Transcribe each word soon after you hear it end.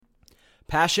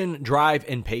Passion, drive,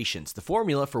 and patience. The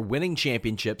formula for winning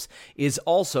championships is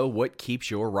also what keeps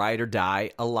your ride or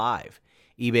die alive.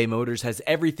 eBay Motors has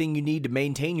everything you need to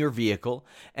maintain your vehicle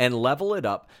and level it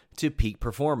up to peak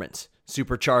performance.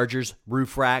 Superchargers,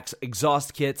 roof racks,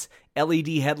 exhaust kits, LED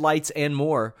headlights, and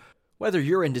more. Whether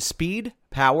you're into speed,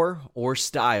 power, or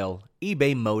style,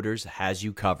 eBay Motors has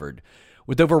you covered.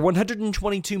 With over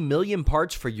 122 million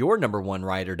parts for your number one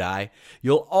ride or die,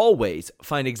 you'll always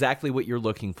find exactly what you're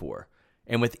looking for.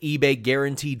 And with eBay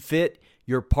Guaranteed Fit,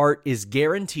 your part is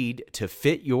guaranteed to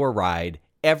fit your ride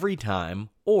every time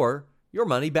or your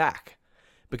money back.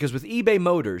 Because with eBay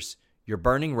Motors, you're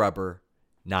burning rubber,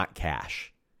 not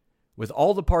cash. With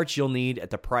all the parts you'll need at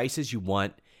the prices you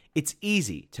want, it's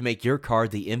easy to make your car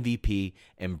the MVP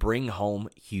and bring home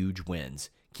huge wins.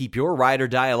 Keep your ride or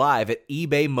die alive at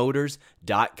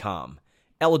ebaymotors.com.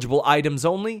 Eligible items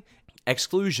only.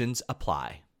 Exclusions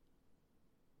apply.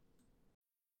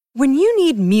 When you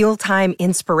need mealtime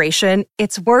inspiration,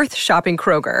 it's worth shopping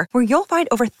Kroger, where you'll find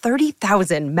over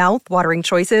 30,000 mouth-watering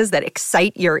choices that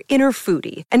excite your inner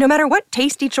foodie. And no matter what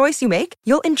tasty choice you make,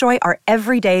 you'll enjoy our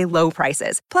everyday low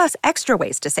prices, plus extra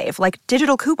ways to save, like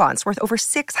digital coupons worth over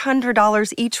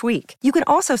 $600 each week. You can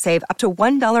also save up to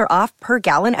 $1 off per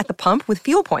gallon at the pump with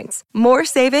fuel points. More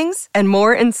savings and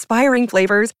more inspiring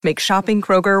flavors make shopping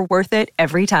Kroger worth it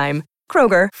every time.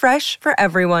 Kroger, fresh for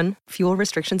everyone. Fuel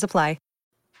restrictions apply.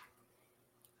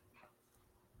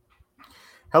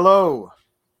 Hello,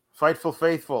 Fightful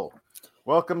Faithful.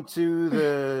 Welcome to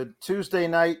the Tuesday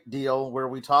night deal where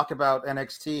we talk about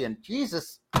NXT. And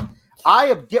Jesus,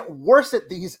 I get worse at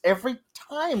these every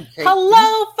time, Kate.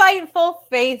 Hello, Fightful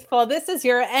Faithful. This is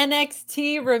your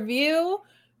NXT review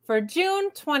for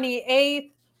June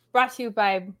 28th, brought to you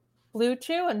by Blue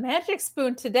Chew and Magic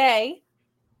Spoon. Today,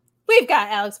 we've got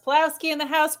Alex Pulowski in the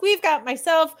house. We've got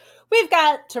myself. We've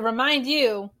got to remind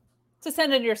you to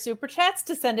send in your super chats,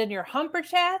 to send in your humper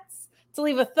chats, to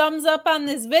leave a thumbs up on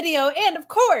this video, and of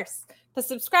course, to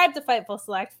subscribe to Fightful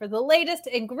Select for the latest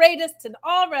and greatest in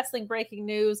all wrestling breaking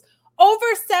news. Over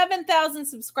 7,000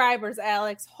 subscribers,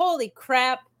 Alex. Holy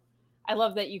crap. I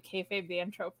love that you kayfabe the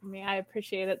intro for me. I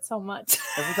appreciate it so much.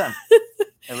 Every time.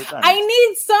 Every time. I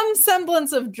need some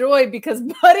semblance of joy because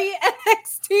Buddy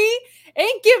NXT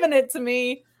ain't giving it to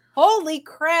me. Holy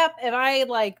crap, am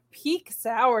I peak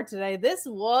sour today? This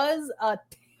was a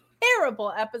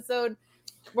terrible episode.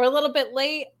 We're a little bit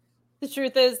late. The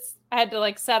truth is, I had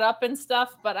to set up and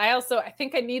stuff, but I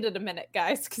think I needed a minute,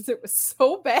 guys, because it was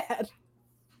so bad.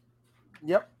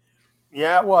 Yep.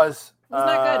 Yeah, it was. It was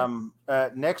not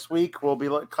good. Next week,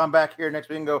 we'll come back here next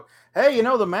week and go, hey,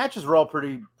 the matches were all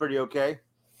pretty okay.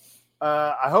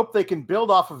 I hope they can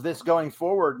build off of this going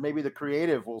forward. Maybe the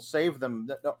creative will save them.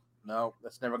 No,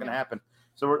 that's never going to happen.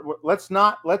 So let's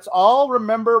all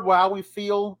remember how we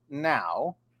feel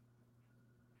now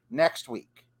next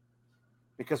week,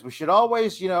 because we should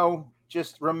always,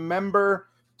 just remember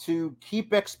to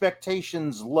keep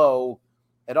expectations low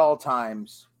at all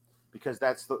times, because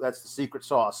that's the secret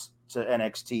sauce to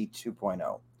NXT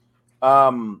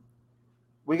 2.0.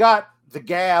 We got the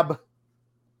Gab.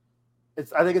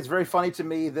 I think it's very funny to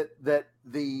me that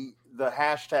the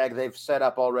hashtag they've set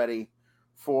up already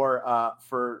for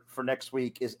next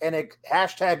week is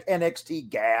hashtag NXT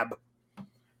Gab.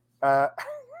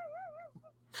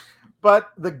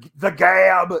 But the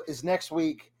Gab is next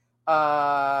week.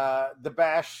 The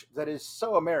bash that is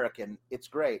so American. It's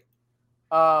great.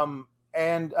 And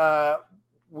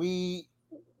we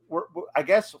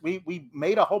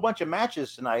made a whole bunch of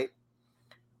matches tonight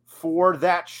for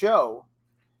that show.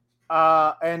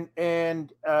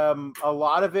 And a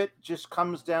lot of it just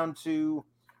comes down to,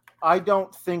 I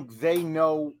don't think they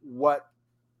know what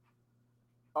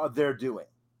they're doing.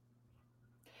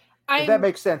 If that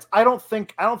makes sense. I don't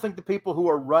think the people who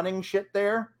are running shit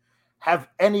there have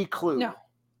any clue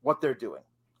what they're doing.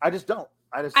 I just don't.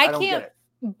 I don't get it.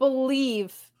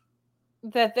 Believe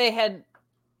that they had.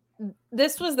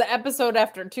 This was the episode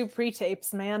after 2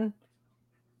 pre-tapes, man.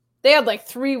 They had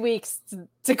 3 weeks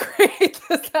to create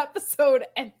this episode,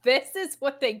 and this is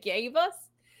what they gave us.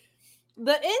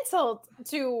 The insult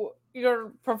to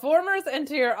your performers and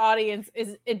to your audience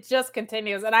it just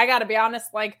continues. And I got to be honest,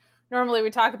 normally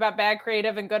we talk about bad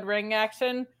creative and good ring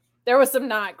action. There was some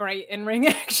not great in ring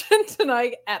action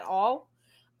tonight at all.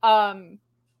 And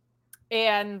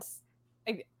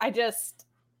I just,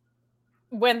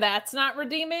 when that's not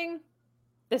redeeming,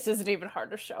 this is an even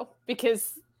harder show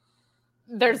because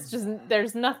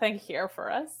there's nothing here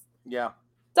for us. Yeah.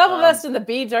 Double Vest and the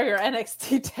Beach are your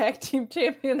NXT Tag Team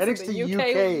Champions NXT in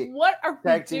the UK. What are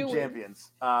Tag we doing? Team Champions.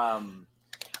 Oh,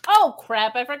 Oh,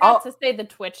 crap. I forgot to say the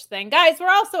Twitch thing. Guys, we're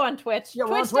also on Twitch. Yeah,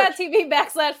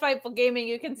 Twitch.tv/FightfulGaming.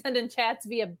 You can send in chats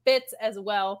via bits as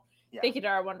well. Yeah. Thank you to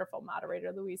our wonderful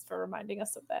moderator, Louise, for reminding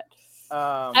us of that.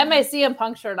 I had my CM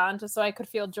Punk shirt on just so I could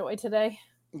feel joy today.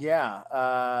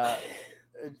 Yeah.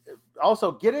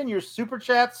 Also, get in your super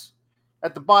chats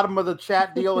at the bottom of the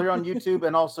chat deal here on YouTube,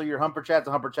 and also your Humper Chats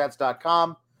at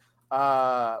humperchats.com.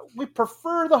 We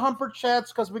prefer the Humper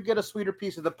Chats because we get a sweeter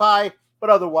piece of the pie, but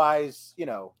otherwise,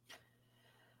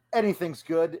 anything's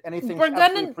good. Anything's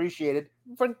absolutely appreciated.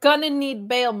 We're gonna need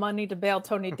bail money to bail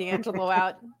Tony D'Angelo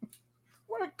out.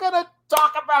 We're gonna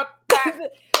talk about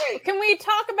that. Can we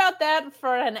talk about that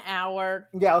for an hour?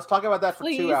 Yeah, let's talk about that for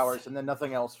 2 hours and then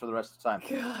nothing else for the rest of the time.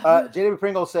 JW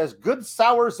Pringle says, good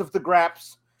sours of the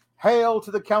Graps. Hail to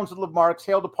the Council of Marks.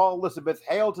 Hail to Paul Elizabeth.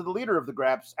 Hail to the leader of the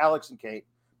Graps, Alex and Kate.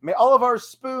 May all of our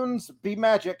spoons be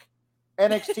magic.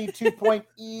 NXT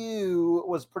 2.0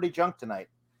 was pretty junk tonight.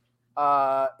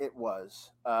 It was.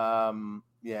 Meet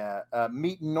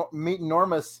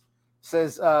Normus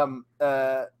says,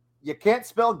 you can't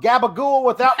spell gabagool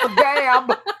without the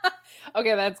gab.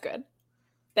 Okay, that's good.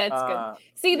 That's good.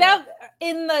 See, that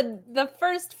in the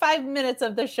first 5 minutes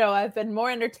of the show, I've been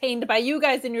more entertained by you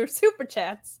guys in your super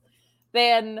chats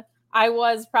than I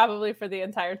was probably for the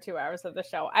entire 2 hours of the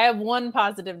show. I have one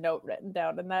positive note written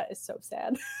down, and that is so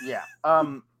sad. Yeah.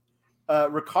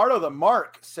 Ricardo the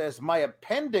Mark says, my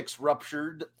appendix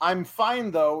ruptured. I'm fine,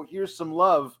 though. Here's some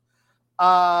love.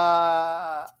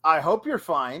 I hope you're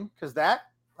fine, because that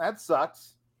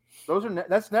sucks.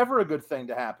 That's never a good thing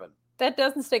to happen. That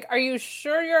doesn't stick. Are you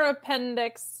sure your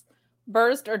appendix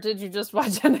burst, or did you just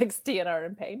watch NXT and are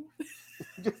in pain?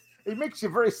 It makes you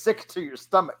very sick to your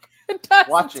stomach. It does.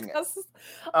 Watching it.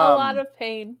 A lot of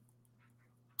pain.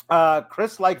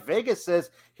 Chris Like Vegas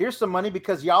says, here's some money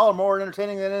because y'all are more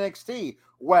entertaining than NXT.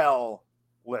 Well,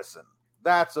 listen,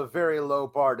 that's a very low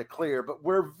bar to clear, but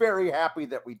we're very happy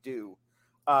that we do.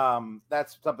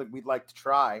 That's something we'd like to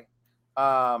try.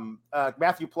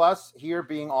 Matthew Plus, here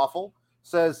being awful,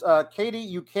 says, Katie,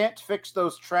 you can't fix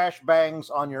those trash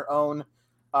bangs on your own.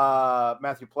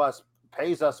 Matthew Plus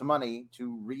pays us money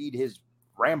to read his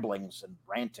ramblings and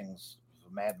rantings. He's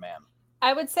a madman.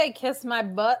 I would say kiss my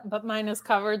butt, but mine is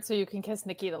covered, so you can kiss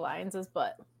Nikita Lyons'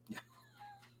 butt.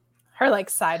 Her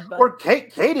side butt. Or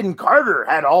Kaden Carter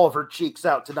had all of her cheeks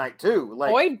out tonight too.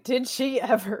 Boy, did she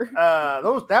ever!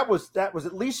 That was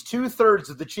at least 2/3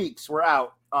 of the cheeks were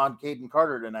out on Kaden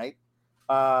Carter tonight.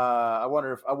 I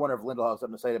wonder if Lyndall has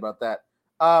something to say about that.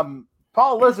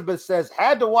 Paul Elizabeth says,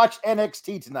 had to watch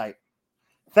NXT tonight.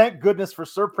 Thank goodness for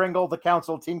Sir Pringle, the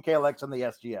Council, Team KLX, and the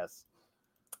SGS.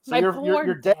 So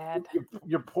your dad,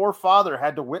 your poor father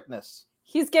had to witness.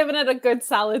 He's given it a good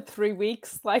solid 3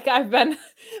 weeks. I've been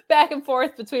back and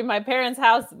forth between my parents'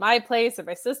 house, my place, and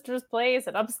my sister's place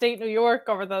in upstate New York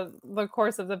over the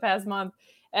course of the past month.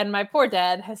 And my poor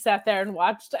dad has sat there and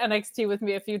watched NXT with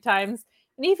me a few times.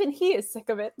 And even he is sick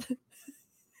of it.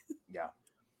 Yeah.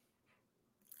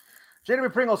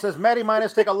 JW Pringle says, Maddie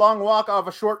Minus take a long walk off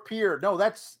a short pier. No,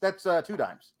 that's 2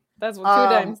 dimes. That's what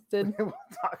 2 dimes did. We'll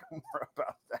talk more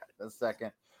about that in a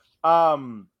second.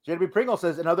 JW Pringle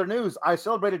says, in other news, I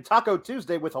celebrated Taco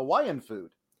Tuesday with Hawaiian food.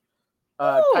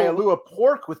 Kailua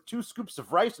pork with 2 scoops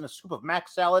of rice and a scoop of mac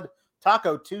salad.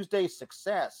 Taco Tuesday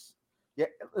success. Yeah,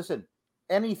 listen,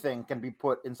 anything can be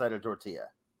put inside a tortilla.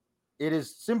 It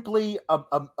is simply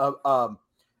a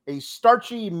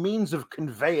starchy means of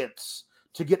conveyance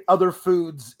to get other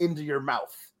foods into your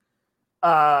mouth.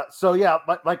 So yeah,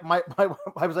 my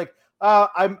I was like,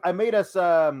 I made us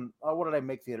what did I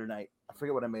make the other night? I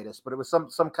forget what I made us, but it was some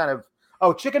kind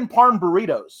of chicken parm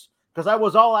burritos, because I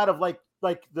was all out of like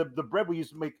the bread we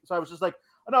used to make. So I was just like,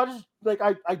 no, just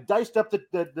I diced up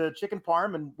the chicken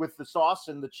parm and with the sauce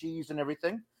and the cheese and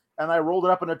everything, and I rolled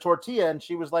it up in a tortilla, and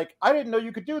she was like, I didn't know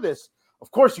you could do this. Of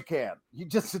course you can. You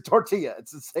just a tortilla.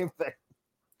 It's the same thing.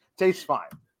 Tastes fine.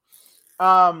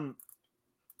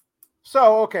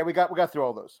 So okay, we got through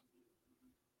all those.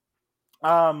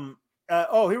 Here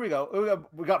we go.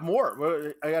 We got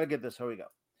more. I gotta get this. Here we go.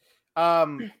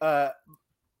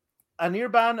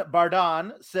 Anirban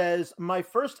Bardan says, my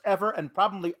first ever and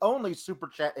probably only super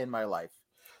chat in my life.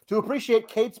 To appreciate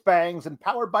Kate's bangs and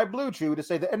powered by Blue Chew to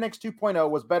say that NX 2.0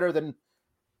 was better than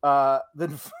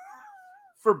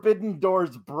Forbidden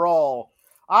Door's brawl.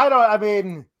 I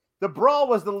mean, the brawl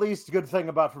was the least good thing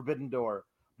about Forbidden Door,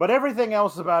 but everything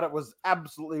else about it was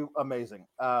absolutely amazing.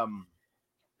 And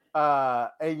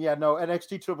yeah, no,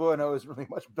 NXT 2.0 is really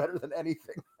much better than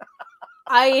anything.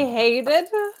 I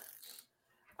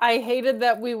hated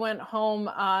that we went home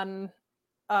on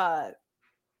I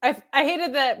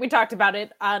hated that we talked about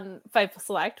it on Fightful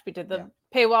Select. We did the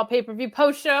paywall pay-per-view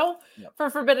post-show for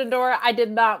Forbidden Door. I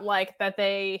did not like that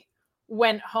they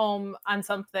went home on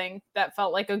something that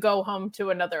felt like a go home to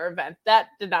another event. That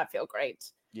did not feel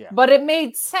great. Yeah. But it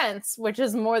made sense, which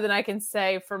is more than I can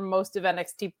say for most of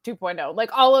NXT 2.0. Like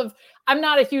I'm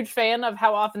not a huge fan of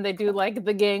how often they do like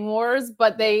the gang wars,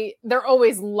 but they're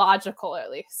always logical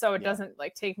early. So it doesn't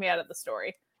like take me out of the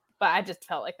story. But I just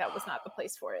felt like that was not the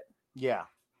place for it. Yeah.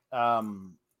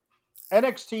 NXT,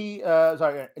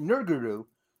 Nerd Guru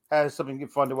has something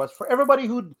fun to us. For everybody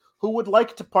who would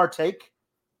like to partake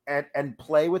and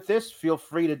play with this, feel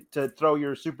free to throw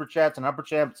your super chats and upper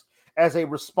champs as a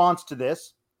response to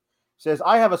this. Says,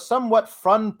 I have a somewhat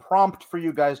fun prompt for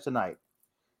you guys tonight.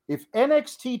 If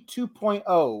NXT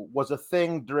 2.0 was a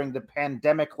thing during the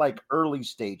pandemic-like early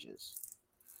stages,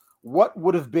 what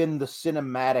would have been the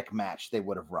cinematic match they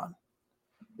would have run?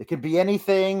 It could be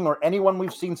anything or anyone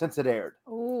we've seen since it aired.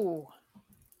 Ooh.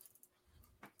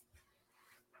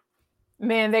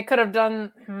 Man, they could have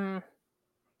done...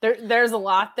 There's a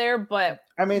lot there, but...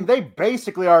 I mean, they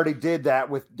basically already did that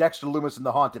with Dexter Lumis in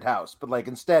the haunted house, but like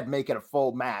instead make it a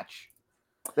full match.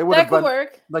 They would that could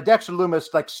work. Like Dexter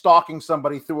Lumis, like stalking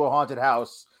somebody through a haunted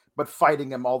house, but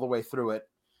fighting him all the way through it.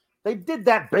 They did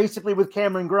that basically with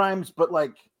Cameron Grimes, but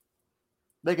like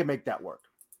they could make that work.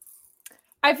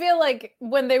 I feel like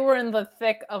when they were in the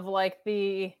thick of like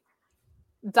the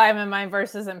Diamond Mine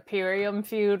versus Imperium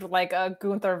feud, like a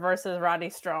Gunther versus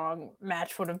Roddy Strong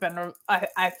match would have been,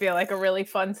 I feel like, a really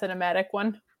fun cinematic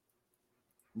one.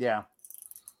 Yeah.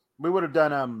 We would have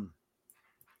done,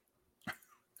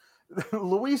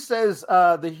 Luis says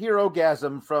the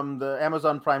Hero-gasm from the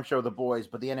Amazon Prime show The Boys,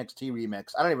 but the NXT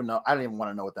remix. I don't even know. I don't even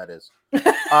want to know what that is.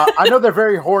 I know they're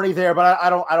very horny there, but I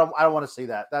don't want to see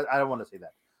that. I don't want to see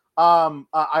that.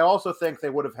 I also think they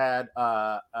would have had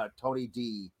Tony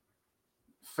D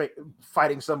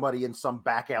fighting somebody in some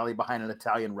back alley behind an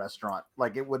Italian restaurant.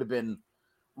 Like it would have been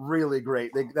really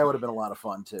great. That would have been a lot of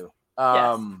fun too.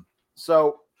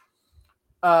 So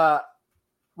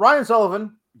Ryan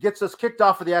Sullivan gets us kicked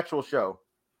off of the actual show.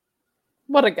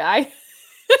 What a guy.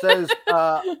 Says,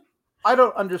 I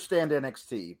don't understand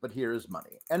NXT, but here is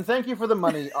money. And thank you for the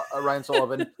money, Ryan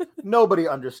Sullivan. Nobody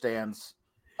understands.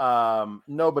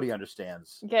 Nobody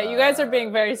understands. Yeah, you guys are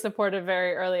being very supportive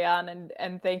very early on,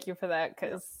 and thank you for that.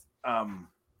 Because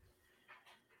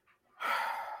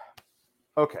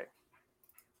okay,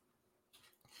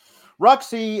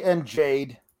 Roxy and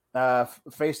Jade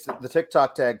faced the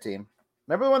TikTok tag team.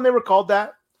 Remember when they were called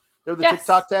that? They were the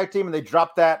TikTok tag team, and they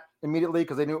dropped that immediately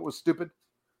because they knew it was stupid.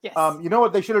 Yes. You know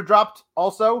what they should have dropped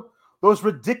also? Those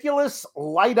ridiculous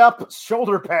light up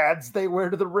shoulder pads they wear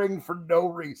to the ring for no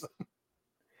reason.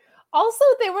 Also,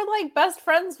 they were like best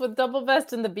friends with Double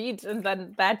Vest and the Beach, and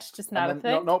then that's just not a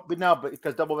thing. No, but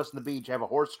because Double Vest and the Beach have a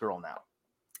horse girl now.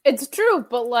 It's true,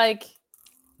 but like.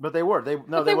 But they were. They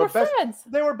were best friends.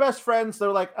 They were best friends. They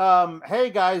were like,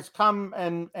 hey guys, come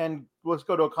and let's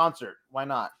go to a concert. Why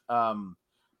not?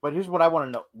 But here's what I want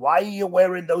to know: why are you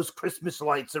wearing those Christmas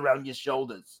lights around your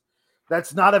shoulders?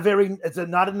 It's not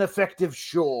an effective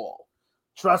shawl.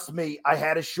 Trust me, I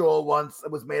had a shawl once. It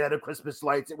was made out of Christmas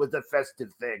lights. It was a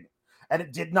festive thing, and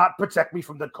it did not protect me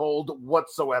from the cold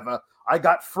whatsoever. I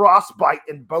got frostbite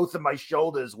in both of my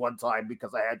shoulders one time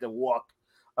because I had to walk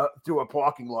through a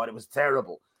parking lot. It was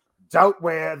terrible. Don't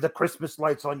wear the Christmas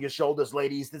lights on your shoulders,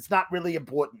 ladies. It's not really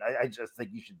important. I just think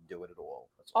you shouldn't do it at all.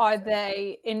 Are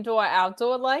they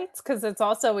indoor-outdoor lights? Because it's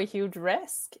also a huge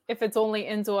risk. If it's only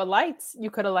indoor lights, you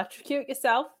could electrocute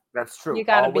yourself. That's true. You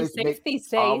got to be safe these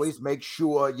days. Always make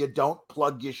sure you don't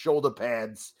plug your shoulder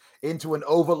pads into an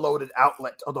overloaded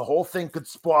outlet, or the whole thing could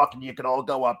spark and you could all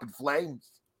go up in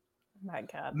flames. My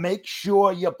God. Make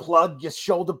sure you plug your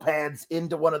shoulder pads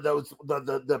into one of those,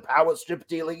 the power strip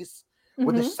dealies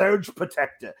with the surge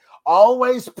protector.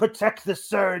 Always protect the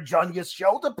surge on your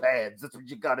shoulder pads. That's what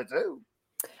you got to do.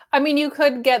 I mean, you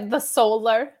could get the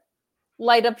solar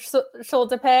light up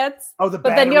shoulder pads. Oh, but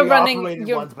then you're running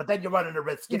ones. But then you're running a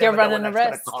risk. You're running a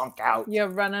risk. Conk out. You're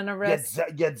running a risk.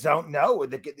 You don't know.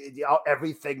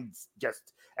 Everything's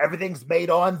made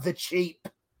on the cheap,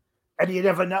 and you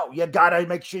never know. You gotta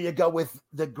make sure you go with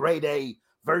the grade A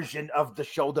version of the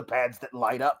shoulder pads that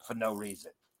light up for no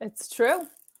reason. It's true.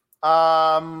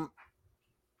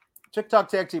 TikTok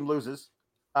tag team loses.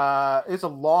 It's a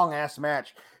long ass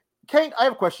match. Kate, I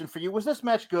have a question for you. Was this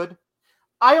match good?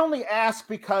 I only ask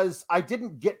because I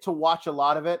didn't get to watch a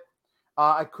lot of it.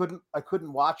 I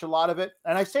couldn't watch a lot of it.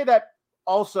 And I say that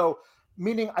also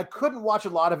meaning I couldn't watch a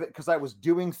lot of it because I was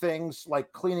doing things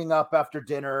like cleaning up after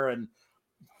dinner and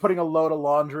putting a load of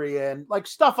laundry in, like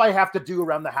stuff I have to do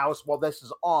around the house while this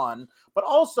is on. But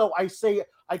also I say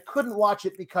I couldn't watch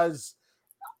it because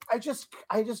I just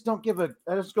don't give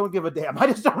a damn. I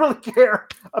just don't really care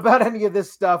about any of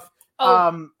this stuff.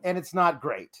 And it's not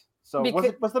great. So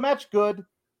was the match good?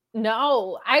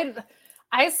 No,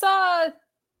 I saw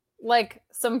like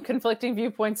some conflicting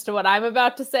viewpoints to what I'm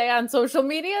about to say on social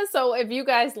media. So if you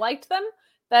guys liked them,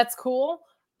 that's cool.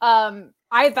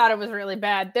 I thought it was really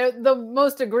bad. The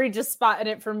most egregious spot in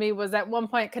it for me was at one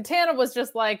point, Katana was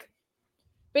just like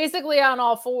basically on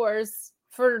all fours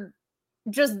for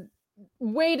just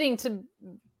waiting to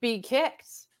be kicked.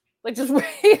 Like just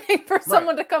waiting for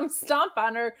someone to come stomp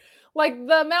on her. Like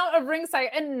the amount of ringside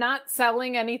and not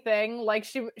selling anything. Like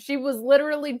she was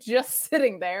literally just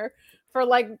sitting there for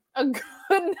like a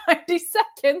good 90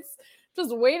 seconds,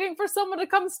 just waiting for someone to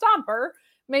come stomp her.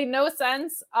 Made no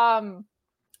sense.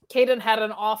 Kayden had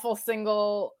an awful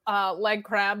single leg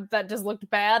crab that just looked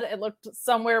bad. It looked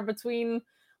somewhere between,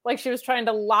 like she was trying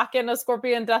to lock in a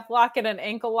scorpion death lock and an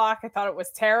ankle lock. I thought it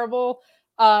was terrible.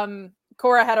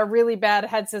 Cora had a really bad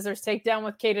head scissors takedown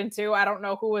with Kayden too. I don't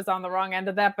know who was on the wrong end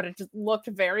of that, but it just looked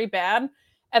very bad.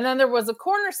 And then there was a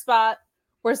corner spot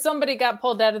where somebody got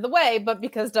pulled out of the way, but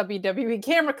because WWE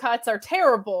camera cuts are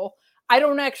terrible, I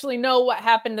don't actually know what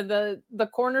happened to the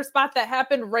corner spot that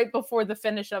happened right before the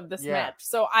finish of this match.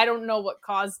 So I don't know what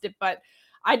caused it, but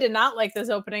I did not like this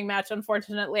opening match,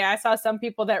 unfortunately. I saw some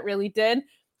people that really did.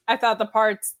 I thought the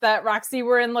parts that Roxy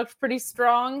were in looked pretty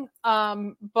strong.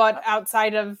 But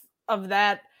outside of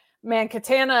that, man,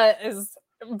 Katana is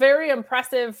very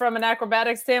impressive from an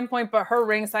acrobatic standpoint, but her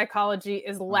ring psychology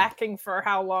is lacking for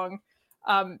how long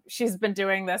she's been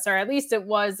doing this, or at least it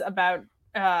was about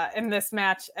in this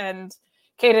match. And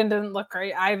Kayden didn't look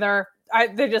great either.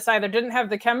 They just either didn't have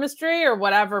the chemistry or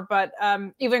whatever, but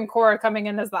even Cora coming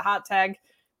in as the hot tag,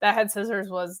 that head scissors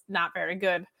was not very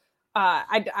good.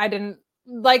 I didn't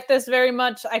like this very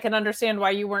much. I can understand why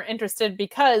you weren't interested,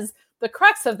 because the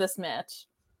crux of this match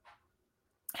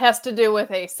has to do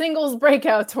with a singles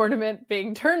breakout tournament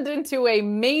being turned into a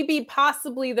maybe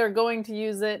possibly they're going to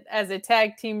use it as a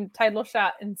tag team title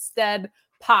shot instead,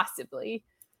 possibly.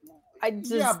 I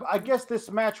guess this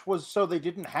match was so they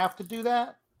didn't have to do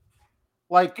that.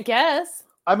 Like, I guess.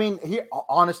 I mean,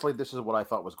 honestly, this is what I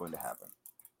thought was going to happen.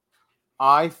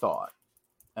 I thought,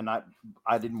 and I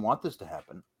didn't want this to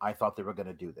happen, I thought they were going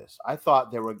to do this. I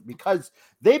thought because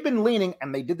they've been leaning,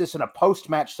 and they did this in a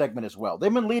post-match segment as well.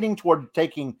 They've been leaning toward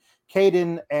taking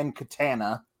Kayden and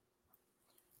Katana.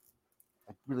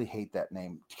 I really hate that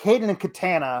name. Kayden and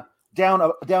Katana down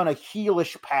a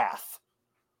heelish path.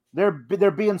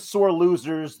 They're being sore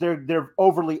losers. They're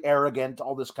overly arrogant,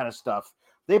 all this kind of stuff.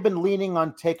 They've been leaning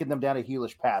on taking them down a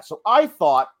heelish path. So I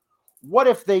thought, what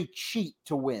if they cheat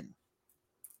to win?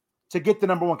 To get the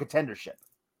number one contendership.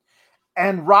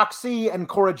 And Roxy and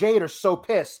Cora Jade are so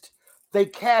pissed, they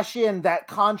cash in that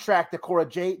contract that Cora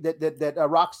Jade that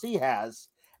Roxy has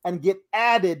and get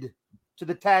added to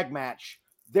the tag match,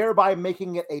 thereby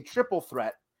making it a triple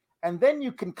threat. And then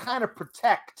you can kind of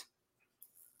protect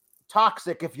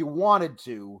Toxic if you wanted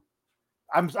to.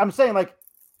 I'm saying, like,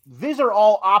 these are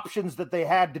all options that they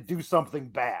had to do something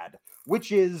bad,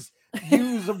 which is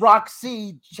use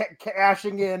Roxy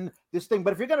cashing in this thing.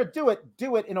 But if you're going to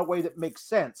do it in a way that makes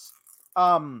sense.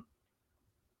 But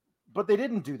they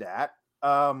didn't do that.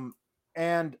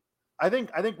 And I think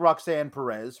Roxanne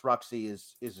Perez, Roxy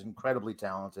is incredibly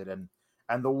talented and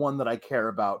the one that I care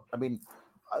about. I mean,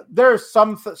 there's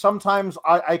sometimes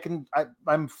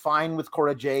I'm fine with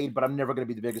Cora Jade, but I'm never going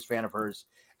to be the biggest fan of hers.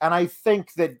 And I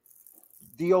think that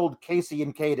the old Casey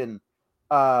and Kayden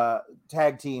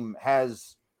tag team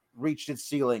has reached its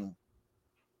ceiling,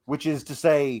 which is to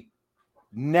say,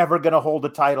 never going to hold a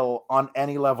title on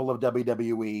any level of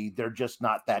WWE. They're just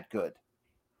not that good.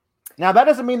 Now, that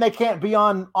doesn't mean they can't be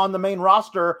on the main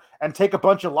roster and take a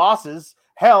bunch of losses.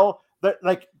 Hell,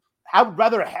 I would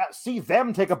rather see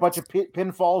them take a bunch of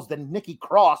pinfalls than Nikki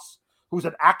Cross, who's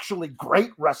an actually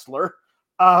great wrestler.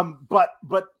 But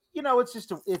you know, it's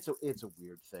just it's a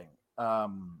weird thing. I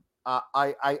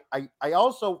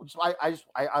also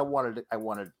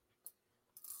wanted.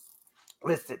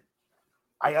 Listen,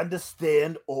 I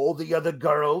understand all the other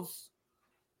girls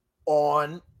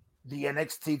on the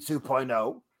NXT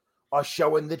 2.0 are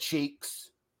showing the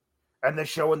cheeks and they're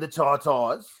showing the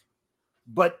tartars,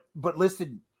 but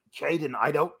listen, Kayden,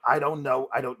 I don't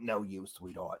know you,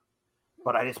 sweetheart,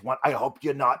 but I hope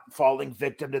you're not falling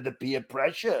victim to the peer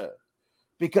pressure,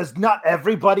 because not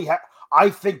everybody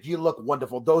I think you look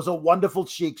wonderful. Those are wonderful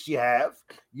cheeks you have.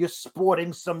 You're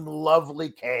sporting some lovely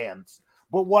cans.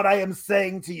 But what I am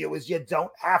saying to you is you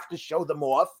don't have to show them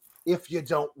off if you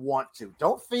don't want to.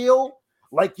 Don't feel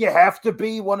like you have to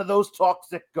be one of those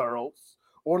toxic girls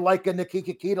or like in the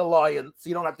Kikikita Alliance,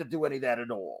 you don't have to do any of that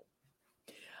at all.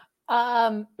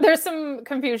 There's some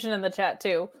confusion in the chat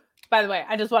too. By the way,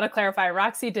 I just want to clarify,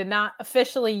 Roxy did not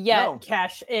officially yet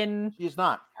cash in She's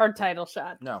not her title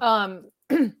shot. No.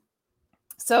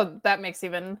 So that makes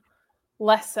even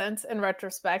less sense in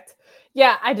retrospect.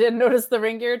 Yeah, I did notice the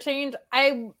ring gear change.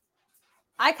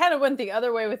 I kind of went the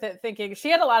other way with it, thinking she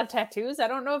had a lot of tattoos. I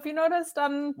don't know if you noticed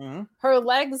on her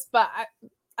legs, but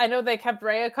I know they kept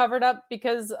Rhea covered up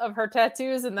because of her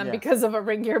tattoos, and then because of a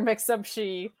ring gear mix-up,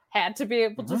 she had to be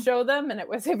able to show them, and it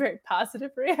was a very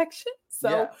positive reaction.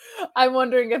 So I'm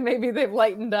wondering if maybe they've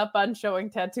lightened up on showing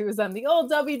tattoos on the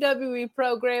old WWE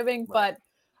programming, but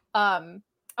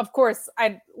of course,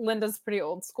 Linda's pretty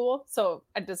old school, so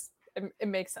it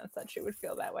makes sense that she would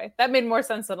feel that way. That made more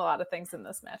sense than a lot of things in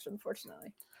this match,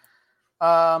 unfortunately.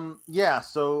 So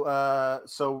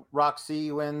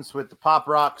Roxy wins with the Pop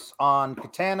Rocks on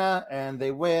Katana, and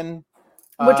they win.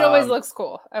 Which always looks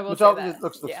cool. I will say that.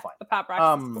 Looks fine. The Pop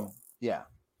Rocks is cool. Yeah.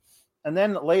 And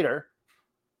then later,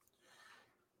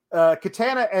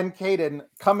 Katana and Kaden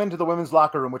come into the women's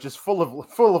locker room, which is full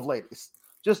of ladies.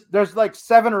 There's like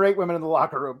 7 or 8 women in the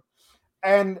locker room.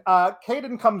 And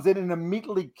Kaden comes in and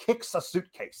immediately kicks a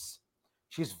suitcase.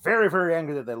 She's very, very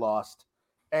angry that they lost.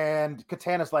 And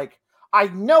Katana's like, I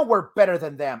know we're better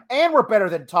than them, and we're better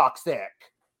than Toxic.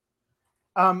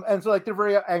 And so like they're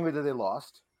very angry that they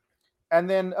lost. And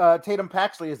then Tatum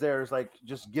Paxley is there, is like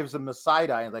just gives them a side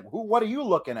eye and like, what are you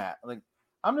looking at? I'm like,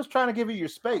 I'm just trying to give you your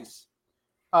space.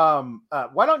 Why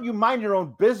don't you mind your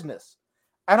own business?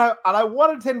 And I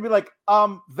wanted him to be like,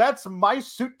 that's my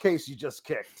suitcase you just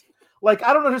kicked. Like,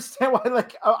 I don't understand why.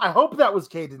 Like, I hope that was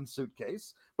Caden's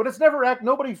suitcase, but it's never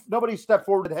nobody stepped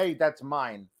forward and, hey, that's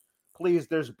mine. Please,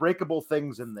 there's breakable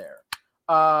things in there.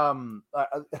 I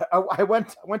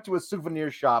went to a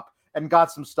souvenir shop and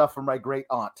got some stuff from my great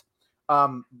aunt.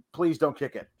 Please don't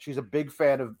kick it. She's a big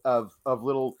fan of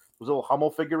little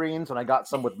Hummel figurines, and I got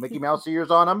some with Mickey Mouse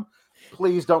ears on them.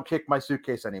 Please don't kick my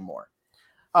suitcase anymore.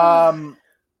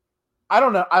 I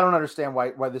don't know. I don't understand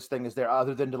why this thing is there,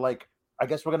 other than to like, I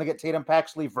guess we're gonna get Tatum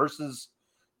Paxley versus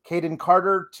Kaden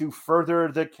Carter to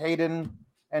further the Kaden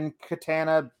and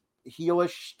Katana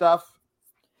heelish stuff.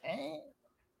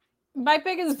 My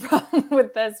biggest problem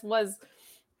with this was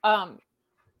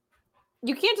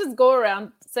you can't just go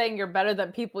around saying you're better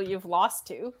than people you've lost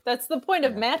to. That's the point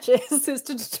of matches, is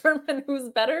to determine who's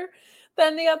better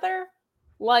than the other.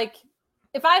 Like,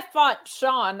 if I fought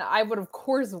Sean, I would of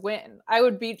course win. I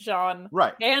would beat Sean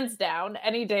hands down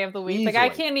any day of the week. Easily. Like, I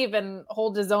can't even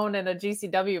hold his own in a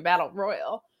GCW battle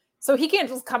royal. So he can't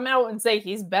just come out and say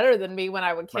he's better than me when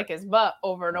I would kick his butt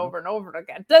over and over and over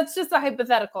again. That's just a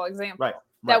hypothetical example. Right.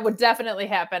 That would definitely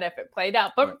happen if it played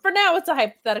out. But for now, it's a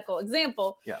hypothetical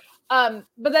example. Yeah.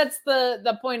 But that's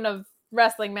the point of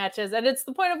wrestling matches. And it's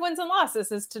the point of wins and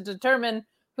losses, is to determine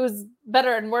who's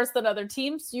better and worse than other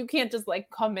teams. You can't just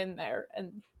like come in there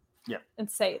and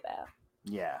say that.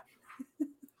 Yeah.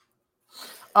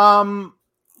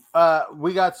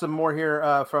 We got some more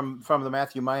here from the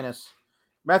Matthew Minus.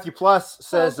 Matthew Plus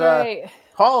says,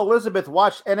 Paul Elizabeth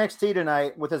watched NXT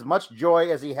tonight with as much joy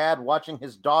as he had watching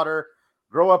his daughter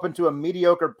grow up into a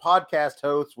mediocre podcast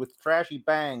host with trashy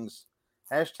bangs.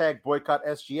 # boycott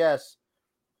SGS.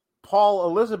 Paul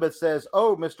Elizabeth says,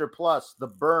 oh, Mr. Plus, the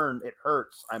burn, it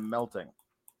hurts. I'm melting.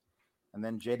 And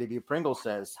then JW Pringle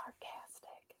says,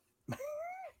 sarcastic.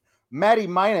 Maddie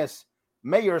Minus,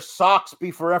 may your socks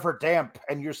be forever damp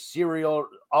and your cereal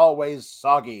always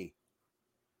soggy.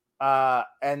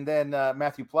 And then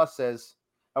Matthew Plus says,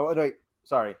 oh, wait,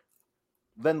 sorry.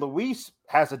 Then Luis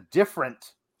has a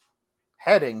different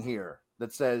heading here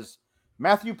that says,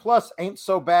 Matthew Plus ain't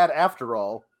so bad after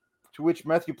all. To which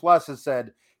Matthew Plus has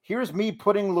said, here's me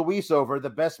putting Luis over, the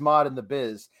best mod in the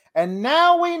biz. And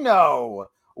now we know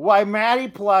why Matty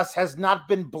Plus has not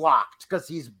been blocked, because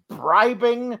he's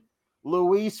bribing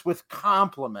Luis with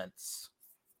compliments.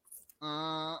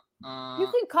 You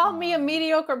can call me a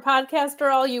mediocre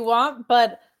podcaster all you want,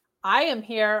 but I am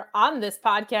here on this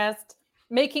podcast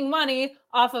making money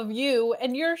off of you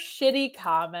and your shitty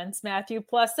comments, Matthew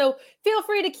Plus. So feel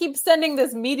free to keep sending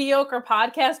this mediocre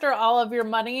podcaster all of your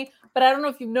money. But I don't know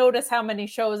if you've noticed how many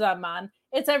shows I'm on.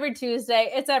 It's every Tuesday.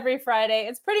 It's every Friday.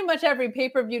 It's pretty much every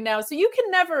pay-per-view now. So you can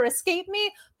never escape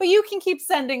me, but you can keep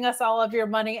sending us all of your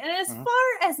money. And as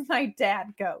far as my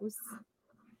dad goes,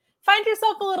 find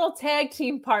yourself a little tag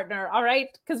team partner, all right?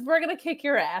 Because we're going to kick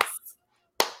your ass.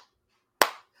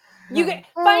 You can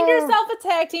find yourself a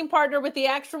tag team partner with the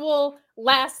actual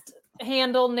last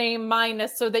handle name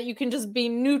minus, so that you can just be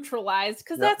neutralized,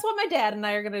 because that's what my dad and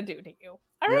I are going to do to you.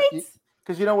 All right?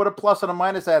 Because you know what a plus and a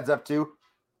minus adds up to?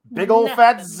 Big old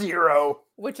fat 0.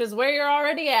 Which is where you're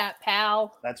already at,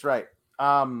 pal. That's right.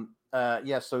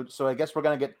 Yeah, so I guess we're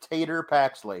gonna get Tater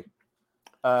Paxley.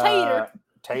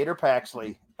 Tater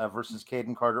Paxley versus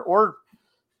Caden Carter or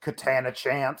Katana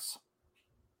Chance.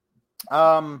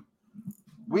 Oh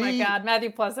my God,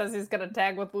 Matthew Plus says he's gonna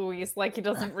tag with Luis like he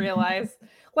doesn't realize.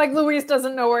 Like Luis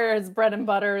doesn't know where his bread and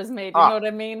butter is made. You know what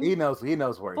I mean? He knows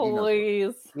where.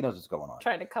 Please. He knows what's going on.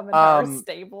 Trying to come into our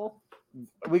stable.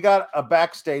 We got a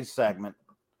backstage segment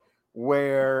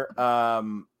where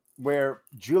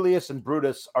Julius and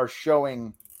Brutus are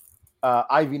showing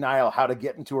Ivy Nile how to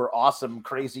get into her awesome,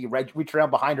 crazy reach around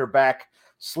behind her back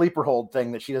sleeper hold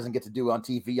thing that she doesn't get to do on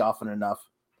TV often enough.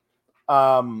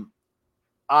 I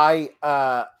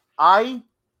thought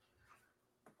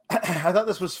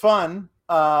this was fun.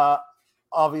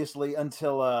 Obviously,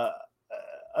 until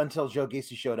Joe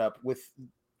Gacy showed up with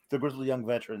the Grizzly Young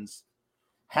Veterans,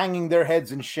 hanging their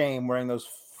heads in shame, wearing those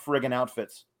friggin'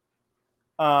 outfits.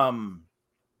 But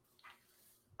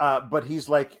he's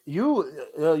like,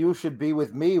 you should be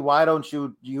with me. Why don't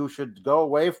you should go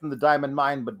away from the diamond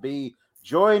mine, but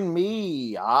join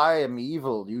me. I am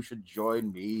evil. You should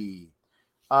join me.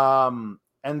 And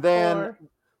then for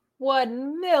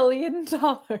 $1 million.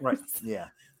 Right. Yeah.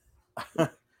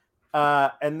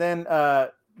 And then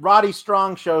Roddy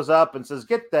Strong shows up and says,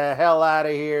 "Get the hell out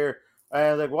of here." And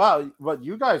I was like, wow, but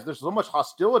you guys, there's so much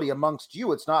hostility amongst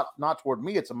you. It's not toward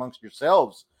me, it's amongst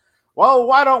yourselves. Well,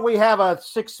 why don't we have a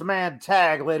 6-man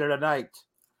tag later tonight?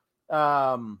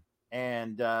 And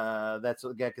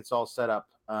that gets all set up.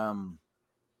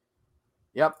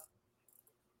 Yep.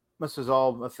 This is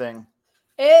all a thing.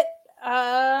 It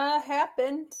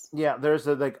happened. Yeah, there's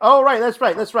oh right, that's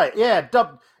right. Yeah,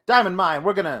 Diamond Mine.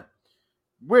 We're gonna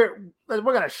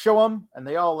show them, and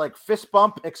they all like fist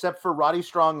bump, except for Roddy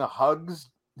Strong hugs.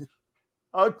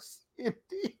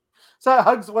 So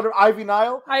hugs Ivy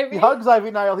Nile. He hugs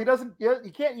Ivy Nile. He doesn't.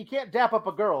 You can't dap up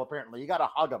a girl. Apparently, you got to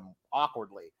hug him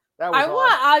awkwardly. That was I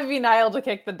want Ivy Nile to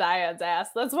kick the Dyad's ass.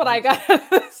 That's what I got in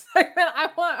this segment. I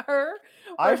want her.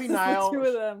 Ivy Nile. The two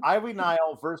of them. Ivy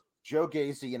Nile versus Joe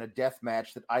Gacy in a death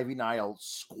match that Ivy Nile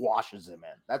squashes him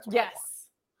in. That's what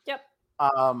Yep.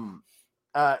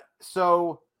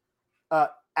 So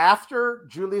after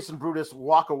Julius and Brutus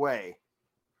walk away,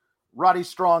 Roddy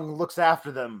Strong looks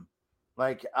after them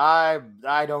like, I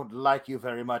don't like you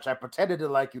very much. I pretended to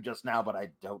like you just now, but I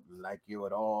don't like you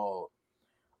at all.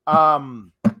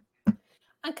 I'm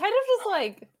kind of just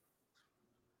like,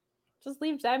 just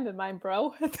leave Diamond Mine,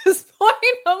 bro. At this point,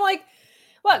 I'm like,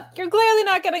 look, you're clearly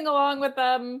not getting along with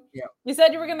them. Yeah. You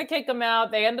said you were going to kick them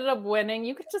out. They ended up winning.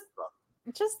 You could just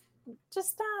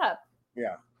stop.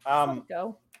 Yeah.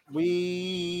 Go.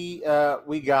 We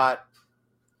got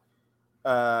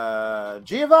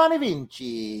Giovanni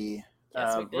Vinci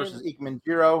versus Ike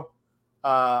Jiro.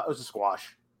 It was a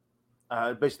squash.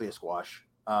 Basically a squash.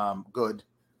 Good.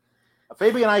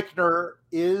 Fabian Eichner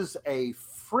is a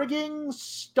frigging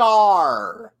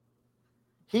star.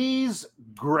 He's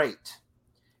great.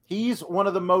 He's one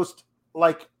of the most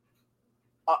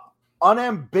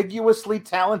unambiguously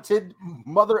talented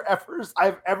mother effers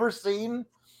I've ever seen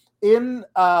in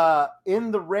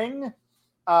the ring.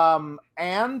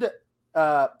 And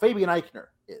Fabian Eichner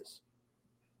is.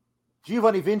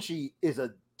 Giovanni Vinci is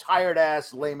a tired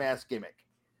ass, lame ass gimmick.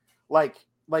 Like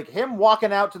him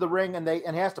walking out to the ring and he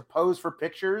has to pose for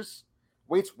pictures,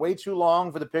 waits way too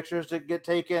long for the pictures to get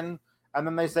taken, and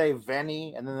then they say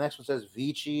Veni, and then the next one says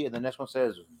Vici, and the next one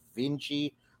says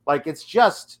Vinci. Like he's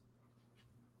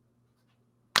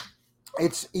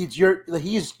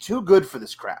too good for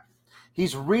this crap.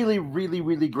 He's really, really,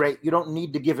 really great. You don't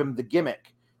need to give him the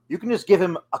gimmick. You can just give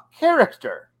him a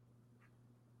character.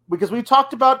 Because we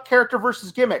talked about character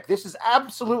versus gimmick. This is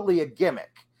absolutely a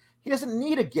gimmick. He doesn't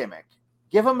need a gimmick.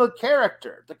 Give him a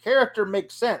character. The character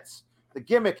makes sense. The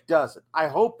gimmick doesn't. I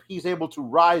hope he's able to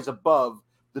rise above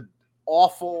the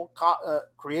awful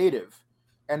creative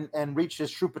and reach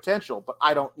his true potential. But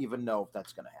I don't even know if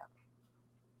that's going to happen.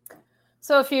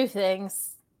 So a few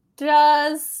things.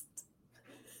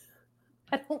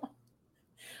 I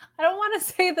don't want to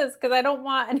say this because I don't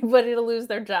want anybody to lose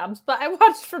their jobs, but I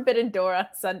watched Forbidden Door on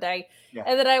Sunday,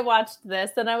 and then I watched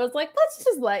this, and I was like, let's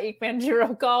just let Ike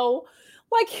Manjiro go.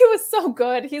 Like, he was so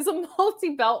good. He's a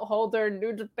multi-belt holder in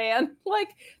New Japan.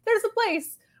 Like, there's a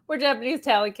place where Japanese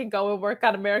talent can go and work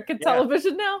on American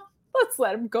television now. Let's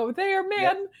let him go there,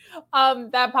 man.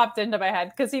 That popped into my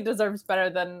head because he deserves better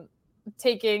than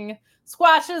taking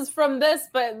squashes from this,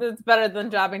 but it's better than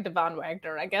jobbing to Von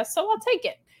Wagner, I guess. So I'll take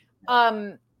it.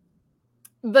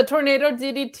 The tornado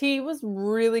DDT was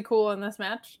really cool in this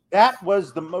match. That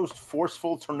was the most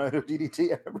forceful tornado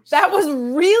DDT I've ever seen. That was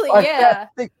really, yeah.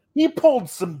 He pulled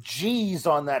some G's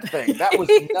on that thing. That was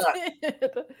nuts.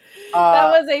 That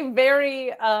was a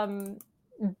very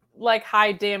like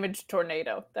high damage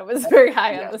tornado. That was very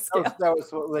high on the scale. That was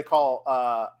what they call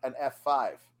an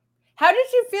F5. How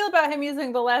did you feel about him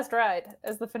using the last ride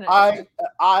as the finish?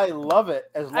 I love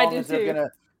it as long as they're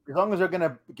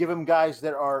gonna give him guys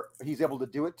that he's able to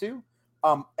do it to.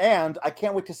 And I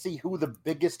can't wait to see who the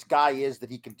biggest guy is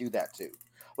that he can do that to.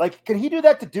 Like, can he do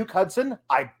that to Duke Hudson?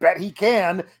 I bet he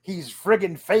can. He's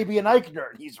friggin' Fabian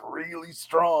Eichner. He's really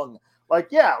strong. Like,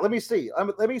 yeah, let me see.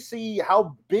 Let me see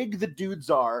how big the dudes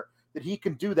are that he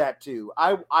can do that to.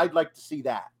 I'd like to see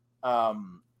that.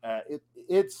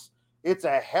 It's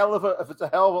a hell of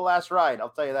a last ride. I'll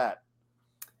tell you that.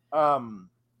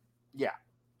 Yeah.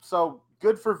 So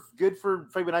good for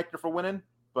Fabian Eichner for winning,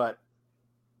 but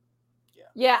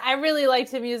yeah, I really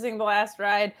liked him using the last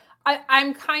ride.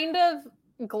 I'm kind of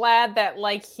glad that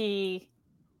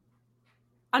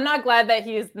I'm not glad that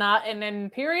he is not an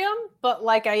Imperium, but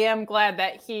like I am glad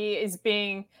that he is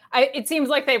it seems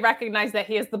like they recognize that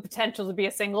he has the potential to be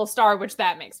a single star, which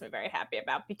that makes me very happy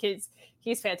about because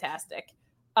he's fantastic.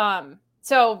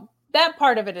 So that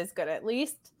part of it is good at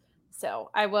least. So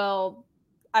I will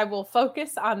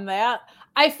focus on that.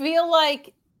 I feel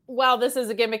like while this is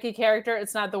a gimmicky character,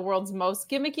 it's not the world's most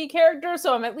gimmicky character.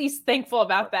 So I'm at least thankful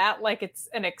about that. Like it's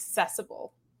an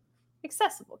accessible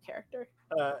character.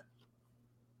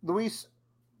 Luis,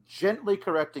 gently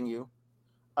correcting you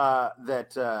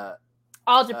that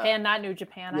All Japan, not New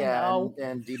Japan. Yeah, I know.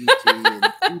 And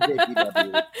DDT and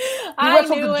DJPW. He I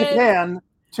wrestled knew in Japan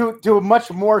to a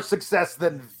much more success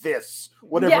than this,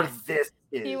 whatever this is.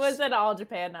 He was at All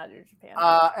Japan, not New Japan.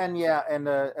 He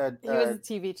was a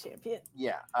TV champion.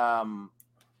 Yeah.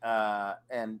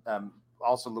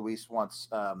 Also Luis wants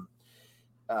Fabian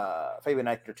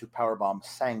Eichner to powerbomb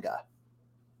Sanga.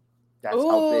 That's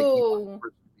how big he wants the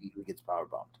person to be who gets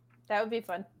powerbombed. That would be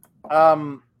fun.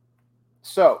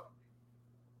 So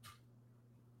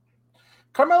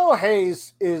Carmelo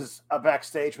Hayes is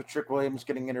backstage with Trick Williams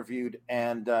getting interviewed,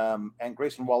 and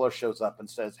Grayson Waller shows up and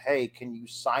says, "Hey, can you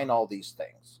sign all these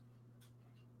things?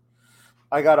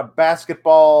 I got a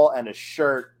basketball and a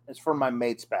shirt. It's for my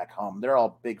mates back home. They're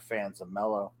all big fans of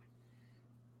Melo.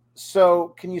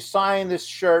 So can you sign this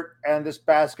shirt and this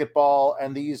basketball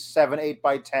and these 7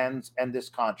 8x10s and this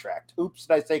contract?" Oops,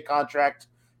 did I say contract?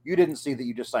 You didn't see that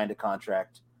you just signed a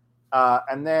contract.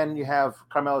 And then you have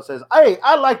Carmelo says, "Hey,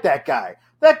 I like that guy.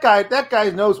 That guy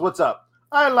knows what's up.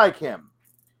 I like him."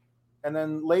 And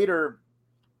then later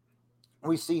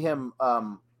we see him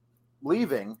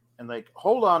leaving and like,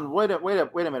 hold on, wait a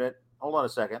minute. Hold on a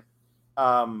second.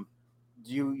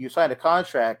 You signed a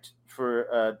contract for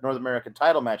a North American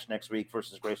title match next week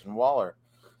versus Grayson Waller.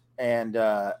 And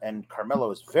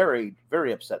Carmelo is very,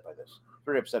 very upset by this.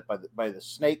 Very upset by the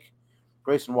snake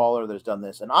Grayson Waller that has done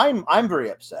this. And I'm very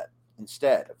upset.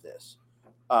 Instead of this,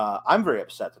 I'm very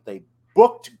upset that they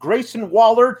booked Grayson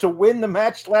Waller to win the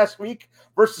match last week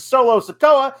versus Solo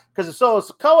Sikoa, because if Solo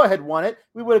Sikoa had won it,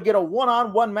 we would have get a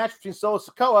one-on-one match between Solo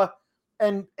Sikoa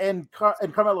and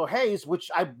Carmelo Hayes,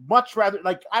 which I much rather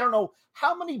like. I don't know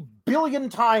how many billion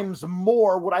times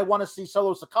more would I want to see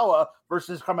Solo Sikoa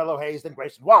versus Carmelo Hayes than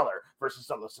Grayson Waller versus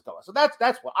Solo Sikoa. So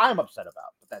that's what I'm upset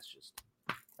about. But that's just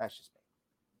me.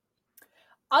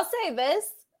 I'll say this.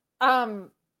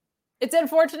 It's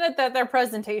unfortunate that their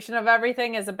presentation of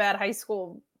everything is a bad high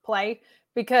school play,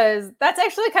 because that's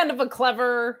actually kind of a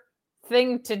clever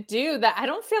thing to do that I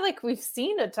don't feel like we've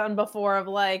seen a ton before of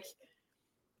like,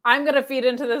 I'm going to feed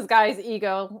into this guy's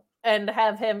ego and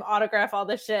have him autograph all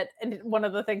this shit. And one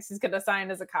of the things he's going to sign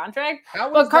is a contract.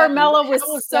 But Carmelo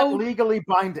was so legally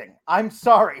binding. I'm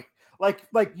sorry. Like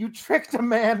you tricked a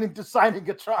man into signing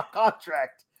a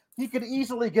contract. He could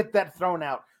easily get that thrown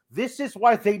out. This is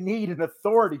why they need an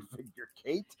authority figure,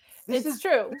 Kate. This is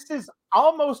true. This is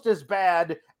almost as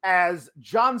bad as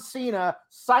John Cena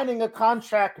signing a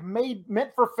contract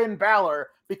meant for Finn Balor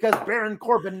because Baron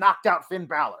Corbin knocked out Finn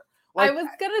Balor. I was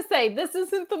going to say, this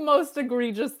isn't the most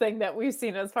egregious thing that we've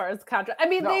seen as far as contract. I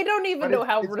mean, they don't even know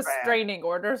how restraining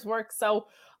orders work. So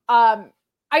I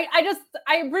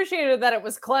appreciated that it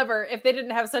was clever. If they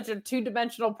didn't have such a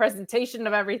two-dimensional presentation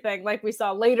of everything, like we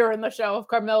saw later in the show of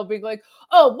Carmelo being like,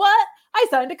 "Oh, what? I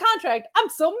signed a contract. I'm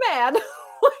so mad."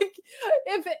 Like,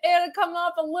 if it had come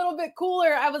off a little bit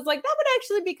cooler, I was like, that would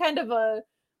actually be kind of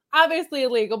obviously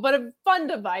illegal, but a fun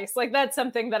device. Like, that's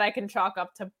something that I can chalk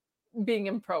up to being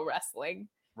in pro wrestling,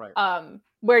 right?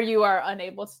 Where you are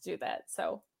unable to do that.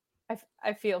 So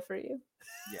I feel for you.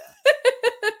 Yeah.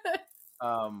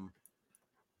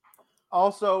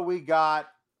 Also, we got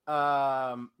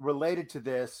related to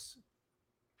this.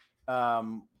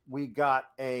 We got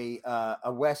a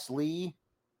Wes Lee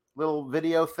little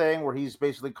video thing where he's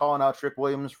basically calling out Trick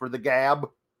Williams for the gab.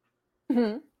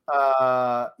 Mm-hmm.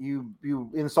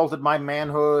 You insulted my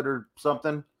manhood or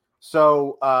something.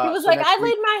 So he was like, I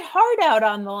laid my heart out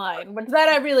on the line, which that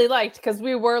I really liked because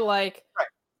we were like, right.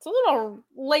 It's a little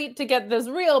late to get this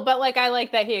real, but like I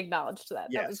like that he acknowledged that.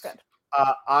 Yes. That was good.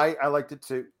 I liked it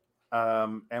too.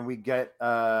 And we get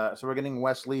so we're getting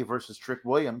Wes Lee versus Trick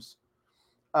Williams.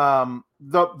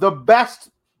 The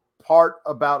best part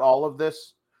about all of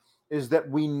this is that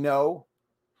we know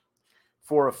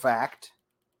for a fact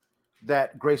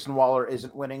that Grayson Waller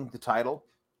isn't winning the title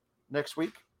next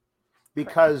week,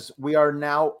 because we are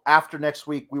now, after next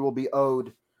week, we will be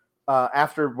owed,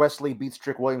 after Wes Lee beats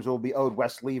Trick Williams, we will be owed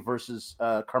Wes Lee versus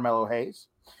Carmelo Hayes.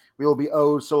 We will be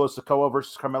owed Solo Sikoa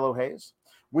versus Carmelo Hayes,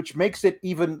 which makes it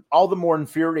even all the more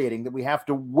infuriating that we have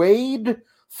to wade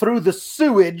through the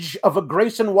sewage of a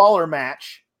Grayson Waller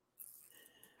match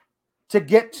to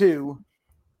get to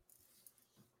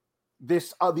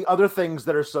this, the other things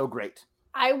that are so great.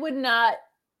 I would not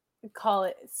call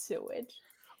it sewage.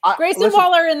 Grayson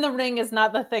Waller in the ring is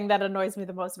not the thing that annoys me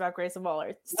the most about Grayson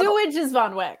Waller. Sewage is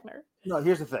Von Wagner. No,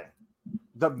 here's the thing.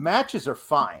 The matches are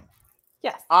fine.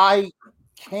 Yes. I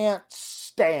can't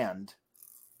stand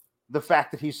the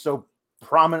fact that he's so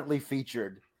prominently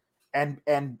featured and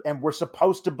we're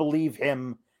supposed to believe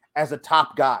him as a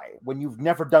top guy when you've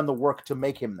never done the work to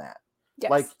make him that. Yes.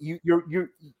 Like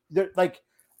you're like,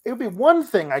 it would be one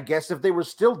thing, I guess, if they were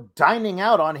still dining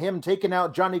out on him taking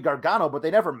out Johnny Gargano, but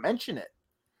they never mention it.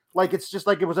 Like, it's just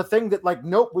like it was a thing that, like,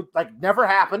 nope, never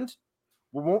happened.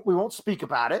 We won't speak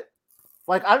about it.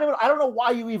 Like, I don't know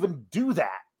why you even do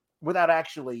that without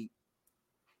actually,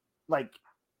 like,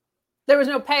 there was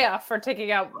no payoff for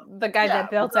taking out the guy that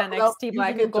built NXT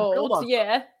Black and Gold.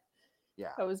 Yeah,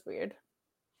 that was weird.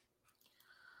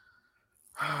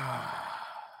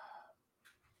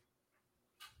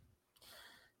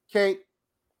 Kate.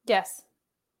 Yes.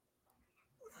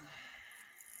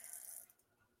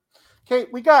 Kate,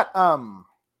 we got some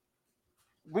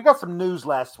news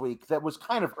last week that was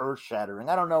kind of earth-shattering.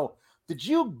 I don't know. Did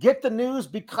you get the news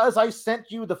because I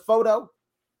sent you the photo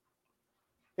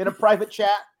in a private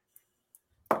chat?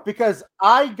 Because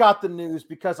I got the news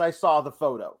because I saw the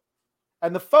photo.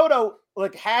 And the photo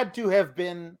like had to have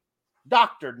been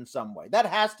doctored in some way. That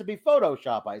has to be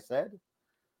Photoshop, I said.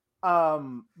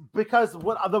 Because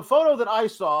what the photo that I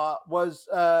saw was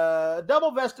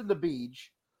Double Vest in the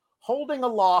Beach holding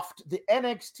aloft the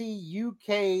NXT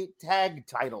UK tag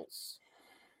titles.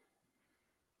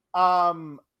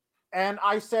 And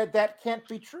I said that can't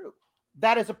be true.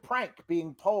 That is a prank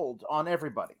being pulled on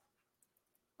everybody.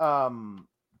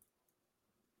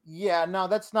 Yeah, no,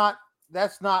 that's not,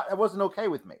 it wasn't okay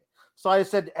with me. So I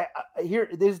said, here,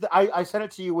 I sent it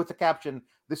to you with the caption,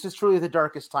 "This is truly the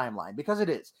darkest timeline," because it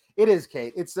is. It is,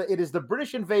 Kate. It is the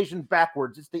British invasion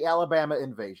backwards. It's the Alabama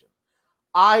invasion.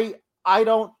 I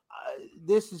don't,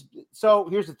 this is, so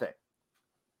here's the thing.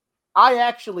 I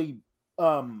actually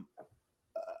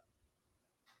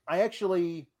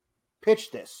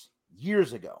pitched this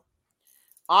years ago.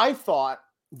 I thought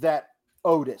that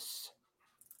Otis,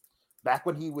 back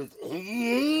when he was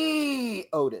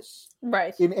Otis,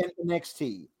 right, in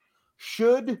NXT,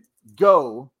 should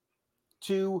go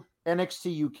to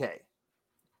NXT UK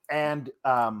and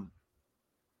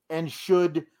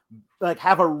should like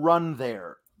have a run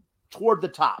there toward the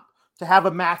top to have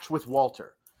a match with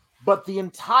Walter. But the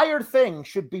entire thing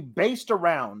should be based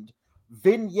around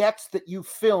vignettes that you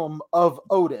film of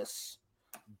Otis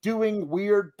doing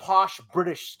weird posh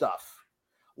British stuff.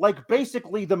 Like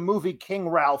basically the movie King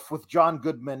Ralph with John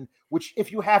Goodman, which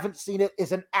if you haven't seen it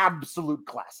is an absolute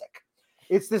classic.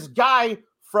 It's this guy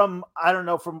from, I don't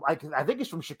know, I think he's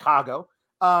from Chicago.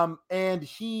 And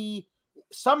he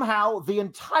somehow, the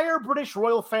entire British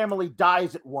royal family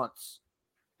dies at once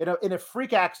in a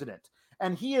freak accident.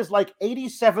 And he is like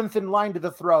 87th in line to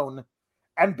the throne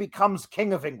and becomes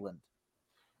King of England.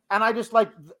 And I just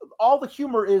like, all the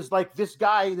humor is like this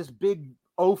guy, this big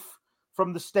oaf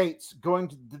from the States going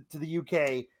to the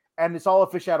UK, and it's all a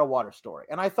fish out of water story.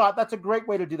 And I thought that's a great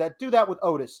way to do that. Do that with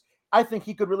Otis. I think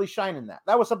he could really shine in that.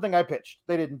 That was something I pitched.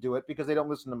 They didn't do it because they don't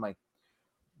listen to me.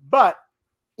 But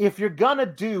if you're going to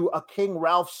do a King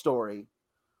Ralph story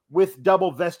with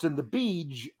Double Vest in the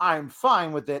Beach, I'm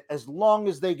fine with it as long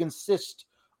as they insist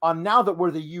on, now that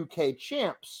we're the UK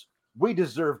champs, we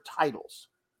deserve titles.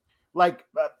 Like,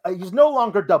 he's no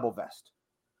longer Double Vest.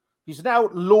 He's now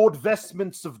Lord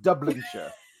Vestments of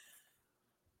Dublinshire.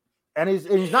 And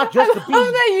he's not just the love B.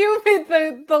 that you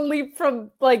made the leap from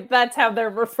like that's how they're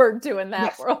referred to in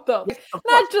that world, though. Yes,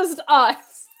 not just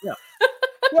us.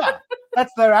 Yeah,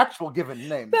 that's their actual given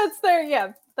name. That's their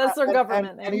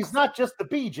government name. And he's not just the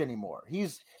Beej anymore.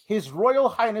 He's His Royal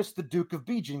Highness the Duke of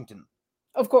Beejington.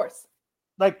 Of course.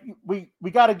 Like we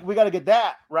gotta get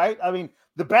that right. I mean,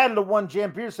 the Battle of One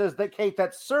Jampier says that Kate,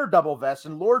 that's Sir Double Vest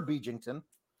and Lord Beejington.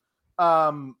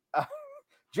 Jada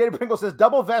Pringle says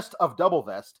Double Vest of Double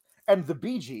Vest and the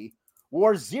BG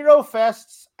wore 0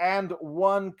 vests and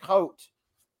 1 coat.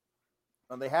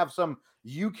 And they have some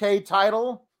UK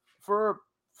title for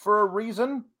a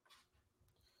reason.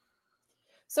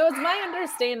 So it's my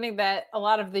understanding that a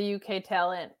lot of the UK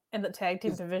talent in the tag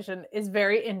team division is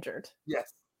very injured.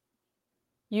 Yes.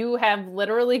 You have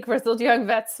literally grizzled young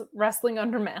vets wrestling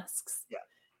under masks. Yeah.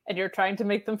 And you're trying to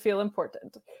make them feel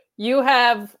important. You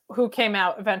have, who came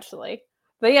out eventually,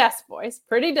 the Yes Boys,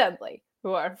 Pretty Deadly,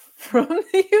 who are from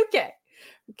the UK,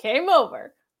 who came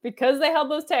over because they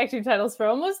held those tag team titles for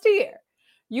almost a year.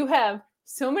 You have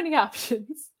so many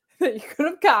options that you could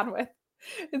have gone with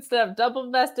instead of Double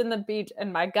Vest in the Beach.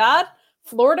 And my God,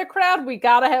 Florida crowd, we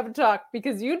got to have a talk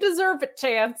because you deserve a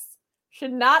chance.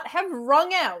 Should not have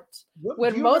rung out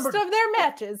when most of their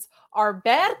matches are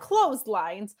bad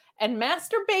clotheslines and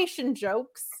masturbation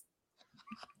jokes.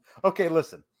 Okay,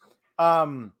 listen.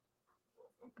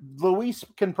 Luis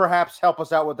can perhaps help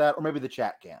us out with that, or maybe the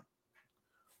chat can.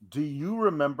 Do you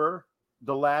remember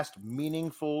the last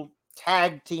meaningful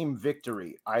tag team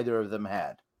victory either of them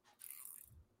had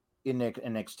in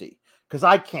NXT? Because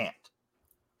I can't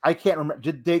remember.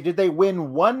 Did they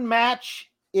win one match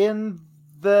in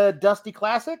the Dusty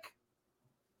Classic?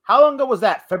 How long ago was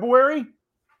that? February?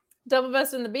 Double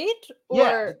Vest in the Beach? Or...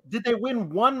 Yeah. Did they win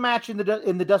one match in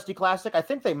the Dusty Classic? I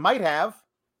think they might have.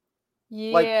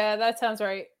 Yeah, that sounds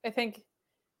right. I think.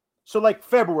 So like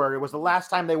February was the last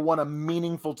time they won a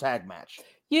meaningful tag match.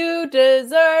 You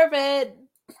deserve it.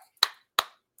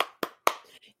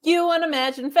 You want to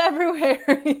imagine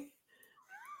February.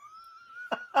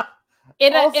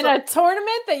 in a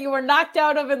tournament that you were knocked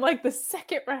out of in like the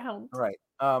second round. Right.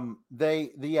 The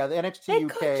NXT they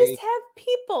UK. Could just have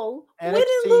people NXT, win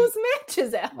and lose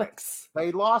matches, Alex. Right.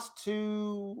 They lost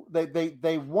to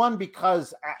they won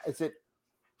because is it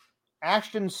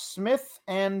Ashton Smith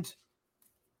and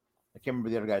I can't remember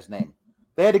the other guy's name.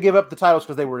 They had to give up the titles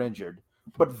because they were injured.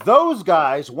 But those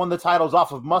guys won the titles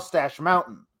off of Mustache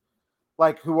Mountain,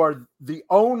 like who are the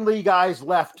only guys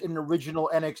left in original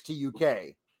NXT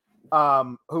UK,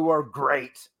 who are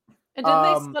great. And did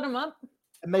they split them up?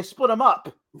 And they split them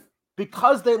up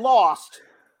because they lost,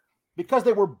 because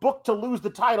they were booked to lose the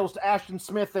titles to Ashton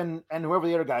Smith and whoever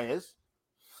the other guy is.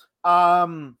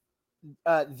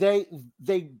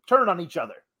 They turned on each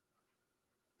other.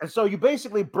 And so you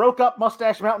basically broke up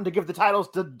Mustache Mountain to give the titles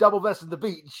to Double Vest in the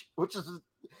Beach, which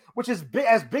is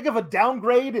as big of a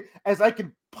downgrade as I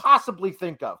can possibly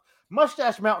think of.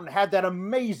 Mustache Mountain had that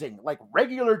amazing, like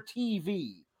regular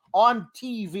TV, on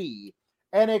TV,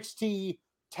 NXT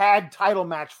tag title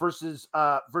match versus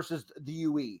the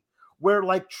UE, where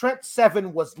like Trent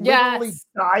Seven was literally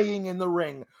dying in the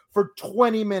ring for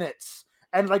 20 minutes.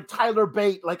 And like Tyler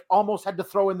Bate like almost had to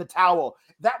throw in the towel.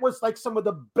 That was like some of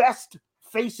the best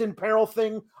face in peril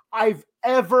thing I've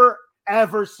ever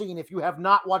seen. If you have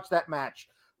not watched that match,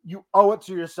 you owe it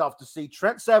to yourself to see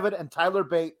Trent Seven and Tyler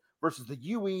Bate versus the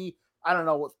UE. I don't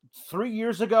know, 3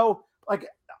 years ago. Like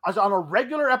I was on a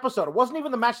regular episode. It wasn't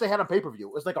even the match they had on pay-per-view.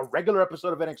 It was like a regular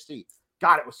episode of NXT.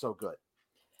 God, it was so good.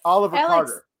 Oliver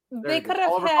Carter. They could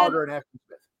have Oliver had Carter and Ashton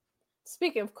Smith.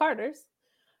 Speaking of Carters,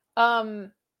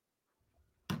 well,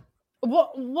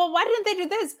 why didn't they do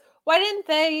this? Why didn't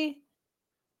they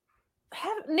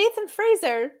have Nathan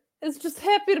Fraser is just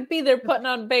happy to be there putting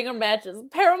on banger matches.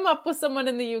 Pair him up with someone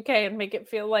in the UK and make it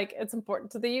feel like it's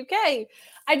important to the UK.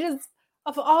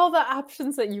 Of all the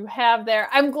options that you have there,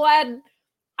 I am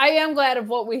glad of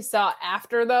what we saw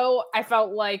after, though. I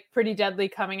felt like Pretty Deadly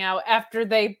coming out after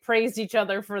they praised each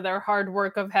other for their hard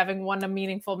work of having won a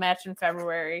meaningful match in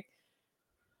February.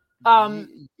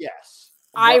 Yes.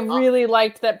 I really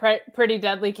liked that Pretty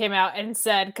Deadly came out and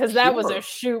said, because that was a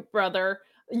shoot, brother.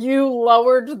 You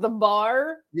lowered the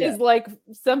bar is like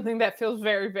something that feels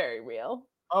very, very real.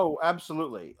 Oh,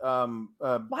 absolutely.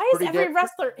 Why is every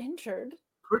wrestler injured?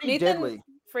 Pretty Nathan Deadly.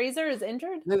 Fraser is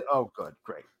injured? Oh, good.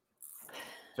 Great.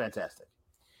 Fantastic.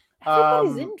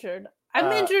 Everybody's injured.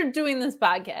 I'm injured doing this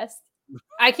podcast.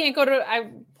 I can't go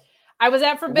to... I was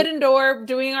at Forbidden Door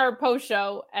doing our post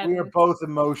show, and we are both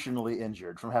emotionally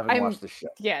injured from having watched the show.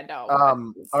 Yeah,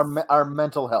 no. Our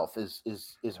mental health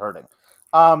is hurting.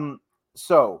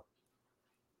 So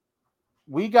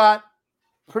we got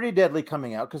Pretty Deadly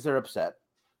coming out because they're upset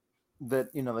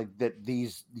that, like that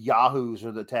these yahoos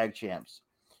are the tag champs.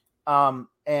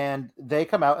 And they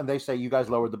come out and they say, you guys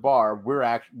lowered the bar.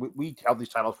 We held these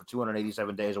titles for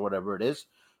 287 days or whatever it is.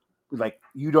 Like,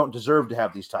 you don't deserve to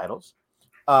have these titles.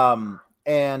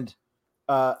 And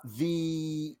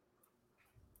the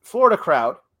Florida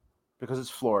crowd, because it's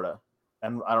Florida,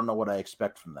 and I don't know what I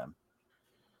expect from them,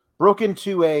 broke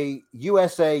into a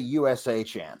USA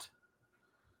chant.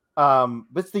 But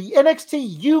it's the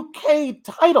NXT UK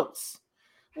titles.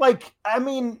 Like, I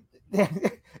mean,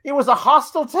 it was a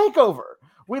hostile takeover.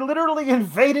 We literally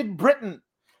invaded Britain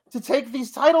to take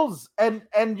these titles, and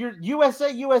your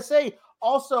USA.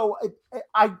 Also,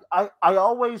 I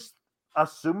always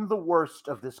assume the worst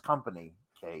of this company,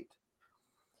 Kate.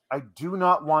 I do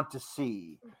not want to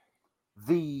see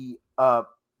the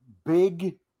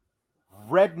big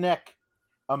redneck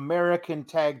American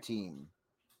tag team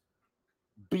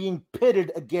being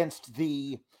pitted against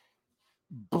the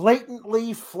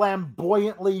blatantly,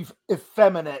 flamboyantly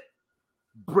effeminate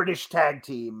British tag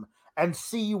team and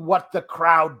see what the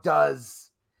crowd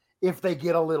does if they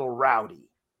get a little rowdy.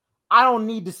 I don't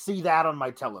need to see that on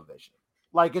my television.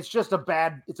 Like, it's a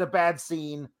bad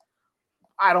scene.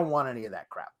 I don't want any of that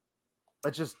crap. I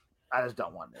just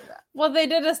don't want any of that. Well, they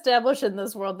did establish in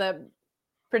this world that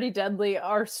Pretty Deadly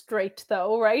are straight,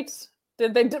 though, right?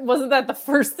 Wasn't that the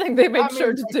first thing they made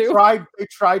sure to do? They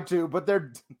tried to, but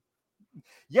they're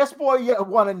Yes Boy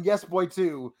 1 and Yes Boy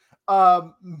 2.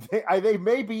 They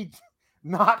may be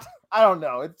not. I don't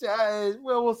know. It's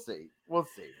we'll see. We'll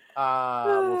see.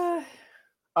 We'll see.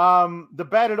 The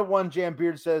Bad at One Jam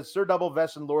Beard says Sir Double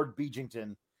Vest and Lord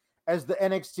Beejington as the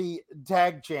NXT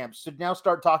tag champs should now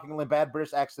start talking in bad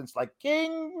British accents like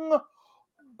King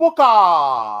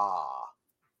Booker.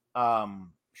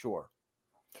 Sure.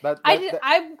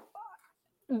 It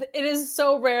is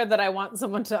so rare that I want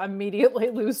someone to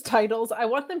immediately lose titles. I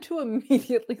want them to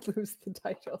immediately lose the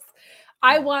titles.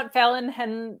 I want Fallon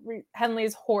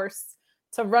Henley's horse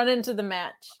to run into the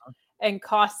match and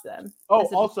cost them. Oh,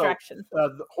 also,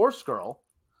 the horse girl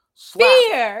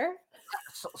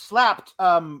slapped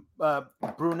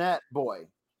brunette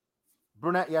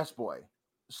Yes Boy,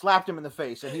 slapped him in the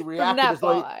face, and he reacted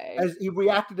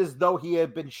as though he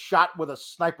had been shot with a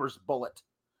sniper's bullet.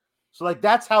 So, like,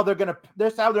 that's how they're gonna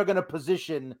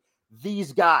position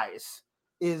these guys,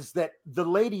 is that the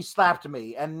lady slapped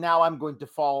me and now I'm going to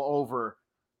fall over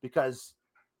because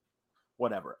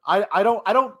whatever. I know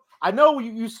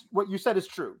you what you said is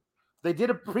true. They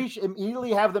did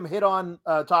immediately have them hit on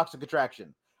Toxic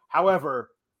Attraction. However,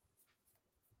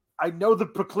 I know the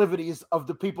proclivities of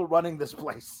the people running this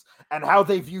place and how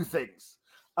they view things.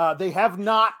 They have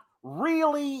not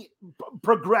really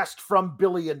progressed from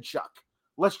Billy and Chuck.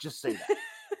 Let's just say that.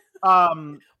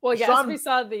 Well, yes, we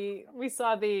saw the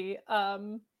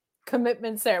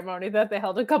commitment ceremony that they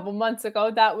held a couple months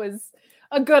ago. That was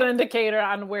a good indicator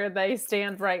on where they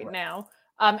stand right now.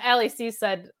 Ali C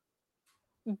said,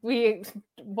 we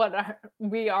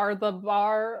are the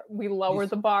bar, we lower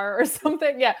the bar or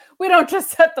something. Yeah, we don't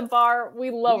just set the bar, we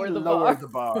lower the bar.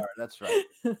 That's right.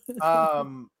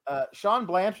 Sean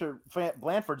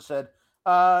Blanford said,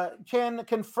 can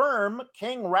confirm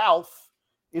King Ralph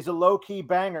is a low-key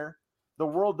banger. The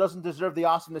world doesn't deserve the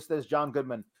awesomeness that is John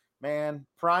Goodman. Man,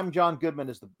 prime John Goodman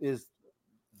is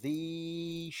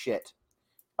the shit.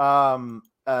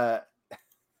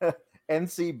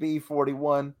 NCB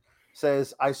 41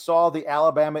 says, I saw the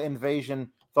Alabama invasion,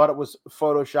 thought it was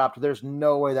photoshopped. There's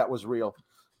no way that was real.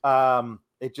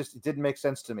 It didn't make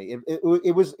sense to me.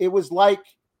 It was like,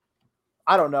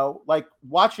 I don't know, like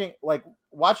watching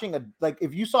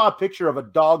if you saw a picture of a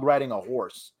dog riding a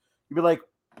horse, you'd be like,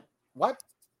 what?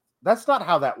 That's not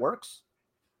how that works.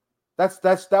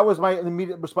 That was my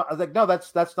immediate response. I was like, no,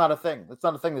 that's not a thing. That's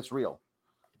not a thing that's real.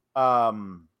 I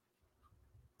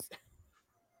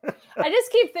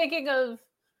just keep thinking of,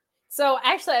 so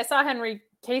actually I saw Henry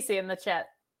Casey in the chat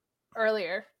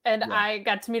earlier, and I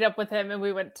got to meet up with him, and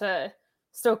we went to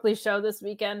Stokely's show this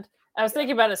weekend. I was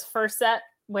thinking about his first set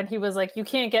when he was like, you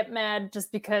can't get mad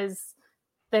just because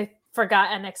they forgot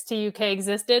NXT UK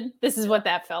existed. This is what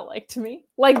that felt like to me.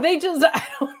 Like, they just, I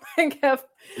don't think have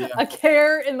a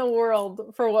care in the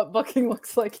world for what booking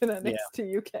looks like in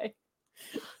NXT UK.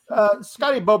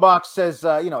 Scotty Bobox says,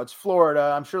 it's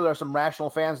Florida. I'm sure there are some rational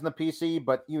fans in the PC,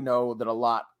 but you know that a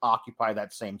lot occupy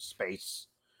that same space.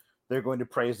 They're going to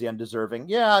praise the undeserving.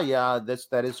 Yeah,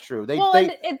 that is true.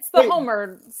 It's the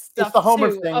Homer stuff. It's the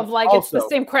Homer thing of like, also, it's the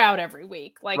same crowd every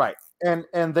week. Like, right. And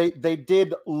they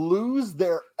did lose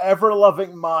their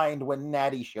ever-loving mind when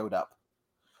Natty showed up.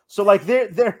 So like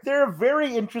they're a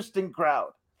very interesting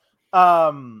crowd.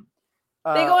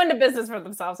 They go into business for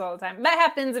themselves all the time. That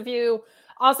happens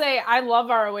I'll say I love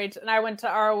ROH, and I went to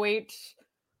ROH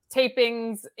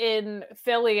tapings in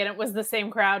Philly, and it was the same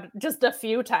crowd just a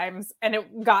few times, and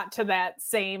it got to that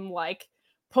same like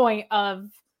point of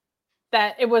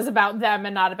that it was about them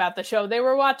and not about the show they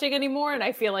were watching anymore. And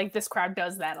I feel like this crowd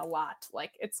does that a lot.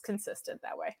 Like it's consistent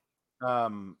that way.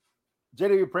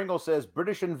 JW Pringle says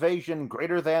British invasion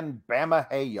greater than Bama.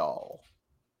 Hey y'all.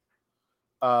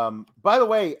 By the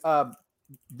way,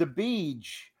 the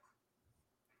Beach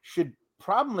should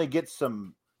probably get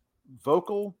some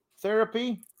vocal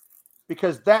therapy,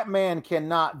 because that man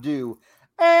cannot do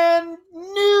and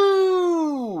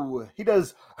new. He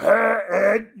does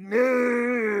and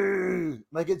new.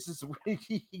 Like it's just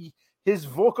his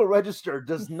vocal register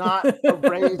does not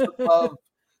raise above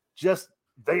just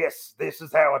this. This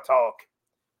is how I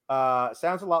talk.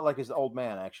 Sounds a lot like his old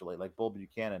man, actually, like Bull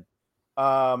Buchanan.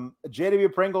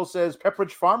 JW Pringle says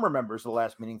Pepperidge Farm remembers the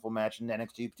last meaningful match in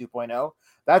NXT 2.0.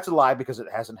 That's a lie because it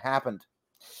hasn't happened.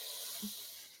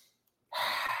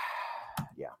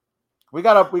 Yeah, we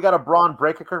got a Braun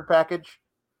Breaker package,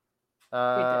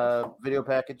 video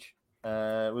package.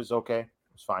 It was okay.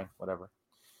 It was fine. Whatever.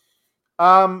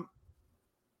 The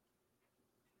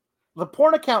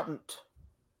porn accountant.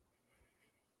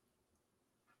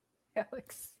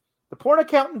 Alex. The porn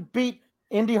accountant beat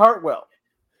Indy Hartwell.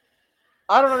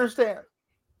 I don't understand.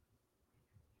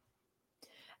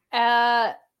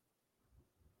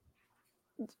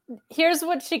 Here's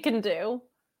what she can do.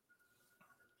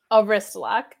 A wrist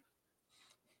lock.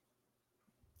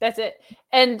 That's it.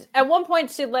 And at one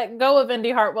point, she let go of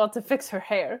Indy Hartwell to fix her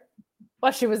hair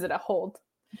while she was in a hold,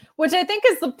 which I think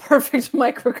is the perfect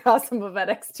microcosm of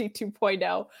NXT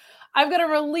 2.0. I'm going to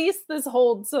release this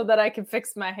hold so that I can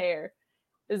fix my hair.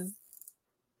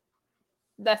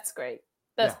 That's great.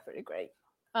 That's pretty great.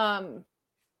 What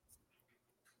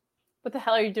the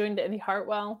hell are you doing to Indy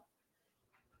Hartwell?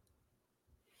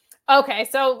 Okay,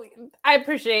 so I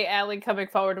appreciate Allie coming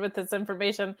forward with this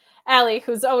information. Allie,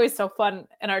 who's always so fun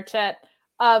in our chat,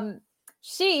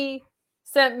 she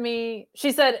said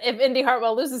if Indy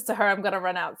Hartwell loses to her, I'm going to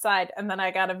run outside. And then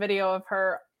I got a video of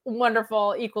her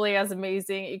wonderful, equally as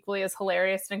amazing, equally as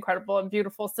hilarious and incredible and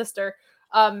beautiful sister,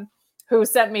 who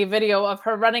sent me a video of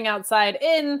her running outside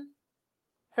in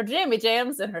her jammy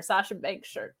jams and her Sasha Banks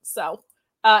shirt. So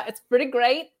it's pretty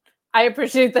great. I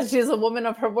appreciate that she's a woman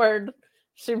of her word.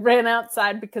 She ran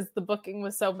outside because the booking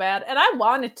was so bad. And I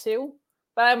wanted to,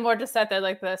 but I more just sat there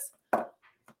like this.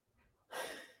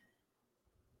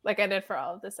 Like I did for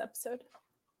all of this episode.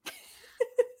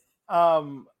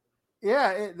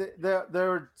 Yeah,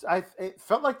 it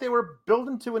felt like they were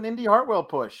building to an Indy Hartwell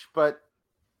push, but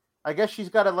I guess she's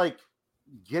got to like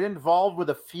get involved with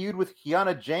a feud with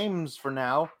Kiana James for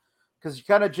now, because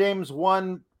Kiana James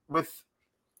won with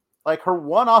like her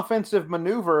one offensive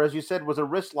maneuver, as you said, was a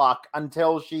wrist lock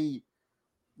until she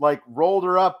like rolled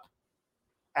her up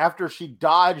after she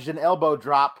dodged an elbow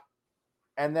drop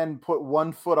and then put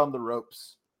one foot on the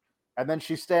ropes. And then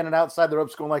she's standing outside the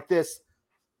ropes going like this.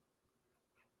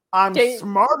 I'm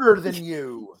smarter than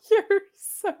you. You're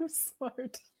so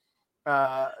smart.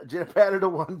 Canada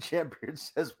One Champion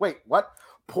says, wait, what?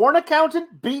 Porn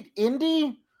accountant beat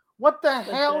Indy? What the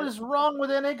hell is wrong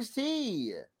with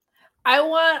NXT? I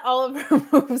want all of her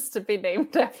moves to be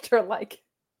named after, like,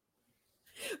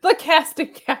 the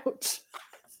casting couch.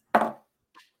 I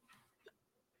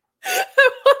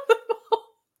want them all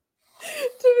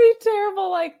to be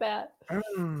terrible like that.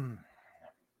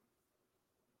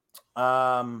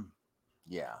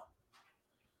 Yeah.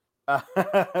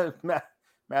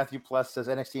 Matthew Plus says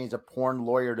NXT needs a porn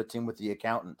lawyer to team with the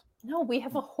accountant. No, we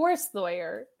have a horse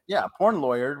lawyer. Yeah, a porn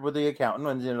lawyer with the accountant,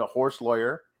 and then a horse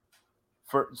lawyer.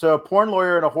 So a porn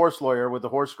lawyer and a horse lawyer with the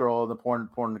horse girl and the porn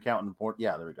accountant.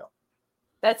 Yeah, there we go.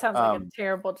 That sounds like a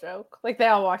terrible joke. Like they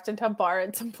all walked into a bar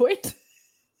at some point.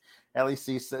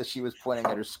 LEC says she was pointing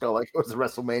at her skull like it was a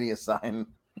WrestleMania sign.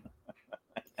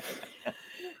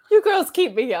 You girls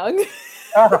keep me young.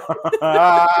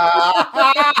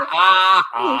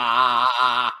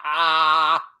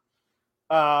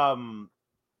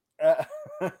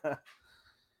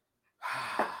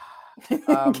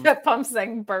 Kept Pump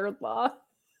saying bird law.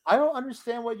 I don't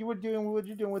understand what you were doing. What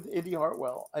you're doing with Indy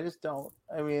Hartwell? I just don't.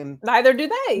 I mean, neither do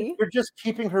they. You're just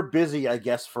keeping her busy, I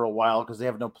guess, for a while because they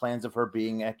have no plans of her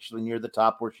being actually near the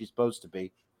top where she's supposed to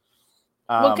be.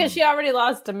 Well, because she already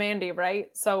lost to Mandy, right?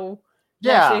 So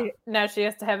yeah, now she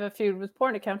has to have a feud with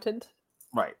porn accountant.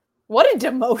 Right. What a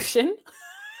demotion!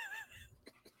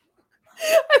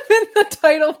 I'm in the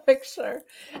title picture,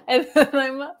 and then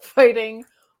I'm fighting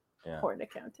porn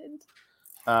accountant.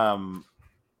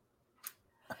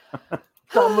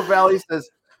 Tom LaValle says,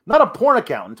 not a porn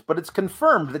accountant, but it's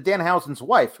confirmed that Danhausen's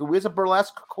wife, who is a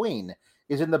burlesque queen,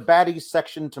 is in the baddies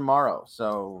section tomorrow.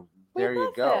 So there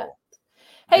you go. That.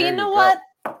 Hey, you know what?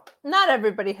 Not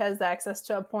everybody has access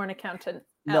to a porn accountant.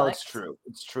 No, Alex. it's true.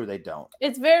 It's true. They don't.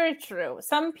 It's very true.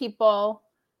 Some people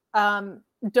don't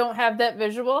have that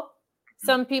visual.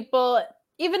 Some people,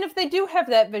 even if they do have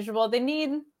that visual, they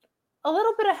need a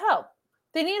little bit of help.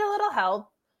 They need a little help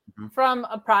from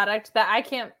a product that I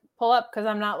can't pull up because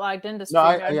I'm not logged into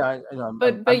StreamYard. No, I know.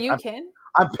 But you can.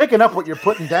 I'm picking up what you're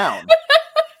putting down.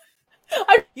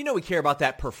 You know we care about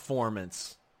that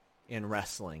performance in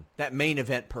wrestling, that main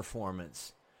event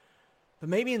performance. But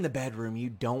maybe in the bedroom you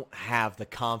don't have the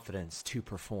confidence to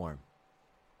perform.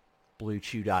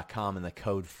 BlueChew.com and the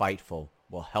code FIGHTFUL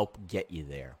will help get you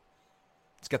there.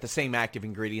 It's got the same active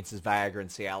ingredients as Viagra and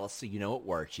Cialis, so you know it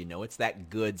works. You know it's that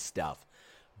good stuff.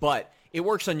 But it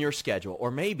works on your schedule, or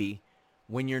maybe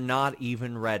when you're not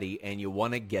even ready and you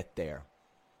want to get there.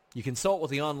 You consult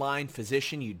with the online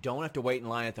physician. You don't have to wait in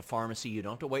line at the pharmacy. You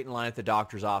don't have to wait in line at the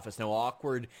doctor's office. No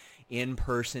awkward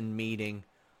in-person meeting.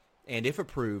 And if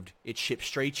approved, it ships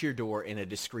straight to your door in a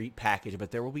discreet package.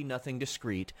 But there will be nothing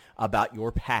discreet about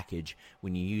your package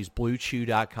when you use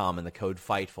BlueChew.com and the code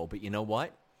FIGHTFUL. But you know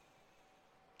what?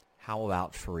 How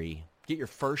about free? Get your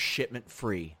first shipment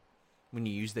free when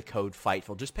you use the code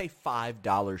FIGHTFUL. Just pay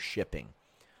 $5 shipping.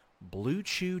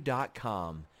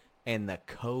 BlueChew.com and the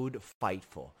code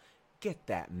FIGHTFUL. Get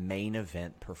that main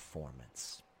event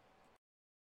performance.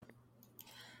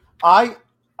 I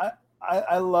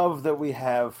love that we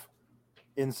have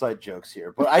inside jokes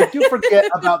here, but I do forget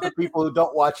about the people who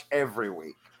don't watch every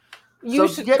week. You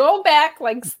should go back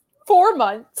like 4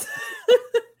 months.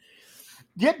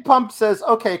 Get Pumped says,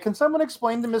 okay, can someone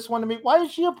explain to Miss One to me? Why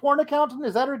is she a porn accountant?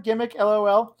 Is that her gimmick?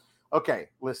 LOL. Okay,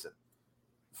 listen.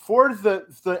 For the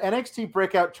NXT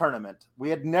Breakout Tournament, we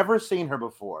had never seen her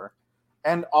before.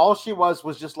 And all she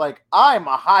was just like, I'm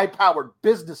a high-powered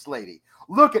business lady.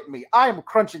 Look at me. I am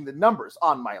crunching the numbers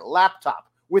on my laptop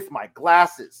with my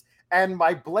glasses and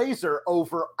my blazer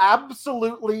over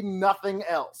absolutely nothing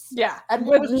else. Yeah, and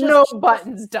with no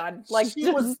buttons done. Like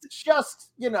she was just,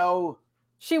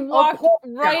 she walked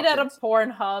right out of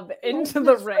Pornhub into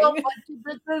the ring.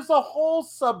 Like there's a whole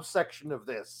subsection of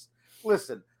this.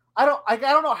 Listen, I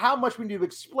don't know how much we need to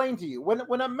explain to you.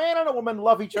 When a man and a woman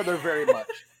love each other very much,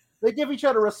 they give each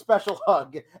other a special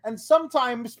hug, and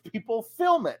sometimes people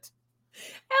film it.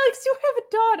 Alex, you have a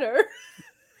daughter.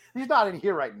 He's not in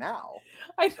here right now.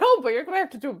 I know, but you're going to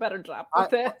have to do a better job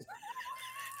with it.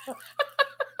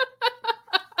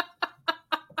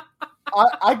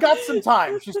 I got some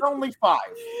time. She's only 5.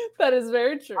 That is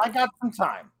very true. I got some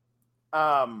time.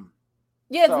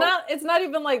 Yeah, it's not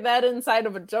even like that inside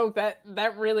of a joke.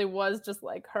 That really was just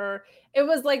like her. It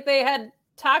was like they had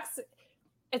toxic.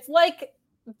 It's like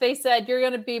they said, you're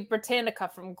going to be Britannica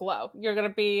from Glow. You're going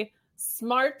to be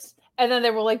smart. And then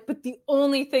they were like, but the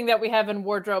only thing that we have in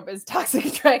wardrobe is Toxic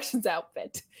Attraction's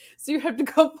outfit. So you have to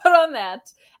go put on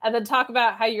that and then talk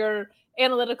about how you're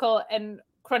analytical and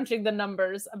crunching the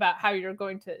numbers about how you're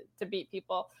going to beat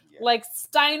people. Yeah. Like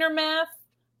Steiner math,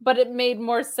 but it made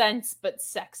more sense, but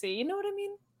sexy. You know what I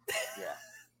mean?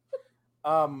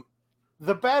 Yeah.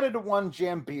 The batted one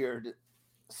Jam Beard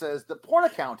says the porn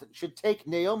accountant should take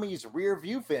Naomi's rear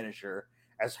view finisher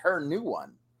as her new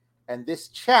one. And this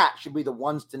chat should be the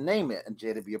ones to name it. And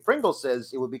JW Pringle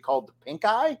says it would be called the Pink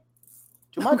Eye.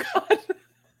 Too much.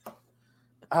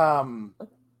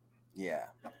 Yeah.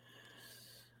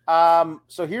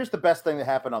 So here's the best thing that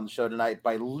happened on the show tonight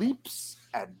by leaps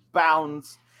and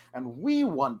bounds. And we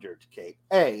wondered, Kate,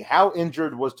 how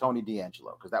injured was Tony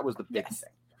D'Angelo? Because that was the big thing.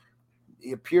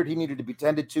 It appeared he needed to be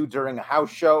tended to during a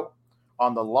house show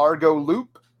on the Largo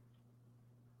Loop.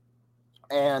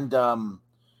 And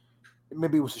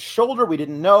maybe it was his shoulder. We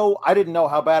didn't know. I didn't know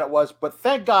how bad it was. But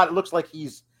thank God it looks like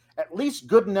he's at least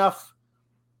good enough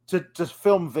to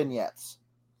film vignettes.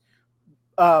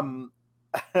 And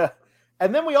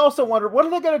then we also wondered, what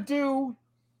are they going to do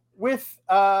with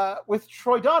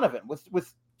Troy Donovan,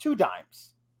 with Two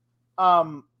Dimes?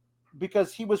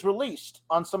 Because he was released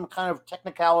on some kind of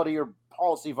technicality or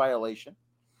policy violation.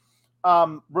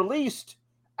 Released,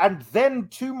 and then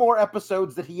 2 more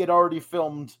episodes that he had already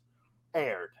filmed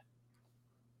aired.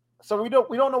 So we don't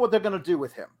know what they're going to do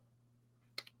with him.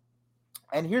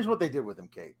 And here's what they did with him,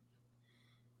 Kate.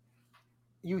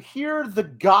 You hear the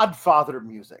Godfather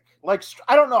music. Like,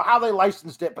 I don't know how they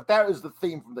licensed it, but that is the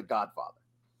theme from the Godfather.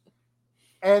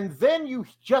 And then you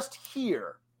just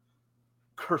hear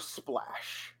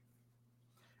Kersplash.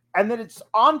 And then it's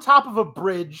on top of a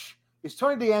bridge is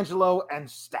Tony D'Angelo and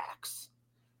Stax.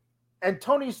 and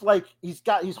Tony's like, he's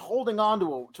holding on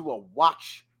to a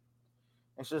watch.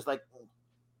 And she's like,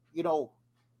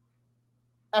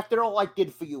 after all I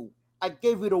did for you, I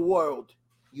gave you the world.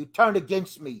 You turned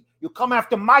against me. You come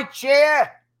after my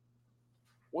chair.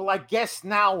 Well, I guess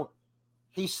now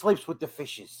he sleeps with the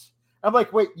fishes. I'm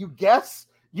like, wait, you guess?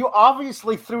 You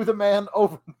obviously threw the man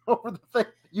over the thing.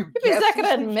 You If he's not going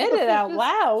to admit it out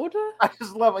loud. I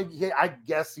just love it. Yeah, I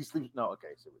guess he sleeps. No, okay,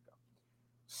 so we go.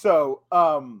 So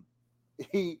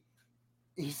he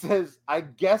says, I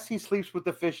guess he sleeps with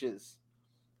the fishes.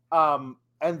 And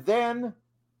then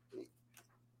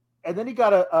he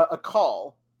got a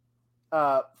call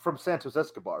from Santos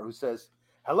Escobar, who says,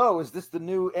 hello, is this the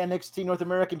new NXT North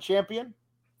American champion?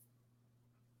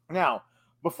 Now,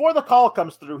 before the call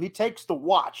comes through, he takes the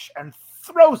watch and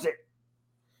throws it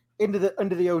into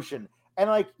the ocean.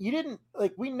 And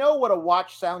we know what a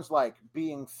watch sounds like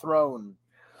being thrown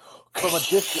from a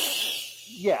distance.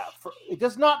 Yeah, it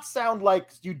does not sound like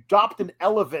you dropped an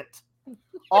elephant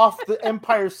off the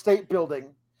Empire State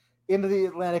Building into the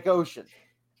Atlantic Ocean.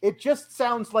 It just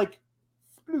sounds like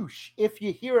sploosh. If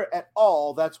you hear it at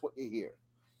all, that's what you hear.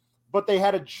 But they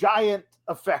had a giant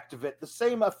effect of it. The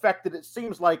same effect that it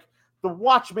seems like the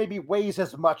watch maybe weighs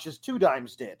as much as Two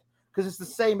Dimes did, because it's the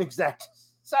same exact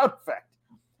sound effect.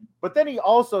 But then he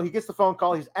gets the phone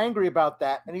call. He's angry about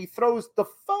that, and he throws the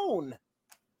phone.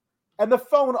 And the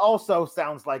phone also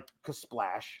sounds like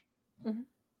kasplash.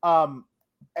 Mm-hmm.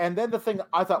 And then the thing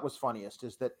I thought was funniest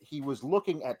is that he was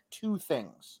looking at two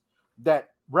things that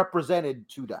represented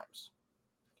Two Dimes: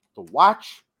 the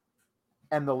watch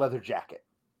and the leather jacket.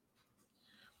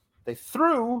 They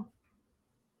threw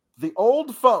the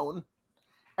old phone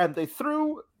and they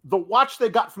threw the watch they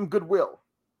got from Goodwill.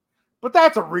 But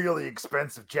that's a really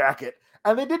expensive jacket.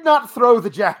 And they did not throw the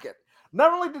jacket.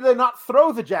 Not only did they not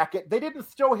throw the jacket, they didn't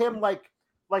show him like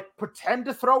pretend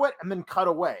to throw it and then cut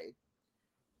away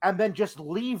and then just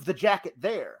leave the jacket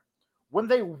there. When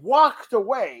they walked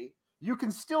away, you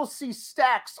can still see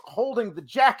Stacks holding the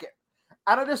jacket.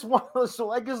 And I just love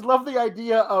the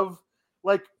idea of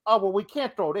like, oh, well, we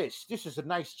can't throw this. This is a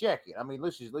nice jacket. I mean,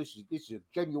 this is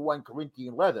genuine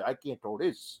Corinthian leather. I can't throw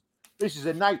this. This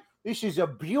is a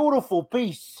beautiful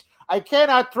piece. I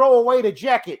cannot throw away the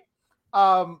jacket.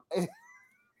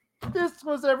 This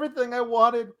was everything I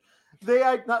wanted.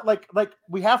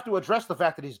 We have to address the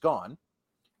fact that he's gone.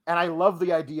 And I love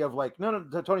the idea of like, no,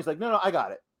 Tony's like, no, I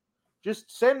got it.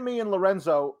 Just send me and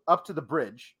Lorenzo up to the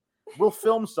bridge. We'll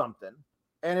film something,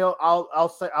 and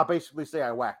I'll basically say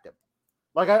I whacked him.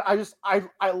 Like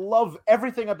I love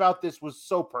everything about this was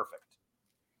so perfect.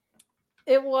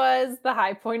 It was the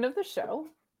high point of the show.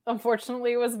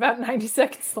 Unfortunately, it was about 90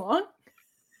 seconds long.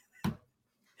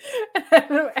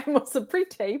 And was a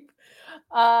pre-tape.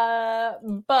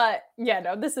 But yeah,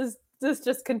 no, this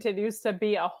just continues to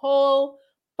be a whole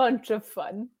bunch of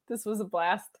fun. This was a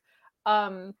blast.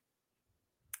 I'm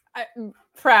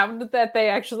proud that they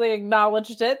actually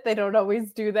acknowledged it. They don't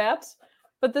always do that.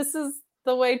 But this is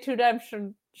the way Two Dimes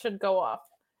should go off.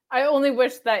 I only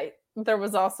wish that there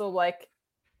was also like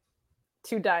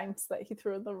 2 dimes that he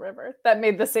threw in the river that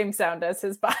made the same sound as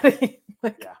his body.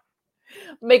 Yeah.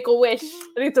 Make a wish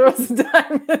and he throws a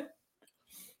dime.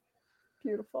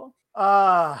 Beautiful.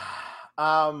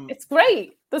 It's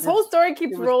great. This whole story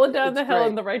keeps rolling down the hill great.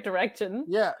 In the right direction.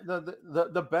 Yeah,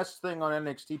 the best thing on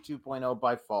NXT 2.0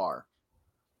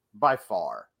 by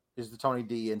far is the Tony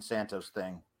D and Santos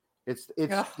thing. It's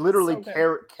literally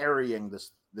so carrying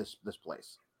this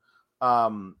place.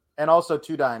 And also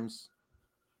Two Dimes,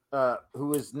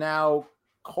 who is now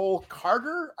Cole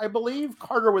Carter, I believe.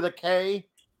 Carter with a K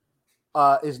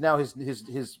is now his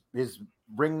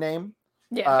ring name.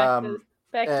 Yeah,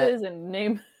 back to his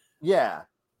name. Yeah.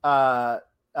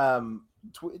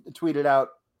 Tweeted out,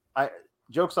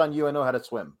 "Joke's on you, I know how to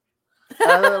swim."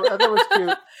 That was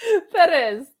cute. That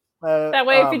is. That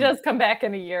way, if he does come back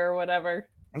in a year or whatever.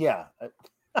 Yeah.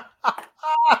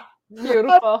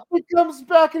 Beautiful. He comes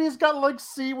back and he's got like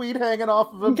seaweed hanging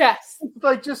off of him. Yes.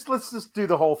 Like, let's just do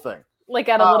the whole thing. Like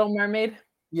at a Little Mermaid.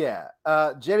 Yeah.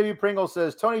 JW Pringle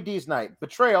says, Tony D's night.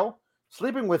 Betrayal,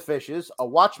 sleeping with fishes, a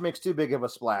watch makes too big of a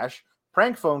splash,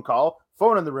 prank phone call,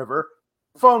 phone in the river,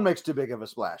 phone makes too big of a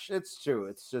splash. It's true.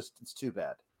 It's too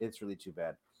bad. It's really too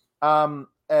bad.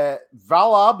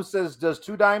 Valab says, does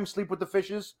Two Dimes sleep with the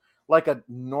fishes like a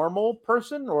normal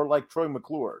person or like Troy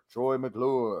McClure? Troy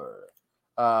McClure.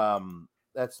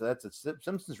 That's a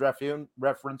Simpsons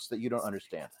reference that you don't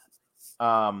understand.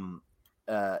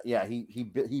 Yeah,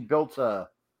 he built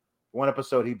one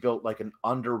episode. He built like an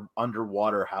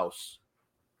underwater house,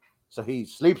 so he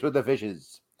sleeps with the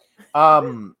fishes.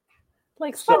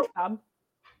 Like SpongeBob.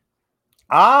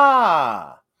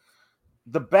 Ah,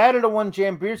 the Bad at a One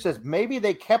Jam Beard says maybe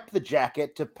they kept the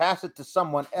jacket to pass it to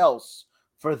someone else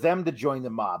for them to join the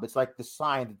mob. It's like the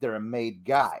sign that they're a made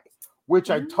guy, which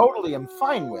I totally am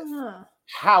fine with.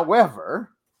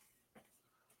 However,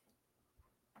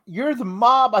 you're the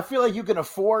mob. I feel like you can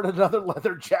afford another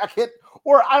leather jacket,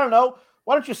 or I don't know.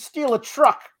 Why don't you steal a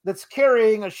truck that's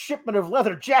carrying a shipment of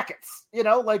leather jackets? You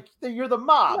know, like you're the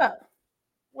mob. Yeah.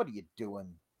 What are you doing?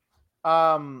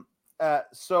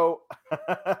 So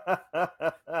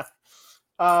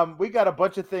we got a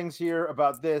bunch of things here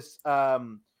about this.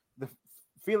 The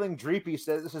Feeling Dreepy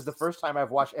says this is the first time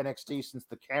I've watched NXT since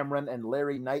the Cameron and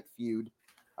Larry Knight feud.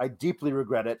 I deeply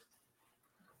regret it.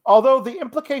 Although the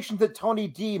implication that Tony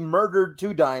D murdered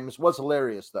Two Dimes was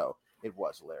hilarious, though. It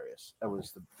was hilarious. That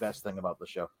was the best thing about the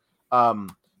show.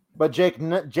 But Jake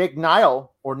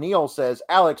Neal says,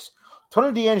 Alex,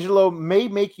 Tony D'Angelo may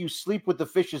make you sleep with the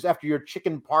fishes after your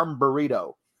chicken parm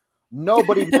burrito.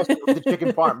 Nobody messes with the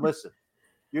chicken parm. Listen,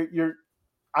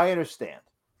 I understand.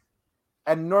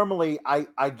 And normally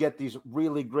I get these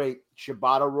really great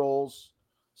ciabatta rolls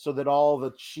so that all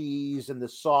the cheese and the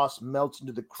sauce melts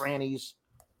into the crannies.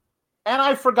 And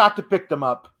I forgot to pick them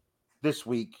up this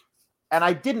week. And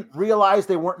I didn't realize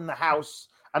they weren't in the house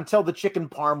until the chicken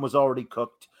parm was already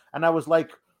cooked. And I was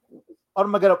like, what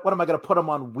am I gonna put them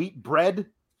on wheat bread?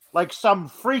 Like some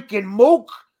freaking mook?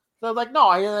 So I was like,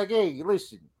 no, hey,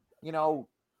 listen, you know,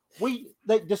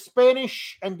 the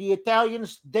Spanish and the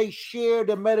Italians, they share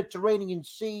the Mediterranean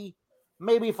Sea.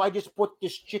 Maybe if I just put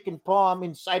this chicken parm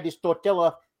inside this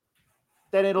tortilla,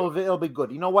 then it'll be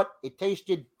good. You know what? It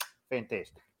tasted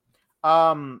fantastic.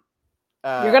 You're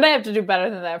gonna have to do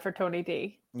better than that for Tony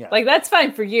D. Yeah. Like that's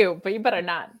fine for you, but you better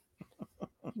not.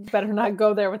 You better not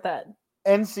go there with that.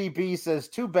 NCB says,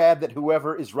 too bad that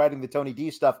whoever is writing the Tony D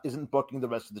stuff isn't booking the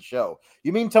rest of the show.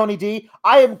 You mean Tony D?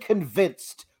 I am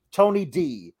convinced Tony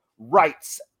D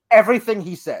writes everything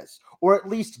he says, or at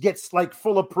least gets like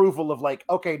full approval of like,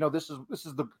 okay, no, this is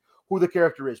who the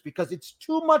character is, because it's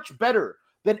too much better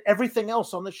than everything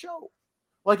else on the show.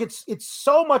 Like it's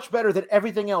so much better than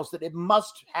everything else that it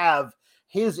must have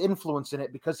his influence in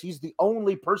it because he's the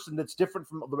only person that's different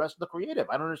from the rest of the creative.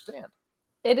 I don't understand.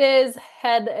 It is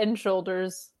head and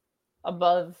shoulders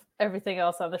above everything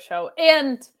else on the show.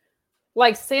 And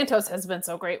like Santos has been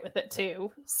so great with it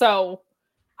too. So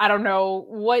I don't know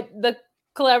what the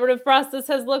collaborative process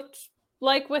has looked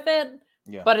like with it,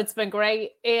 but it's been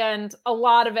great. And a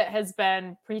lot of it has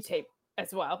been pre-tape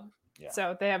as well. Yeah.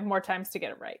 So they have more times to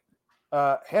get it right.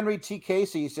 Henry T.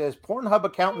 Casey says Pornhub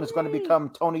accountant is going to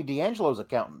become Tony D'Angelo's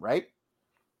accountant, right?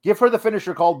 Give her the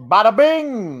finisher called Bada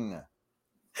Bing.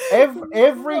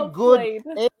 Every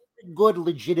good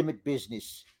legitimate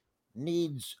business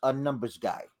needs a numbers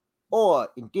guy, or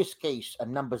in this case, a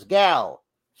numbers gal.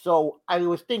 So I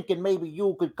was thinking maybe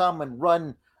you could come and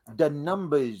run the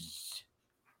numbers.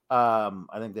 I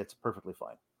think that's perfectly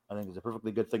fine. I think it's a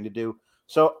perfectly good thing to do.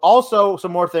 So also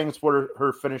some more things for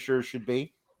her finisher should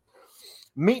be.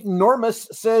 Meet Normus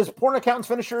says porn accountant's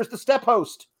finisher is the step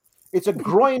host. It's a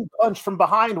groin punch from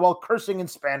behind while cursing in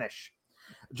Spanish.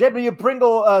 J.W.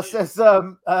 Pringle says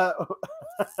that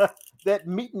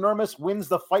Meet Normus wins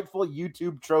the Fightful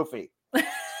YouTube trophy.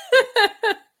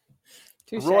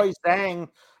 Roy Zhang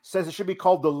says it should be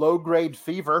called the low-grade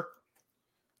fever.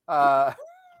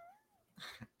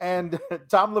 And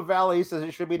Tom LaValle says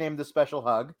it should be named the special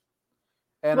hug.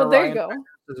 And well, there you go.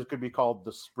 Says it could be called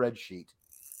the spreadsheet.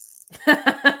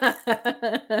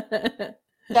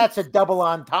 That's a double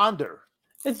entendre.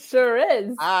 It sure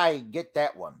is. I get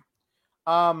that one.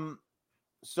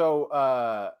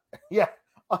 Yeah,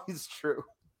 it's true.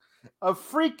 A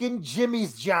freaking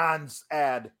Jimmy's John's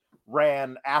ad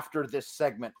ran after this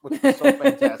segment, which was so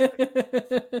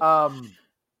fantastic.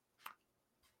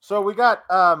 So we got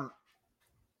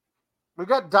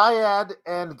Dyad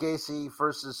and Gacy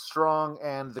versus Strong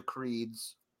and the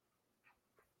Creeds.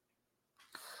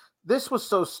 This was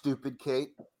so stupid,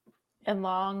 Kate. And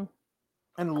long.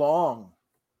 And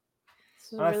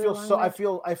I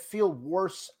feel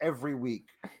worse every week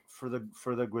for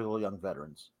the Grizzled Young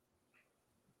veterans.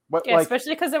 But yeah,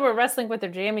 especially because they were wrestling with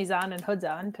their jammies on and hoods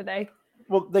on today.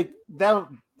 Well,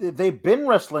 they've been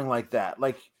wrestling like that,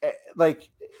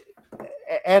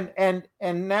 and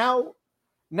now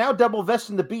Double Vest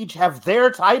and the Beach have their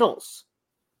titles.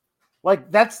 Like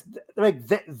that's like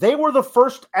they were the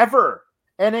first ever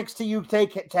NXT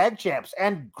UK tag champs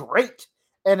and great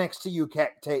NXT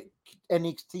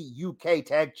UK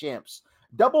tag champs.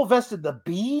 Double Vest and the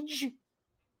Beach.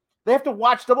 They have to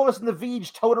watch Double Vest and the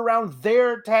Beach tote around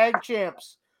their tag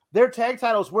champs, their tag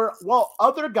titles, while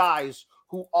other guys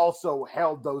who also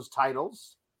held those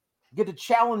titles get to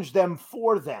challenge them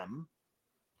for them,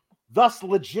 thus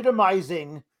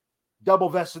legitimizing Double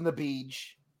Vest in the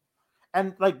Beach.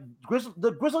 And like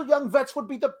the Grizzled Young Vets would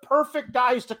be the perfect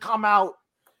guys to come out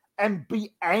and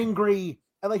be angry.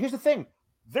 And like, here's the thing.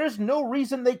 There's no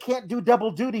reason they can't do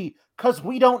double duty because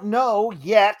we don't know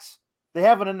yet. They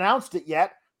haven't announced it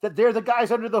yet that they're the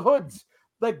guys under the hoods.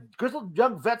 Like Grizzled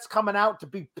Young Vets coming out to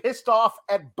be pissed off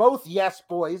at both Yes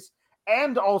Boys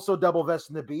and also Double Vest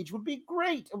in the Beach would be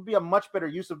great. It would be a much better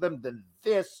use of them than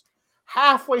this.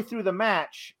 Halfway through the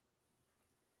match,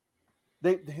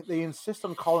 they insist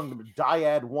on calling them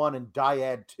Dyad 1 and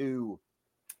Dyad 2.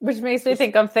 Which makes me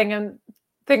think of Thing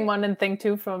 1 and Thing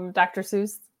 2 from Dr.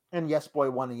 Seuss. And Yes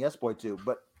Boy 1 and Yes Boy 2.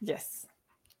 But yes.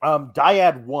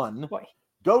 Dyad 1 Boy.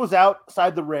 goes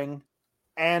outside the ring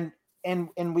and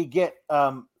we get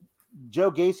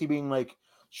Joe Gacy being like,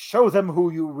 show them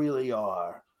who you really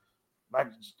are. Like,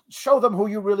 show them who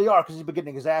you really are, because he's been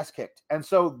getting his ass kicked. And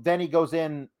so then he goes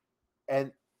in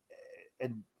and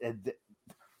then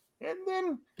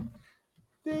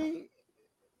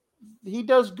he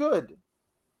does good.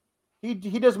 He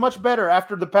does much better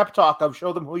after the pep talk of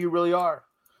show them who you really are.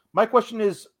 My question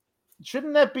is,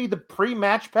 shouldn't that be the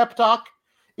pre-match pep talk?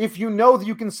 If you know that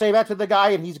you can say that to the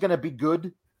guy and he's going to be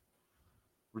good?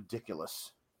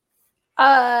 Ridiculous.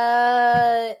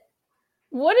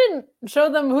 Wouldn't show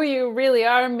them who you really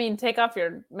are mean take off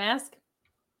your mask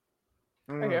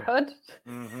or your hood?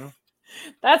 Mm-hmm.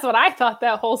 That's what I thought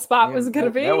that whole spot was going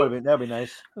to be. That'd be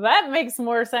nice. That makes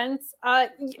more sense.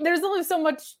 There's only so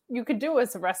much you could do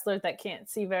as a wrestler that can't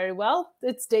see very well.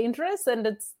 It's dangerous and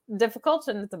it's difficult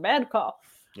and it's a bad call.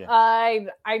 Yeah.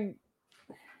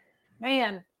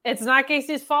 Man, it's not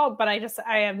Gacy's fault, but I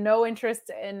have no interest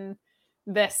in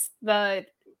this. The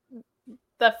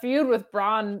feud with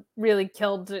Braun really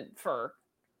killed it for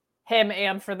him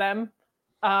and for them.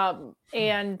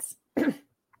 And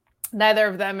neither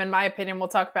of them, in my opinion, we'll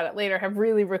talk about it later, have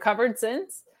really recovered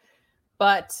since.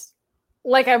 But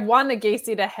like, I wanted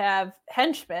Gacy to have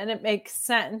henchmen. It makes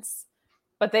sense.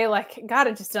 But they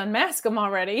gotta just unmask them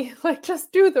already. Like,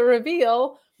 just do the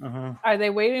reveal. Mm-hmm. Are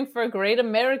they waiting for a Great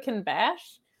American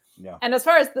Bash? Yeah. And as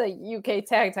far as the UK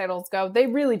tag titles go, they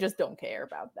really just don't care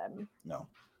about them. No,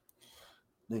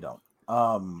 they don't.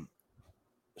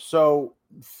 So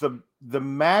the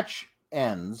match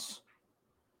ends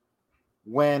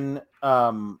when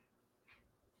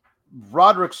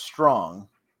Roderick Strong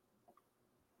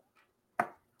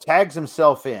tags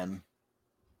himself in,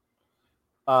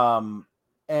 and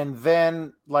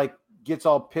then gets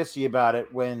all pissy about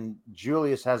it when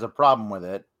Julius has a problem with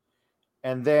it,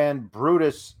 and then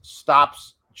Brutus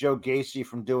stops Joe Gacy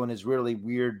from doing his really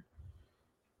weird,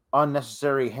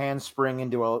 unnecessary handspring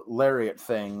into a lariat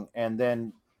thing, and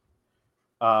then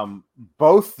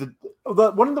both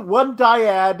one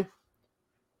dyad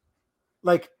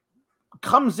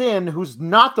comes in who's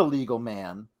not the legal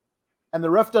man, and the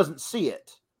ref doesn't see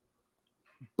it.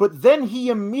 But then he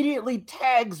immediately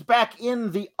tags back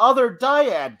in the other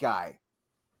dyad guy.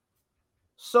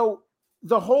 So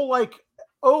the whole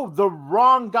the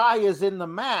wrong guy is in the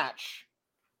match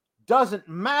doesn't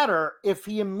matter if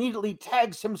he immediately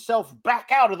tags himself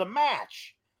back out of the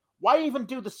match. Why even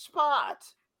do the spot?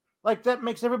 That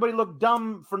makes everybody look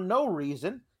dumb for no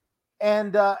reason.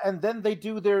 And then they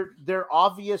do their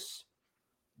obvious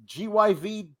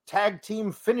GYV tag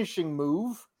team finishing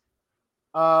move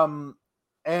on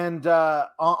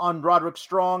Roderick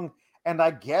Strong. And I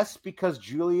guess because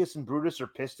Julius and Brutus are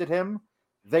pissed at him,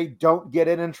 they don't get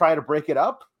in and try to break it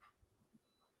up.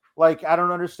 I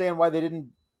don't understand why they didn't,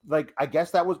 I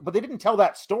guess that was, but they didn't tell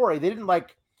that story. They didn't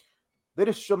they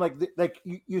just show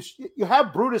you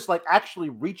have Brutus actually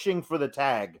reaching for the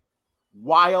tag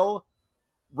while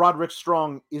Roderick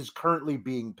Strong is currently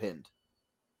being pinned.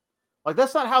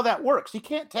 That's not how that works. He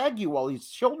can't tag you while his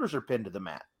shoulders are pinned to the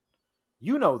mat.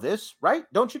 You know this, right?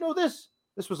 Don't you know this?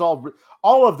 This was all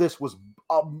of this was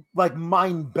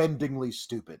mind-bendingly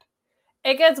stupid.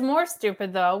 It gets more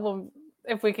stupid though.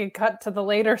 If we could cut to the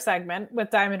later segment with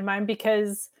Diamond Mine,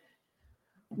 because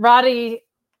Roddy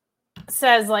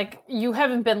says you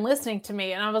haven't been listening to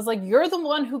me. And I was like, you're the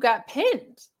one who got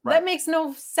pinned. Right. That makes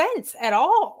no sense at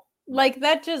all.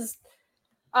 That just,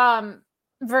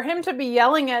 for him to be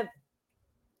yelling at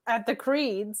the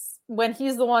Creeds when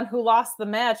he's the one who lost the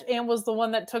match and was the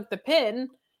one that took the pin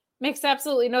makes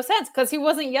absolutely no sense, because he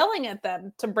wasn't yelling at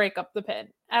them to break up the pin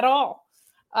at all.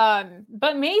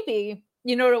 But maybe,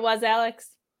 you know what it was, Alex?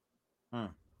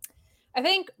 I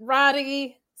think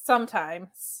Roddy,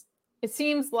 sometimes it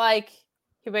seems like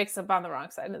he wakes up on the wrong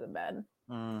side of the bed.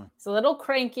 He's a little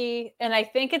cranky, and I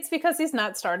think it's because he's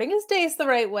not starting his days the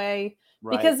right way.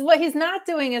 Right. Because what he's not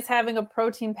doing is having a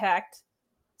protein-packed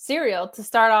cereal to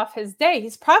start off his day.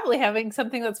 He's probably having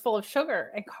something that's full of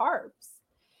sugar and carbs.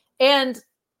 And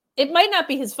it might not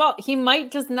be his fault. He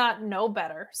might just not know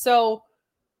better. So,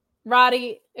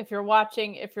 Roddy, if you're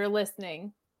watching, if you're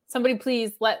listening, somebody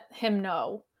please let him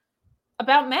know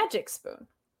about Magic Spoon.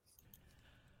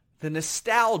 The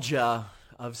nostalgia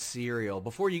of cereal.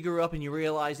 Before you grew up and you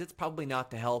realize it's probably not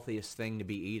the healthiest thing to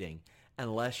be eating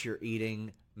unless you're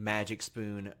eating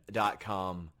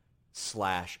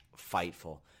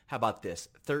magicspoon.com/Fightful. How about this?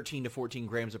 13 to 14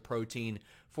 grams of protein,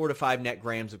 4 to 5 net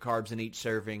grams of carbs in each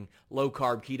serving,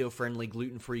 low-carb, keto-friendly,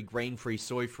 gluten-free, grain-free,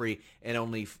 soy-free, and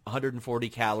only 140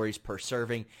 calories per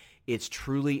serving. It's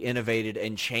truly innovated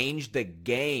and changed the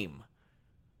game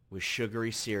with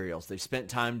sugary cereals. They've spent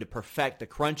time to perfect the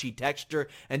crunchy texture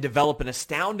and develop an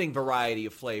astounding variety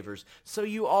of flavors, so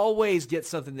you always get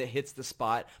something that hits the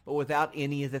spot, but without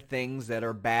any of the things that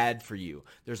are bad for you.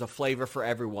 There's a flavor for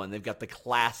everyone. They've got the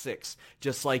classics,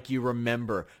 just like you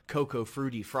remember: cocoa,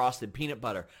 fruity, frosted, peanut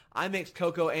butter. I mix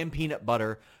cocoa and peanut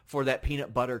butter for that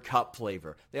peanut butter cup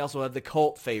flavor. They also have the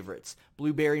cult favorites: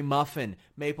 blueberry muffin,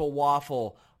 maple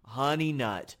waffle, honey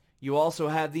nut. You also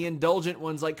have the indulgent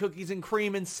ones like cookies and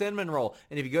cream and cinnamon roll.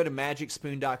 And if you go to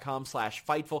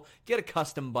magicspoon.com/Fightful, get a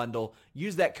custom bundle.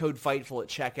 Use that code Fightful at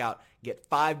checkout. Get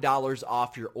 $5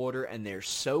 off your order. And they're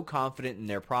so confident in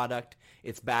their product,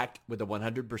 it's backed with a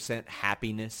 100%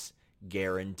 happiness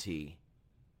guarantee.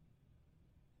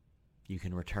 You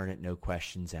can return it, no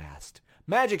questions asked.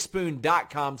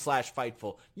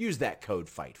 magicspoon.com/Fightful. Use that code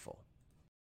Fightful.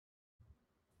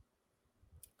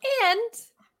 And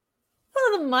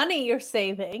all the money you're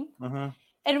saving,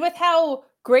 and with how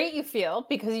great you feel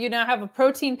because you now have a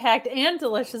protein-packed and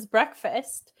delicious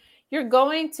breakfast, you're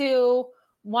going to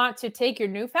want to take your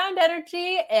newfound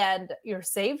energy and your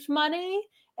saved money,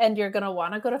 and you're going to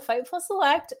want to go to Fightful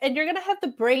Select, and you're going to have the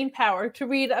brain power to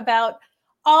read about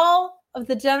all of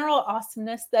the general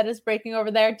awesomeness that is breaking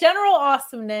over there. General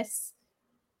awesomeness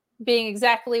being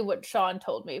exactly what Sean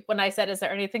told me when I said, is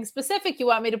there anything specific you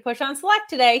want me to push on Select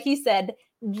today? He said,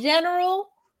 general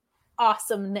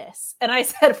awesomeness. And I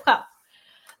said, well,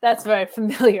 that's very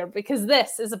familiar because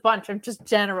this is a bunch of just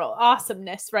general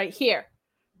awesomeness right here,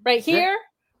 right here,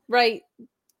 right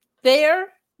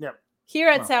there, here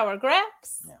at Sour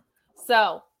Graps.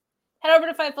 So head over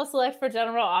to Fightful Select for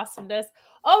general awesomeness.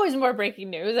 Always more breaking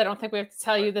news. I don't think we have to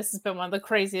tell you this has been one of the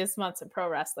craziest months in pro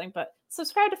wrestling, but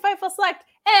subscribe to Fightful Select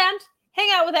and hang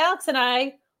out with Alex and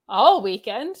I all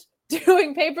weekend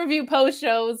doing pay-per-view post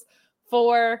shows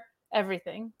for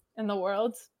everything in the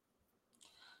world.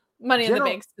 Money in the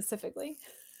Bank specifically.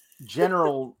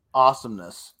 General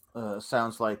awesomeness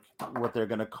sounds like what they're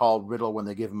going to call Riddle when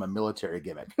they give him a military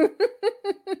gimmick.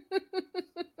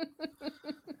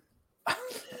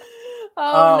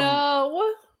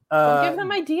 No. Don't give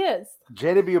them ideas.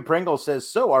 JW Pringle says,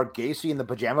 so are Gacy and the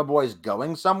Pajama Boys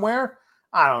going somewhere?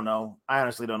 I don't know. I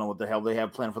honestly don't know what the hell they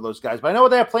have planned for those guys, but I know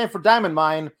what they have planned for Diamond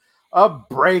Mine. A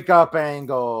breakup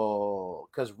angle.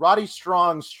 Because Roddy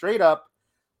Strong straight up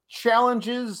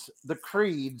challenges the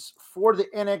Creeds for the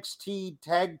NXT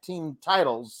tag team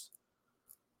titles.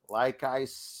 Like I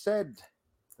said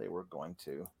they were going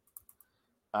to.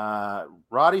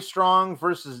 Roddy Strong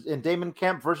and Damon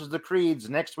Kemp versus the Creeds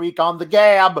next week on the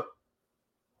Gab.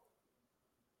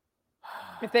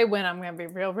 If they win, I'm going to be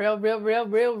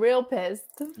real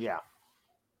pissed. Yeah.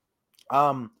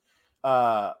 Nerd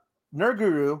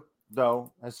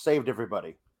though, has saved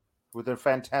everybody with a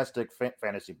fantastic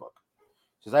fantasy book.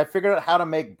 Says, I figured out how to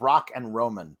make Brock and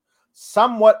Roman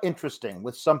somewhat interesting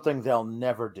with something they'll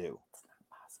never do. It's not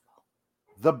possible.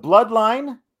 The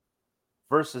Bloodline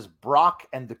versus Brock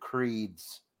and the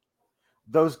Creeds.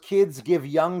 Those kids give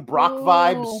young Brock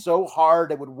vibes so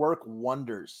hard it would work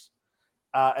wonders.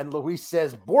 And Luis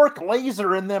says, Bork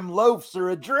laser in them loafs are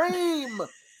a dream.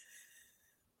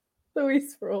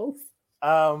 Luis rules.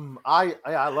 I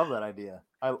love that idea.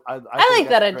 I like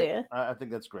that idea. I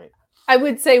think that's great. I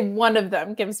would say one of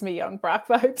them gives me young Brock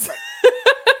vibes.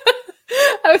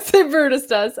 I would say Brutus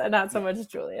does, and not so much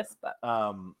Julius. But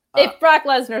if Brock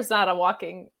Lesnar's not a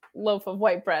walking loaf of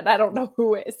white bread, I don't know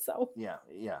who is. So yeah.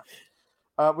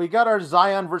 We got our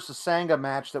Zion versus Sanga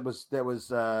match that was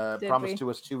promised to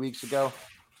us 2 weeks ago.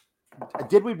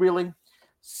 Did we really?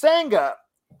 Sanga,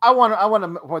 I want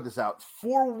to point this out.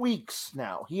 4 weeks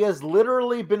now, he has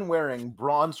literally been wearing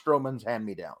Braun Strowman's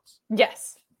hand-me-downs.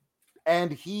 Yes,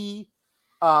 and he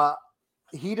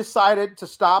decided to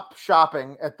stop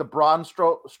shopping at the Braun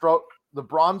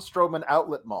Strowman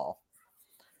outlet mall,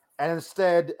 and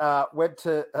instead went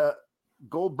to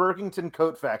Goldbergington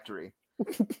Coat Factory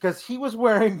because he was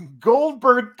wearing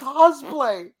Goldberg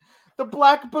cosplay. The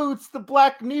black boots, the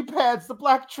black knee pads, the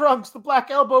black trunks, the black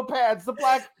elbow pads, the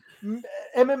black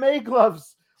MMA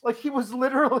gloves. Like he was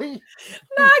literally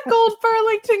not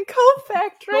Goldbergington Coat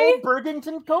Factory.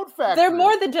 Goldbergington Coat Factory. They're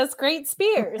more than just great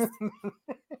spears.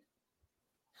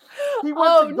 He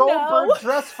went to Goldberg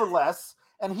Dress for Less,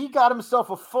 and he got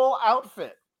himself a full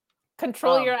outfit.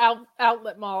 Control Your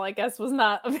Outlet Mall, I guess, was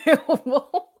not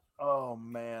available. Oh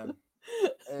man,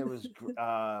 it was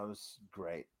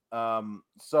great.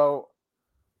 So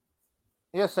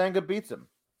yeah, Sanga beats him.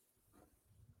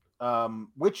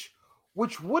 Which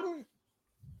wouldn't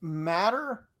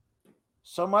matter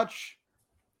so much,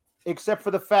 except for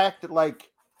the fact that like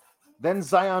then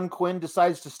Zion Quinn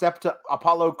decides to step to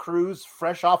Apollo Crews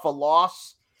fresh off a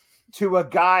loss to a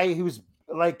guy who's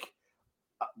like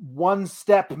one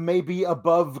step maybe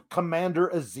above Commander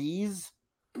Aziz.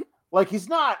 Like he's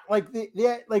not like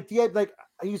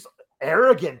he's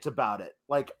arrogant about it.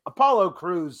 Like Apollo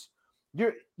Crews,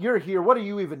 you're here. What are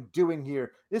you even doing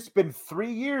here? It's been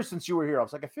 3 years since you were here. I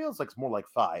was like, it feels like it's more like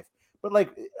 5. But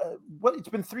like, it's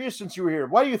been 3 years since you were here.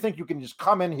 Why do you think you can just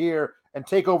come in here and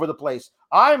take over the place?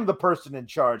 I'm the person in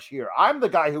charge here. I'm the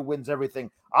guy who wins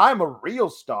everything. I'm a real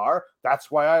star.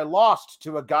 That's why I lost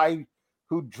to a guy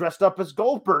who dressed up as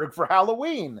Goldberg for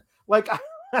Halloween. Like,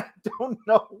 I don't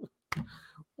know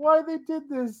why they did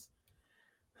this.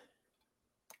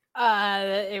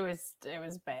 It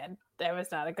was bad. That was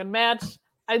not a good match.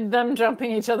 Them jumping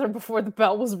each other before the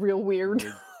bell was real weird.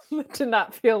 To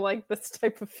not feel like this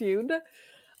type of feud.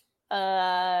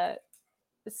 Sanga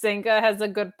has a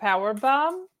good power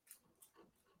bomb.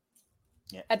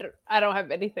 Yeah. I don't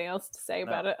have anything else to say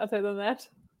about it other than that.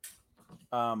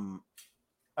 I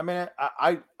mean,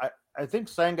 I think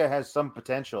Sanga has some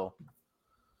potential.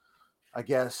 I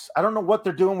guess I don't know what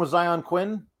they're doing with Zion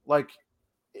Quinn. Like,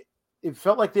 it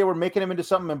felt like they were making him into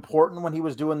something important when he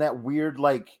was doing that weird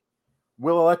like.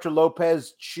 Will Elektra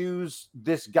Lopez choose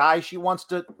this guy she wants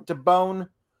to bone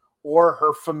or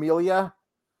her familia?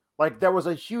 Like, there was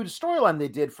a huge storyline they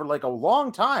did for like a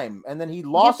long time, and then he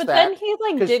lost that. But then he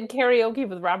like did karaoke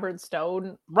with Robert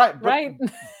Stone. Right. Right.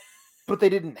 But they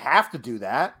didn't have to do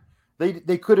that.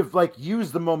 They could have like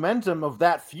used the momentum of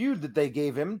that feud that they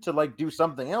gave him to like do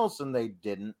something else, and they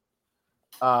didn't.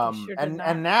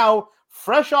 And now,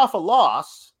 fresh off a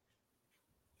loss,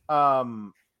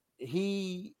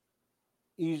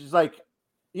 he's like,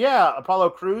 yeah,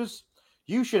 Apollo Crews,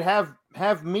 you should have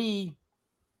me.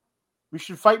 We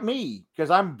should fight me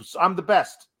because I'm the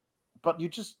best. But you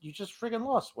just friggin'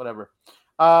 lost. Whatever.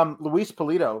 Luis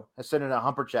Polito has sent in a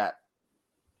Humper chat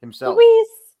himself. Luis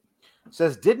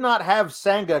says, did not have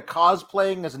Sanga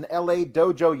cosplaying as an LA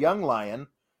Dojo Young Lion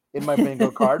in my bingo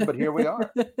card, but here we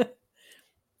are.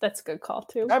 That's a good call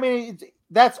too. I mean,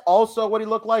 that's also what he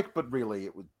looked like, but really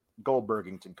it was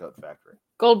Goldbergington Coat Factory.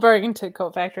 Goldbergington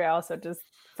Coat Factory also just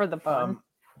for the fun.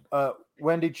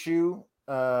 Wendy Chu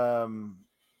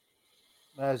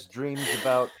has dreams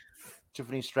about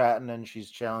Tiffany Stratton, and she's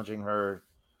challenging her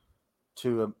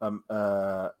to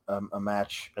a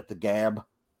match at the Gab.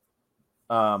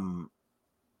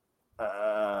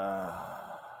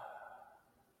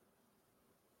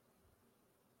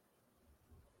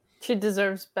 She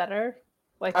deserves better.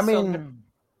 Like, I mean,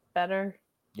 better.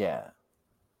 Yeah.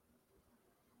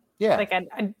 Yeah. Like,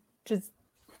 I just.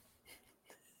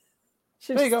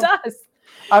 She just does.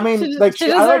 I mean, she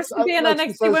deserves to be an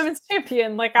NXT Women's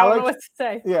Champion. Like, I don't know what to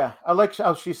say. Yeah. I like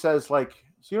how she says, like,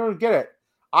 so you don't get it.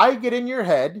 I get in your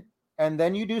head, and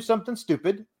then you do something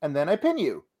stupid, and then I pin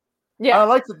you. Yeah. I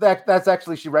like that. That's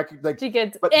actually, she recognizes. Like, she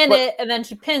gets it, and then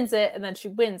she pins it, and then she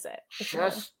wins it.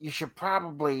 You should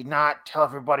probably not tell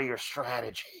everybody your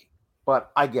strategy.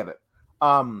 But I get it.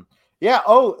 Yeah.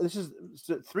 Oh, this is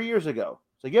 3 years ago.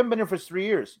 So you haven't been here for 3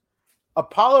 years.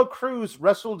 Apollo Crews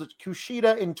wrestled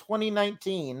Kushida in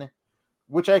 2019,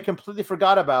 which I completely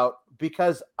forgot about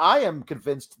because I am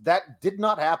convinced that did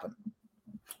not happen.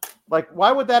 Like,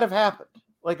 why would that have happened?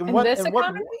 Like, in what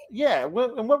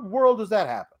world does that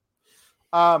happen?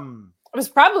 It was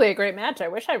probably a great match. I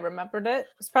wish I remembered it. It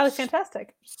was probably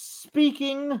fantastic.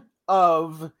 Speaking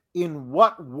of, in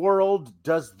what world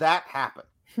does that happen?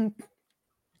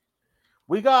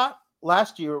 We got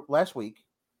last week,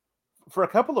 for a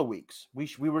couple of weeks, we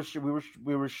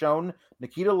were shown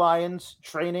Nikita Lyons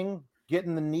training,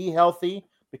 getting the knee healthy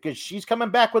because she's coming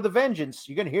back with a vengeance.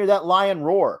 You're gonna hear that lion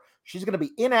roar. She's gonna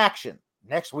be in action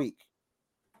next week.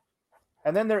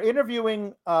 And then they're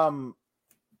interviewing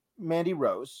Mandy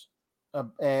Rose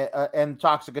and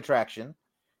Toxic Attraction.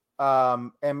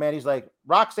 And Mandy's like,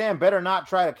 Roxanne better not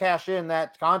try to cash in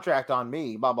that contract on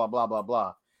me, blah, blah, blah, blah,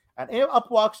 blah. And up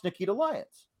walks Nikita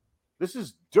Lyons. This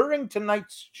is during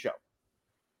tonight's show.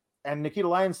 And Nikita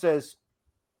Lyons says,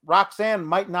 Roxanne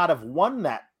might not have won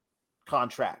that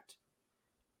contract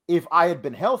if I had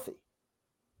been healthy.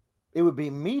 It would be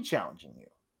me challenging you.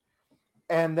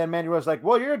 And then Mandy Rose like,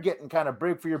 well, you're getting kind of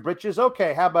big for your britches.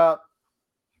 Okay, how about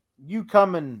you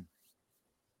come and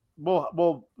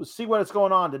we'll see what's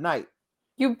going on tonight.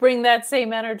 You bring that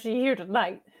same energy here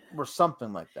tonight. Or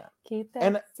something like that. Keep that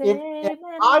And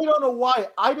I don't know why.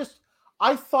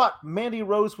 I thought Mandy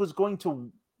Rose was going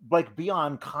to like be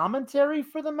on commentary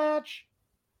for the match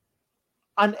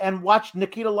and watch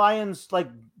Nikita Lyons like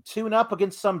tune up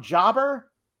against some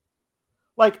jobber.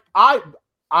 Like I'm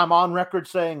on record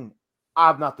saying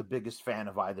I'm not the biggest fan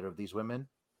of either of these women,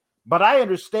 but I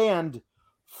understand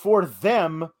for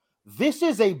them this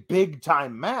is a big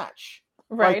time match.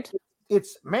 Right. Like,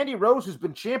 it's Mandy Rose who's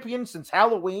been champion since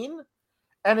Halloween,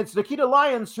 and it's Nikita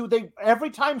Lyons who every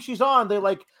time she's on, they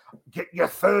like, get your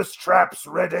thirst traps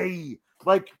ready.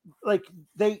 Like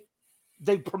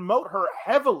they promote her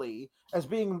heavily as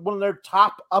being one of their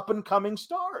top up and coming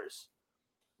stars.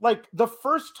 Like the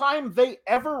first time they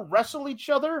ever wrestle each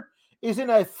other is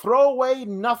in a throwaway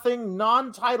nothing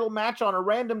non-title match on a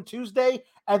random Tuesday,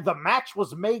 and the match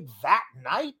was made that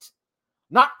night.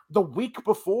 Not the week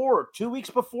before or 2 weeks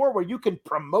before where you can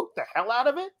promote the hell out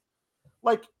of it.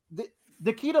 Like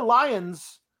Nikita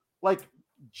Lyons, like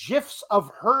GIFs of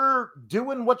her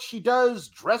doing what she does,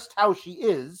 dressed how she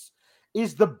is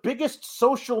the biggest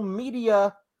social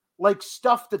media like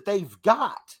stuff that they've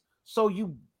got. So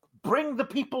you bring the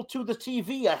people to the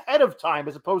TV ahead of time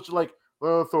as opposed to like,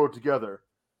 well, throw it together.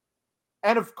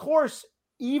 And of course,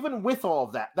 even with all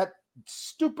of that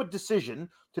stupid decision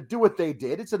to do what they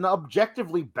did, it's an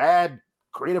objectively bad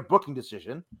creative booking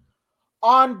decision.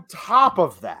 On top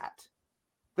of that,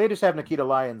 they just have Nikita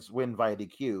Lyons win via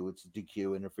DQ. It's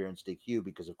DQ, interference DQ,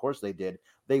 because of course they did.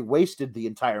 They wasted the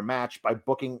entire match by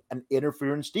booking an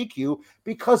interference DQ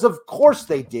because of course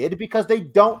they did, because they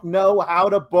don't know how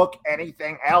to book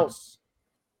anything else.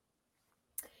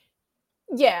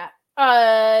 Yeah.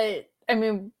 I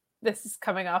mean, this is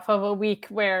coming off of a week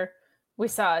where we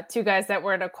saw two guys that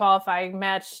were in a qualifying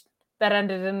match that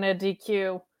ended in a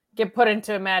DQ get put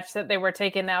into a match that they were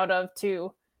taken out of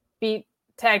to beat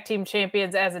tag team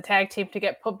champions as a tag team to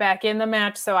get put back in the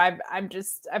match. So I've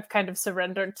kind of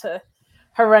surrendered to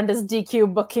horrendous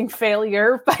DQ booking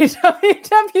failure by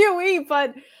WWE.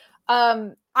 But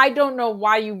I don't know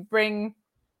why you bring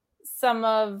some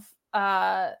of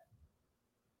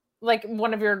like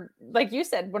one of your, like you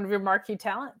said, one of your marquee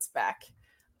talents back.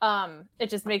 It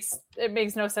just makes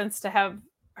no sense to have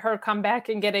her come back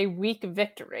and get a weak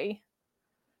victory.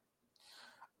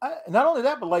 Not only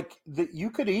that, but like you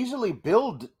could easily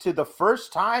build to the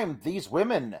first time these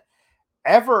women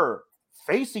ever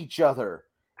face each other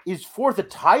is for the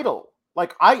title.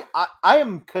 Like I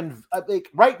am like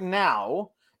right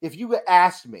now, if you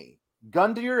asked me,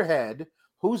 gun to your head,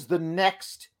 who's the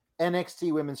next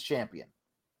NXT Women's Champion,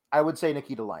 I would say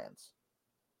Nikita Lyons.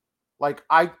 Like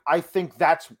I think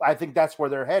that's where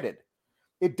they're headed.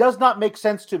 It does not make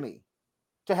sense to me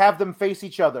to have them face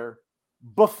each other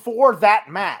before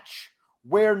that match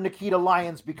where Nikita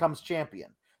Lyons becomes champion.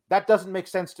 That doesn't make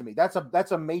sense to me. That's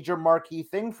a major marquee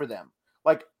thing for them.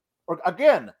 Like,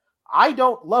 again, I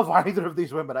don't love either of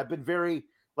these women. I've been very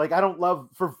like, I don't love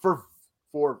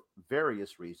for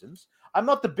various reasons. I'm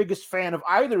not the biggest fan of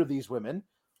either of these women,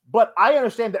 but I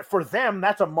understand that for them,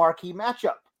 that's a marquee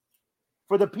matchup.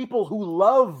 For the people who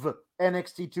love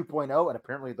NXT 2.0, and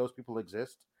apparently those people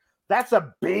exist, that's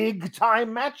a big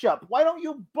time matchup. Why don't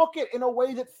you book it in a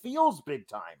way that feels big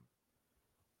time?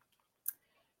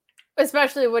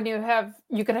 Especially when you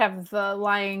could have the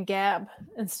Lion Gab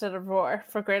instead of Roar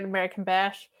for Great American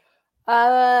Bash.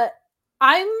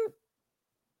 I'm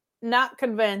not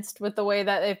convinced with the way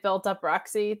that they've built up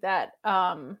Roxy that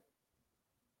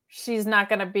she's not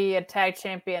going to be a tag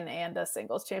champion and a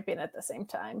singles champion at the same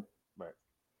time. Right.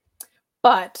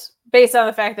 But based on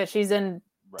the fact that she's in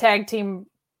tag team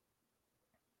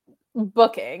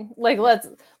booking, like let's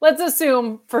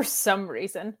assume for some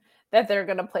reason that they're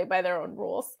going to play by their own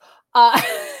rules.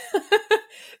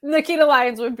 Nikita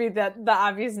Lyons would be the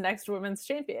obvious next women's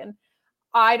champion.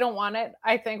 I don't want it.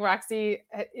 I think Roxy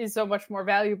is so much more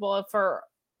valuable for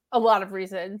a lot of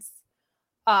reasons.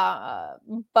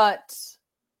 But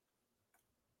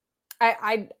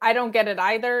I don't get it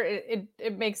either.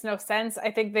 It makes no sense.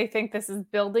 I think they think this is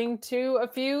building to a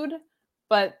feud,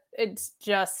 but it's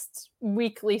just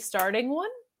weekly starting one.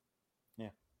 Yeah.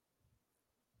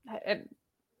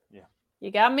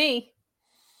 You got me.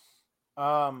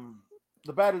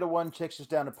 The Battle to One takes us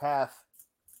down a path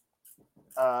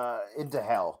into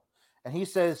hell. And he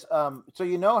says, so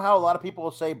you know how a lot of people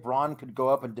will say Braun could go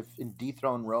up and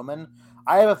dethrone Roman?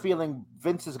 I have a feeling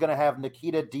Vince is going to have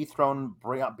Nikita dethrone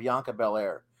Bianca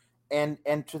Belair. And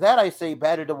to that I say,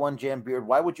 Battle to One, Jam Beard,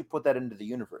 why would you put that into the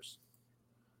universe?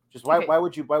 Just why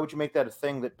would you make that a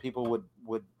thing that people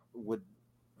would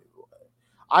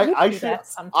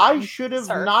I should have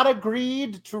not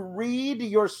agreed to read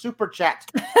your super chat.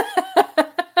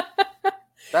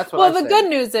 That's what the good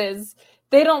news is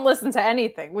they don't listen to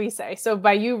anything we say. So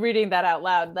by you reading that out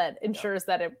loud, that ensures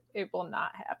that it will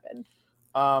not happen.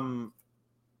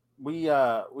 We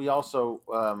also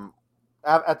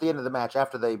at the end of the match,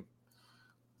 after they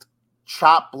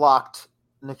chop blocked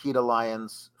Nikita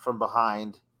Lyons from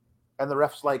behind, and the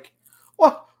ref's like,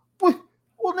 well,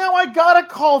 now I gotta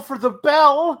call for the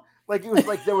bell. Like it was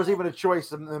like there was even a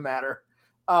choice in the matter.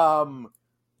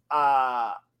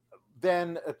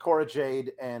 Then Cora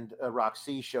Jade and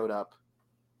Roxy showed up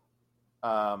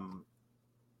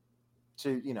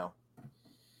to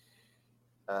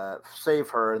save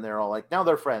her, and they're all like, now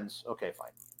they're friends. Okay,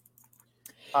 fine.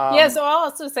 So I'll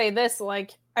also say this,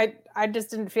 like, I just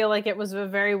didn't feel like it was a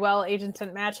very well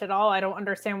agented match at all. I don't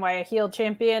understand why a heel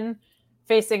champion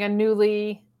facing a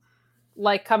newly,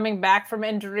 like, coming back from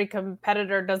injury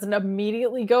competitor doesn't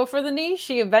immediately go for the knee.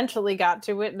 She eventually got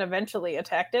to it and eventually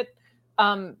attacked it.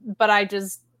 But I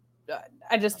just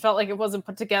felt like it wasn't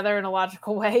put together in a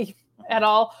logical way at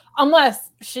all, unless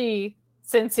she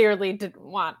sincerely didn't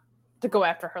want to go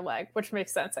after her leg, which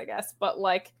makes sense, I guess. But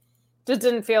like, just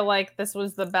didn't feel like this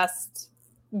was the best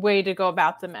way to go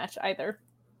about the match either.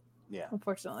 Yeah,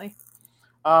 unfortunately.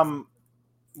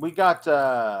 We got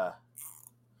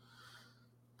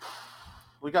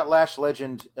Lash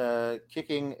Legend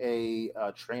kicking a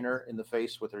trainer in the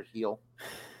face with her heel.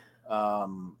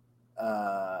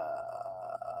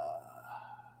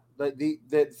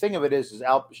 The thing of it is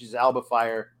she's Alba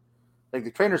Fire. Like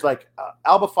the trainer's like,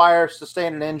 Alba Fire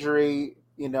sustained an injury,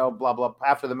 blah blah.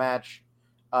 After the match,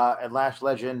 and Lash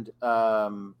Legend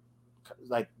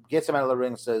like gets him out of the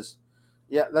ring and says,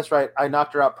 yeah, that's right, I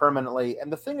knocked her out permanently. And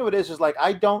the thing of it is like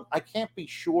I can't be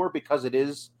sure, because it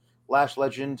is Lash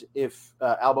Legend, if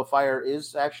Alba Fire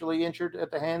is actually injured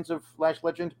at the hands of Lash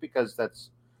Legend, because that's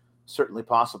certainly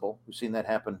possible. We've seen that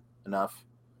happen enough.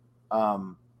 I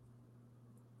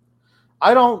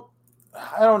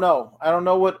don't know. I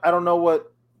don't know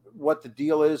what the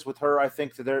deal is with her. I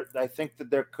think that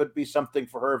there could be something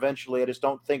for her eventually. I just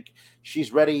don't think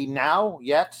she's ready now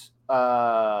yet.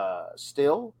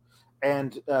 Still,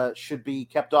 and should be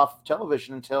kept off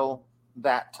television until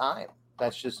that time.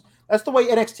 That's the way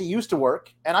NXT used to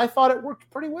work, and I thought it worked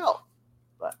pretty well.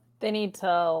 But they need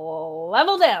to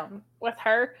level down with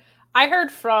her. I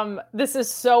heard this is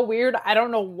so weird, I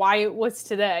don't know why it was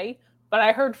today, but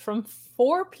I heard from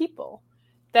 4 people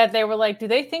that they were like, do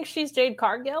they think she's Jade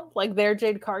Cargill? Like they're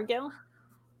Jade Cargill?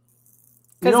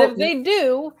 Because if they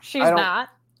do, she's not.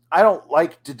 I don't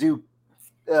like to do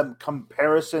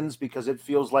comparisons, because it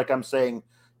feels like I'm saying,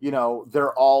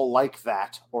 they're all like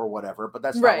that or whatever, but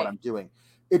that's not what I'm doing.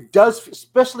 It does,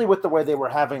 especially with the way they were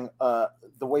having, the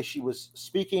way she was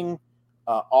speaking,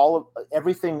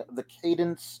 everything, the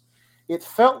cadence. It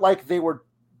felt like they were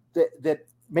that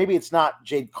maybe it's not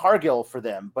Jade Cargill for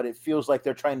them, but it feels like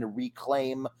they're trying to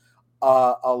reclaim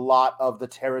a lot of the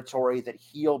territory that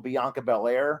heel Bianca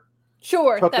Belair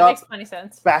that makes plenty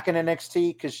sense back in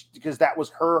NXT, because that was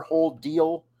her whole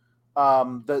deal.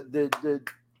 The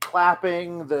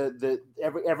clapping,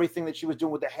 everything that she was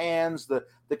doing with the hands, the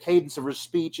cadence of her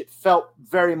speech, it felt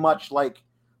very much like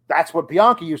that's what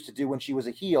Bianca used to do when she was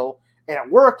a heel, and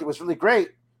it worked. It was really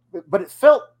great, but it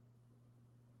felt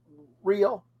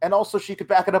real, and also she could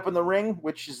back it up in the ring,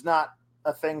 which is not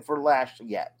a thing for Lash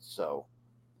yet. So,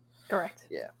 correct.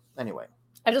 Yeah. Anyway,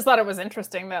 I just thought it was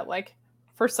interesting that, like,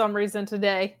 for some reason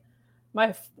today,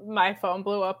 my phone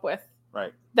blew up with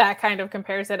that kind of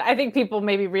comparison. I think people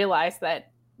maybe realize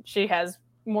that she has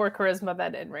more charisma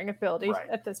than in-ring ability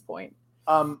at this point.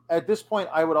 At this point,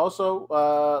 I would also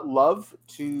love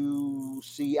to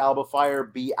see Alba Fire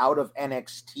be out of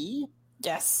NXT.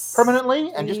 Yes.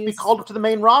 Permanently, and just be called up to the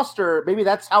main roster. Maybe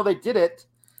that's how they did it.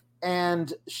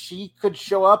 And she could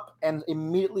show up and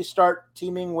immediately start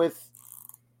teaming with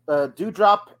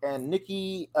Doudrop and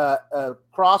Nikki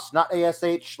Cross, not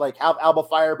ASH. Like, have Alba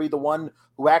Fire be the one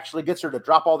who actually gets her to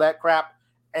drop all that crap.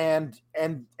 And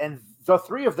the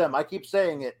 3 of them, I keep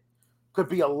saying it, could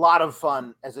be a lot of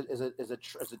fun as a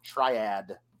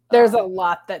triad. There's a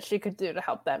lot that she could do to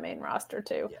help that main roster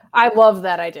too. Yeah. I love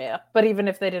that idea. But even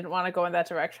if they didn't want to go in that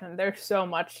direction, there's so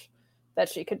much that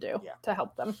she could do to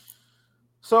help them.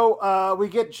 So we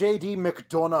get JD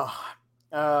McDonough,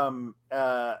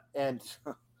 and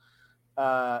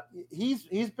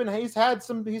he's had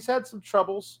some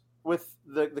troubles with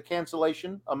the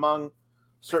cancellation among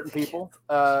certain people.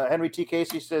 Henry T.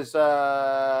 Casey says,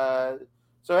 so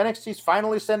NXT's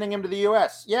finally sending him to the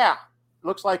US. Yeah,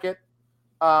 looks like it.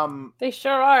 They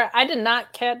sure are. I did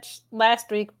not catch last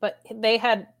week, but they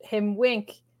had him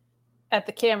wink at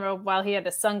the camera while he had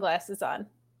his sunglasses on.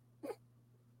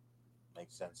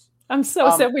 Makes sense. I'm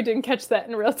so sad we didn't catch that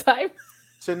in real time.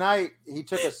 Tonight, he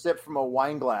took a sip from a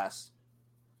wine glass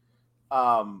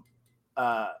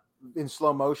in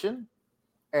slow motion,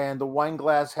 and the wine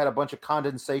glass had a bunch of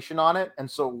condensation on it, and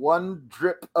so one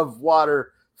drip of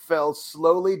water fell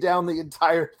slowly down the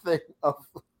entire thing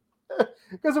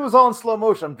because it was all in slow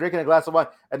motion. I'm drinking a glass of wine,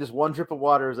 and just one drip of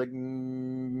water was like,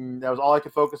 that was all I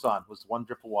could focus on, was one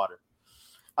drip of water.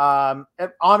 And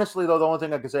honestly, though, the only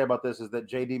thing I can say about this is that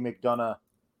JD McDonough,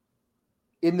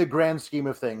 in the grand scheme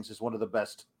of things, is one of the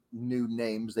best new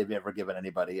names they've ever given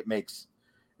anybody.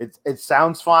 It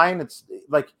sounds fine. It's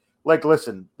like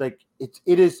listen, like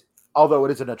it is, although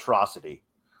it is an atrocity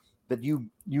that you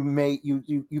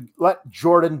let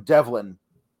Jordan Devlin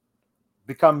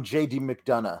become JD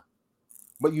McDonough,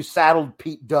 but you saddled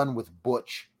Pete Dunne with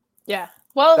Butch. Yeah.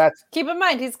 Well, keep in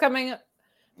mind he's coming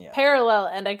parallel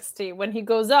NXT. When he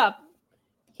goes up,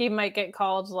 he might get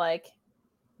called like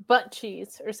butt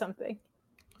cheese or something.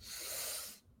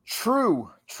 True.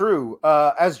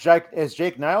 As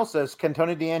Jake Niles says, can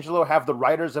Tony D'Angelo have the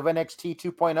writers of NXT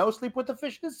 2.0 sleep with the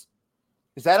fishes?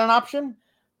 Is that an option?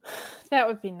 That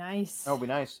would be nice. That would be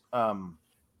nice.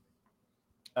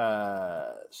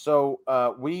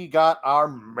 So we got our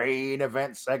main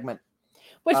event segment,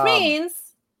 which means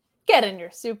get in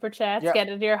your super chats, get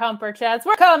in your humper chats.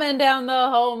 We're coming down the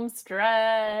home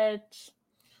stretch.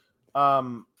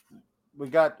 We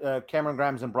got Cameron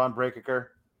Grimes and Braun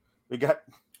Breaker. We got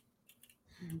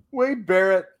Wade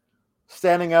Barrett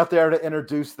standing out there to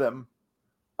introduce them.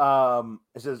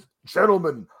 It says,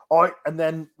 "Gentlemen," and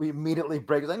then we immediately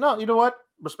break. It's like, no, you know what?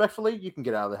 Respectfully, you can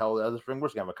get out of the hell out of this ring. We're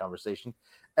just gonna have a conversation.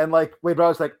 And like Wade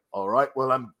Barrett's like, all right,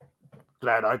 well, I'm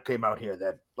glad I came out here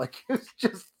then. Like, it's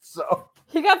just so.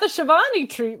 He got the Shivani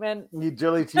treatment. He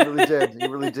really did. He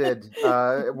really did.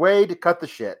 Wade cut the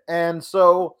shit, and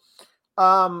so,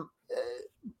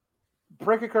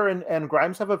 Breaker and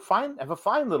Grimes have a fine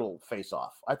little face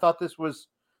off. I thought this was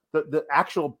the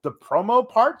promo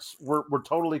parts were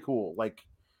totally cool. Like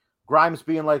Grimes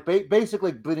being like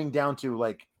basically bleeding down to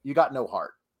like, you got no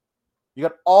heart. You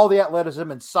got all the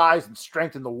athleticism and size and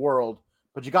strength in the world,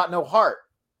 but you got no heart.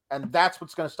 And that's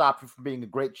what's going to stop you from being a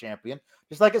great champion.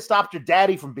 Just like it stopped your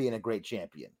daddy from being a great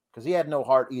champion, because he had no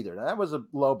heart either. Now, that was a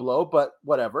low blow, but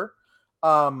whatever.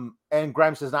 And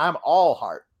Grimes says, I'm all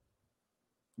heart.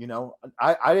 You know,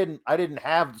 I didn't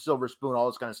have the silver spoon, all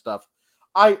this kind of stuff.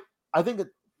 I think that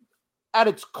at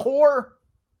its core,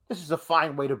 this is a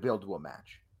fine way to build to a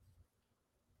match.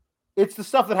 It's the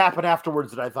stuff that happened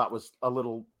afterwards that I thought was a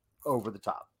little over the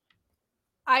top.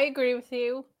 I agree with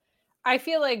you. I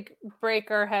feel like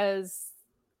Breaker has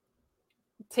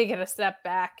taken a step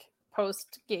back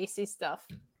post Gacy stuff.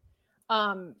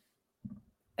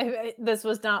 This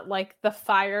was not like the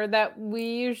fire that we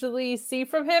usually see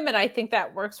from him, and I think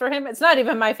that works for him. It's not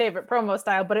even my favorite promo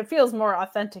style, but it feels more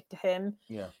authentic to him.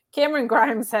 Yeah. Cameron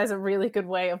Grimes has a really good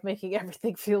way of making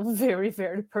everything feel very,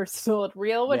 very personal and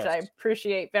real, which I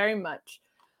appreciate very much.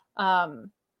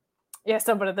 Someone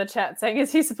in the chat saying,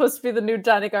 is he supposed to be the new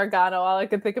Johnny Gargano? All I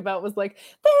could think about was like,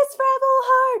 this rebel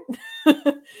heart,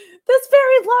 this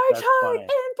very large heart in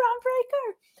Braun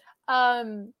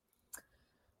Breaker.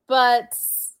 But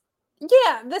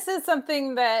yeah, this is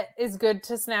something that is good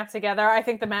to snap together. I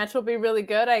think the match will be really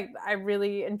good. I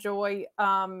really enjoy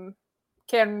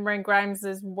Cameron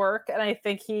Grimes' work, and I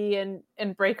think he and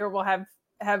Breaker will have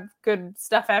good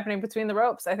stuff happening between the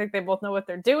ropes. I think they both know what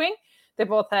they're doing. They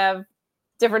both have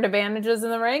different advantages in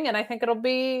the ring, and I think it'll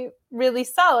be really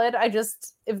solid.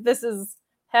 If this is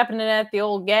happening at the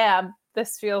old Gab,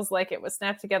 this feels like it was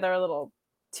snapped together a little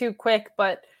too quick,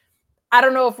 but I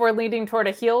don't know if we're leading toward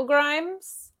a heel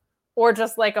Grimes or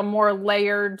just like a more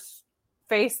layered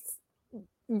face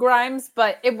Grimes,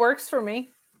 but it works for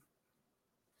me.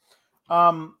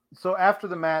 So after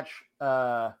the match,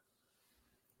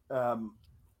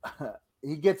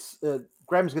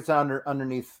 Grimes gets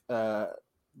underneath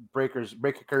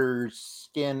Breaker's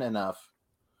skin enough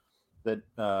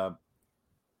that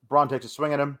Braun takes a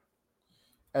swing at him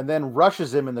and then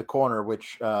rushes him in the corner,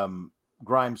 which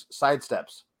Grimes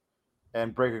sidesteps,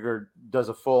 and Breaker does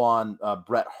a full-on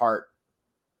Bret Hart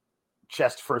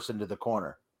chest first into the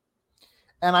corner.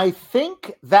 And I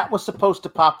think that was supposed to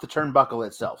pop the turnbuckle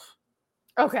itself.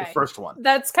 Okay. The first one.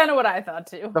 That's kind of what I thought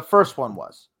too. The first one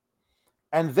was.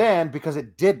 And then, because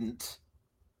it didn't,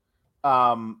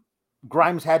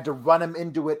 Grimes had to run him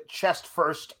into it chest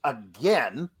first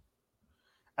again.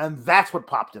 And that's what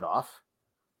popped it off.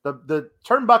 The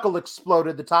turnbuckle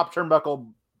exploded. The top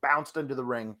turnbuckle bounced into the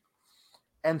ring.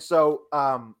 And so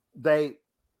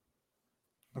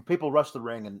people rush the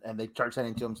ring and they start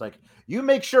saying to him, it's like, you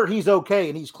make sure he's okay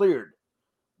and he's cleared.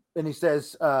 And he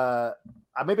says,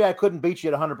 maybe I couldn't beat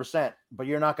you at 100%, but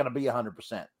you're not going to be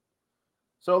 100%.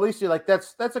 So at least you're like,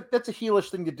 that's a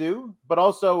heelish thing to do. But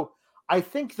also, I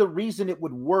think the reason it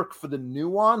would work for the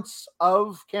nuance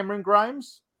of Cameron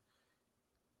Grimes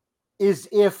is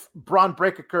if Braun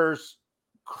Breaker's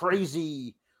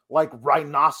crazy, like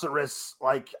rhinoceros,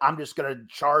 like I'm just going to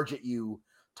charge at you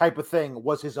type of thing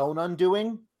was his own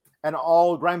undoing, and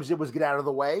all Grimes did was get out of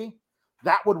the way.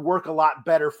 That would work a lot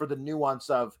better for the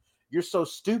nuance of you're so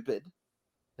stupid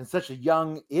and such a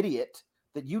young idiot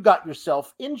that you got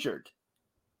yourself injured.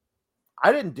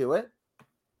 I didn't do it,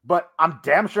 but I'm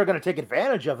damn sure going to take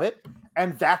advantage of it.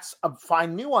 And that's a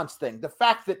fine nuance thing. The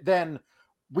fact that then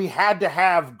we had to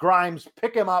have Grimes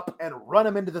pick him up and run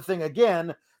him into the thing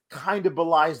again kind of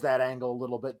belies that angle a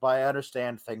little bit, but I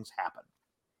understand things happen.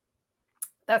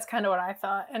 That's kind of what I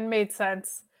thought and made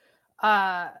sense.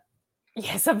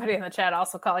 Somebody in the chat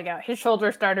also calling out his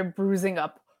shoulder started bruising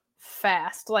up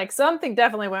fast. Like something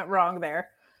definitely went wrong there.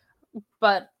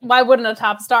 But why wouldn't a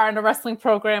top star in a wrestling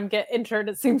program get injured?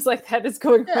 It seems like that is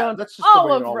going around that's just all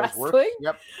the way of it always wrestling. Works.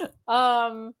 Yep.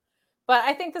 But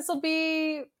I think this will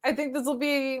be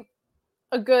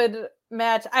a good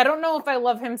match. I don't know if I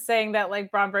love him saying that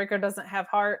like Braun Breaker doesn't have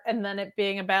heart and then it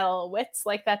being a battle of wits.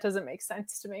 Like that doesn't make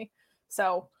sense to me.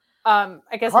 So I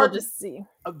guess we'll just see.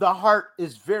 The heart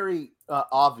is very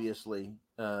obviously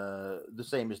the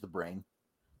same as the brain.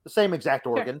 The same exact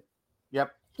organ. Sure.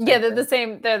 Yep. Yeah, they're the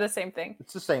same. They're the same thing.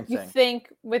 It's the same thing. You think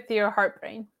with your heart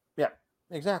brain. Yeah,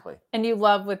 exactly. And you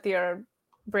love with your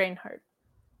brain heart.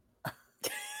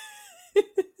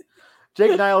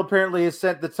 Jake Nile apparently has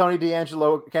sent that Tony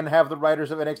D'Angelo can have the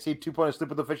writers of NXT 2.0 sleep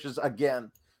with the fishes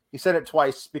again. He said it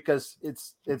twice because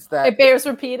it's that it bears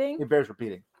repeating. It bears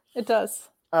repeating. It does.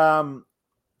 So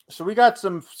we got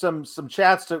some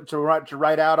chats to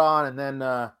write out on, and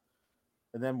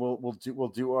then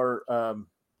we'll do our.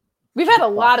 We've had a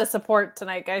lot of support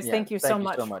tonight, guys. Yeah, thank you so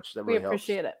much. That we really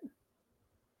appreciate helps.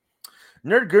 it.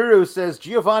 Nerd Guru says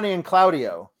Giovanni and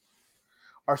Claudio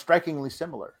are strikingly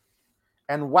similar.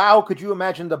 And wow, could you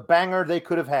imagine the banger they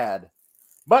could have had?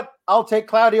 But I'll take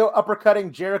Claudio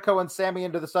uppercutting Jericho and Sammy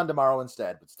into the sun tomorrow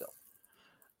instead, but still.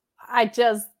 I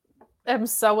just am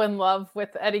so in love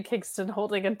with Eddie Kingston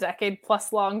holding a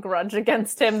decade-plus long grudge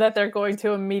against him that they're going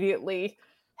to immediately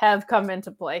have come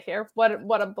into play here. What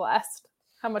a blast.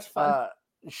 How much fun.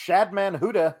 Shadman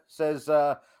Huda says,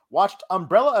 watched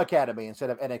Umbrella Academy instead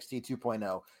of NXT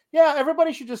 2.0. Yeah,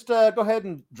 everybody should just go ahead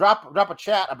and drop a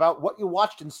chat about what you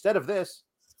watched instead of this.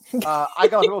 I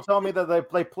got people telling me that they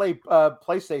play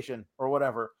PlayStation or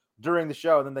whatever during the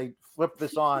show, and then they flip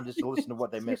this on just to listen to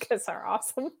what they missed. You guys are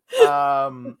awesome.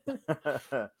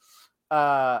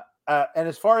 And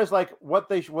as far as like what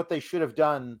they should have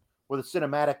done with a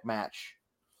cinematic match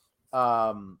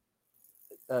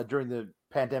during the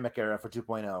pandemic era for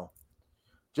 2.0.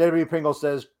 JW Pringle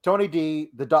says Tony D,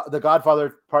 the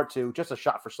Godfather Part 2, just a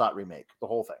shot-for-shot remake, the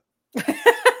whole thing.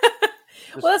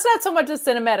 Well, it's not so much a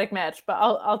cinematic match, but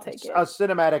I'll take it. A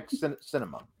cinematic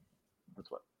cinema. That's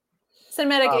what.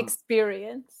 Cinematic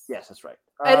experience. Yes, that's right.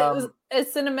 It was a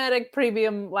cinematic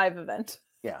premium live event.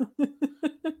 Yeah.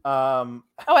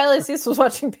 Alice was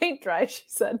watching paint dry, she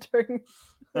said during.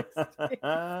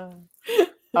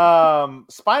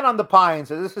 Spine on the Pine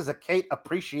says this is a Kate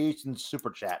appreciation super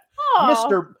chat.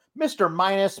 Mr.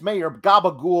 Minus, may your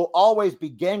gabagool always be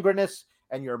gangrenous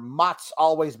and your motts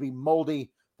always be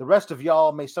moldy. The rest of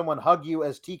y'all, may someone hug you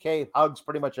as TK hugs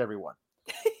pretty much everyone.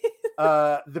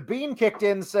 The Bean kicked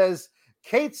in, says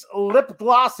Kate's lip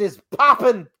gloss is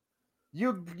popping.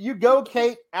 You go,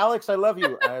 Kate. Alex, I love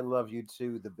you. I love you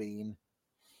too, the Bean.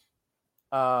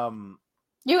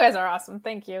 You guys are awesome.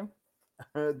 Thank you.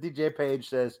 DJ Page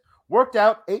says, worked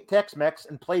out, ate Tex-Mex,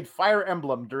 and played Fire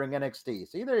Emblem during NXT.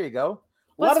 See, there you go.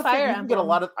 What's of Fire things, you can get a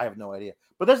lot of. I have no idea,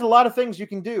 but there's a lot of things you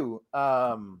can do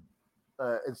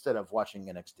instead of watching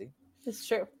NXT. It's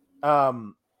true.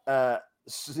 As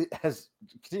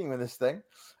continuing this thing,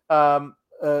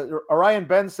 Orion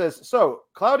Ben says, so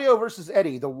Claudio versus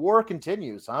Eddie, the war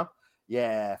continues, huh?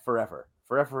 Yeah, forever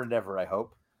and ever, I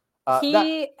hope.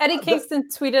 Eddie Kingston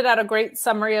tweeted out a great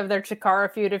summary of their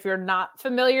Chikara feud if you're not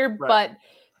familiar, right. But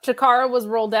Chikara was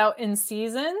rolled out in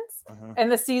seasons,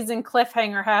 and the season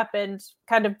cliffhanger happened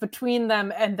kind of between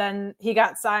them, and then he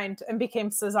got signed and became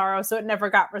Cesaro, so it never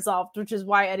got resolved, which is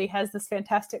why Eddie has this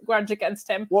fantastic grudge against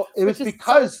him. Well, it was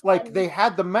because they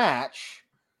had the match,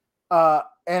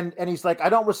 and he's like, I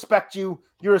don't respect you.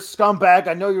 You're a scumbag.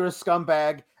 I know you're a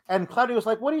scumbag. And Claudio was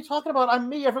like, what are you talking about? I'm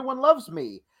me. Everyone loves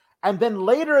me. And then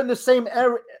later in the same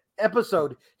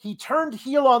episode, he turned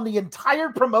heel on the entire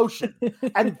promotion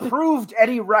and proved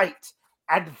Eddie right,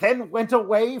 and then went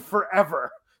away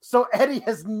forever. So Eddie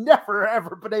has never,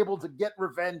 ever been able to get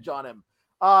revenge on him.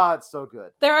 It's so good.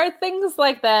 There are things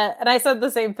like that. And I said the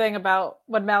same thing about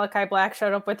when Malachi Black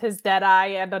showed up with his dead eye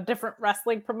and a different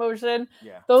wrestling promotion.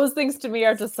 Yeah. Those things to me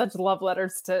are just such love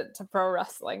letters to pro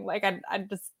wrestling. Like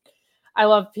I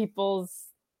love people's,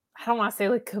 I don't want to say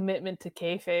like commitment to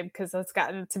kayfabe because that's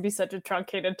gotten to be such a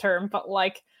truncated term, but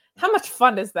like how much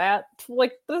fun is that?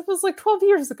 Like this was like 12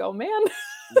 years ago, man.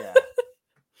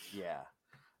 Yeah.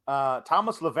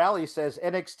 Thomas LaValle says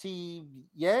NXT,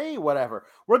 yay, whatever.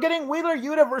 We're getting Wheeler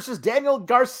Yuta versus Daniel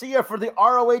Garcia for the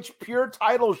ROH Pure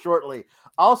title shortly.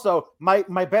 Also, my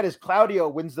bet is Claudio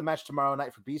wins the match tomorrow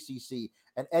night for BCC,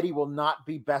 and Eddie will not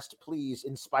be best pleased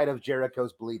in spite of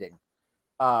Jericho's bleeding.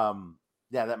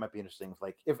 Yeah, that might be interesting.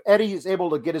 Like if Eddie is able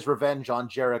to get his revenge on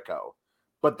Jericho,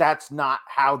 but that's not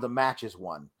how the match is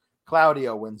won.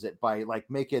 Claudio wins it by like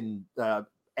making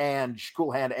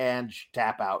Cool Hand Ange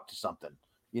tap out to something.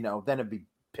 You know, then he'd be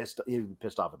pissed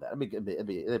off at that. It'd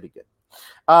be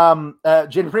good.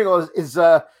 Jim Pringle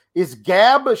is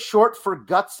Gab short for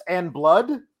guts and blood?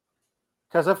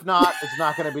 Because if not, it's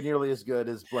not going to be nearly as good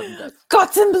as Blood and Guts.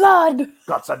 Guts and blood.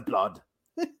 Guts and blood.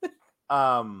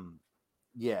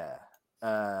 Yeah.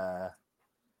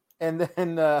 And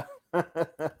then the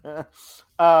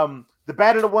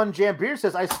Battle of One Jam Beer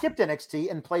says I skipped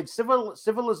NXT and played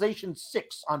Civilization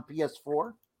 6 on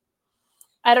PS4.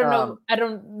 I don't know. I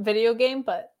don't video game,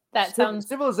 but that sounds.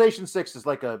 Civilization 6 is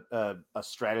like a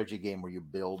strategy game where you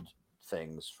build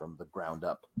things from the ground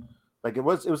up. Like it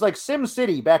was like Sim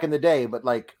City back in the day, but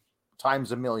like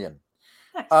times a million.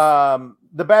 Nice.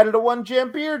 The Battle of One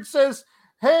Jam Beard says,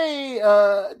 hey,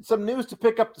 some news to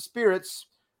pick up the spirits.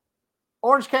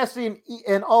 Orange Cassidy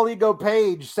and All Ego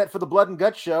Page set for the Blood and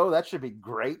Guts show. That should be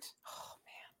great. Oh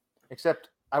man! Except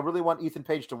I really want Ethan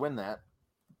Page to win that,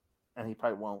 and he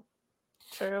probably won't.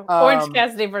 True. Orange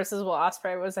Cassidy versus Will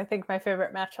Ospreay was, I think, my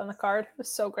favorite match on the card. It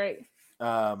was so great.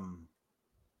 Yeah,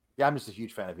 I'm just a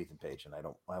huge fan of Ethan Page, and I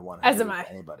want to as am I.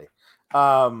 Anybody.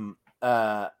 So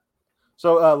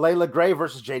Layla Gray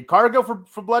versus Jade Cargill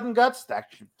for Blood and Guts. That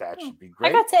should be great.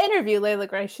 I got to interview Layla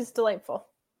Gray. She's delightful.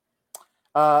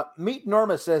 Meet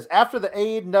Norma says after the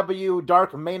AEW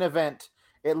Dark main event,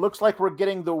 it looks like we're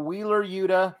getting the Wheeler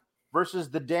Yuta versus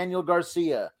the Daniel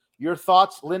Garcia. Your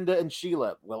thoughts, Linda and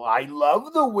Sheila? Well, I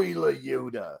love the Wheeler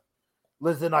Yuta.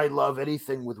 Listen, I love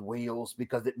anything with wheels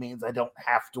because it means I don't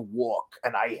have to walk,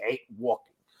 and I hate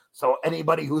walking. So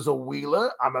anybody who's a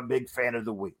wheeler, I'm a big fan of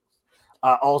the wheels.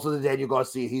 Also, the Daniel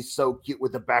Garcia, he's so cute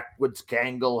with the backwards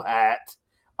Kangol hat.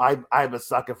 I'm a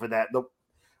sucker for that.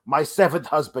 My seventh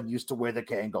husband used to wear the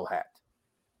Kangol hat,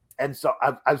 and so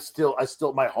I still,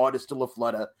 my heart is still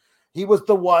aflutter. He was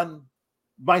the one.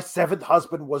 My seventh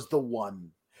husband was the one,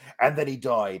 and then he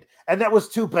died, and that was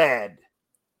too bad.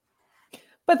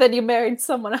 But then you married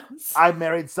someone else. I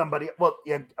married somebody. Well,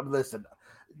 yeah, listen,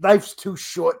 life's too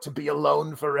short to be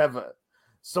alone forever.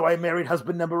 So I married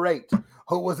husband number 8,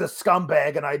 who was a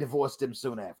scumbag, and I divorced him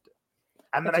soon after.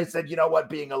 And then I said, you know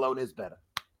what? Being alone is better.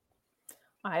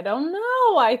 I don't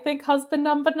know. I think husband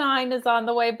number 9 is on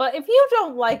the way. But if you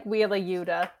don't like Wheeler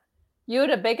Yuta, you're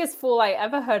the biggest fool I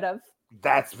ever heard of.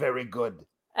 That's very good.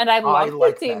 And I love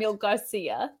like Daniel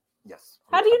Garcia. Yes.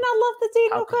 How do you not love the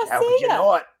Daniel Garcia? How could you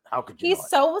not? How could you He's not?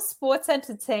 so sports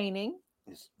entertaining.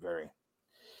 He's very.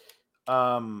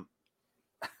 The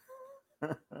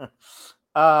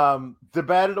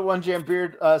Battle of One Jam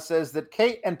Beard says that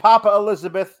Kate and Papa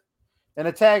Elizabeth in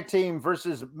a tag team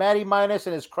versus Matty Minus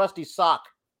and his crusty sock.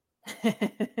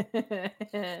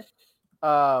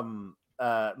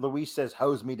 Luis says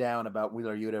hose me down about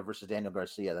Wheeler Yuta versus Daniel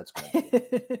Garcia. That's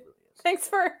good. Thanks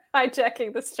for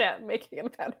hijacking this chat and making it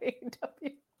about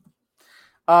AEW.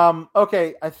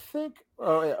 Okay, I think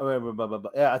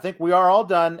I think we are all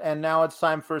done, and now it's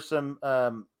time for some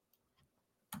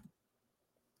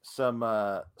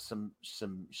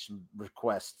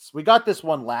requests. We got this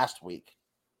one last week,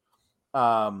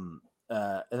 and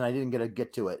I didn't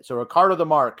get to it. So Ricardo the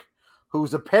Mark,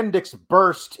 whose appendix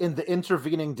burst in the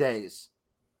intervening days,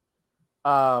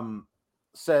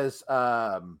 says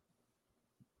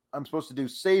I'm supposed to do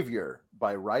Savior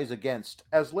by Rise Against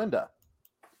as Linda.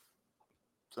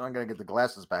 So I'm gonna get the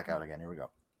glasses back out again. Here we go.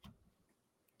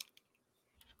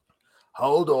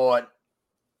 Hold on.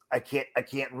 I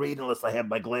can't read unless I have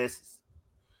my glasses.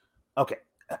 Okay.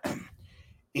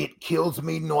 It kills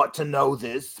me not to know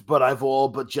this, but I've all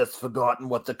but just forgotten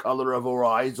what the color of her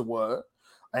eyes were,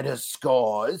 and her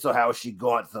scars, or how she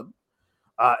got them.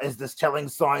 Is this telling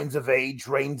signs of age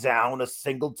rain down? A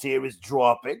single tear is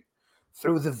dropping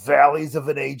through the valleys of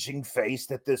an aging face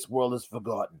that this world has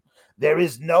forgotten. There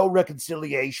is no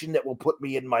reconciliation that will put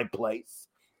me in my place,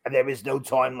 and there is no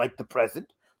time like the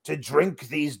present to drink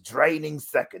these draining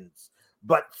seconds.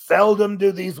 But seldom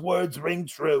do these words ring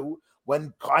true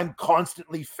when I'm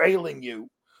constantly failing you.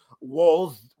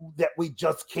 Walls that we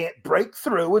just can't break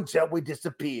through until we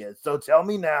disappear. So tell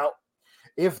me now,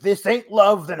 if this ain't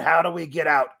love, then how do we get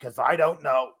out? Because I don't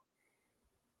know.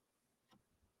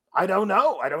 I'm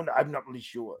not really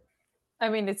sure. I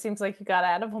mean, it seems like you got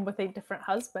out of him with 8 different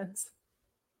husbands.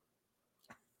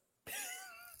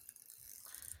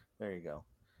 There you go.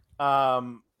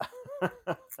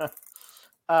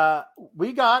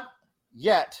 We got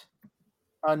yet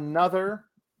another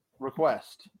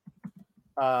request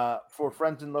for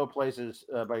Friends in Low Places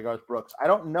by Garth Brooks. I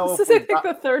don't know this is, I think,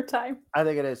 the third time. I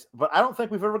think it is, but I don't think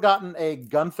we've ever gotten a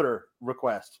Gunther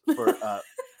request for.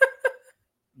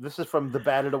 This is from the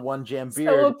Battle of One Jam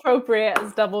Beard. So appropriate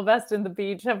as Double Vest and the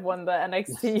Beach have won the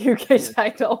NXT UK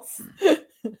titles.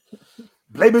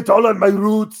 Blame it all on my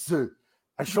roots.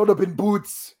 I showed up in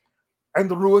boots and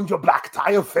ruined your black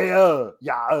tie affair.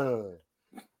 Yeah.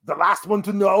 The last one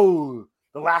to know.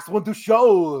 The last one to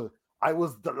show. I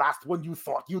was the last one you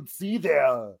thought you'd see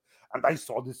there. And I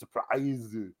saw the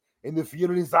surprise in the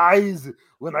fear in his eyes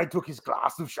when I took his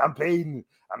glass of champagne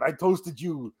and I toasted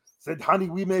you. Said, honey,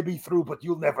 we may be through, but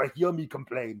you'll never hear me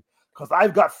complain. Because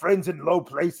I've got friends in low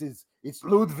places. It's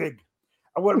Ludwig.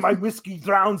 And where my whiskey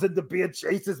drowns and the beer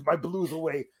chases my blues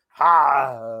away.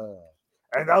 Ha!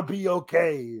 And I'll be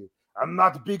okay. I'm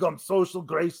not big on social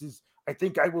graces. I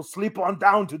think I will sleep on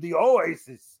down to the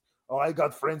oasis. Oh, I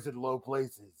got friends in low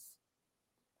places.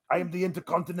 I am the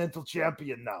Intercontinental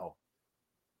Champion now.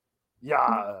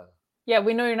 Yeah. Yeah,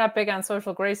 we know you're not big on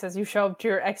social graces. You show up to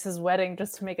your ex's wedding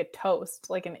just to make a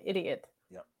toast like an idiot.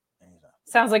 Yep.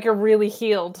 Sounds like you're really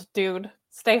healed, dude.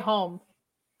 Stay home,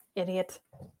 idiot.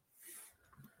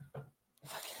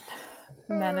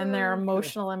 Men and their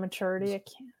emotional immaturity. I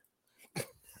can't.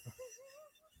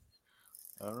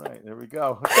 All right, there we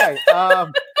go. Okay.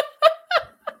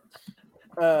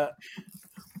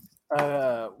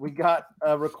 We got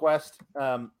a request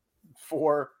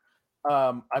for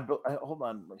hold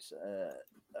on. Let's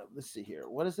see here.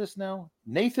 What is this now?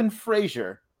 Nathan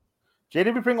Frazier.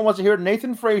 JW Pringle wants to hear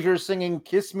Nathan Frazier singing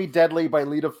 "Kiss Me Deadly" by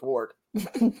Lita Ford.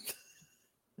 I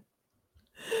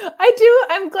do.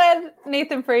 I'm glad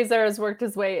Nathan Fraser has worked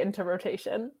his way into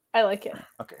rotation. I like it.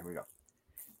 Okay, here we go.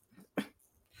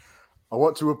 I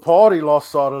went to a party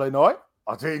last Saturday night.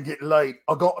 I didn't get late.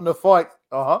 I got in a fight.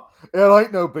 It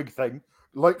ain't no big thing.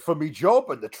 Late for me job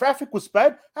and the traffic was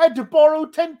bad. I had to borrow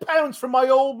 £10 from my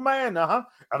old man. It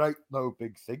ain't no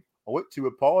big thing. I went to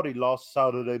a party last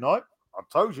Saturday night. I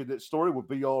told you that story would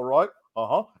be all right.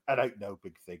 It ain't no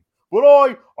big thing. But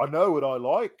I know what I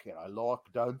like, and I like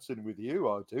dancing with you,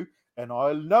 I do. And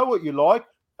I know what you like.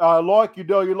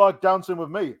 You like dancing with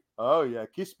me. Oh, yeah,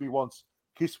 kiss me once,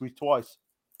 kiss me twice.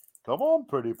 Come on,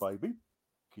 pretty baby.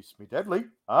 Kiss me deadly.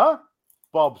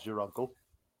 Bob's your uncle.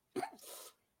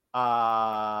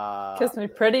 Kiss me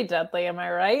pretty deadly, am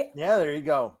I right? Yeah, there you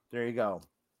go.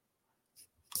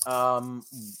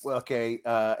 Okay,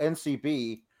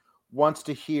 NCB wants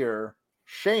to hear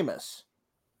Sheamus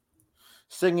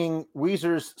singing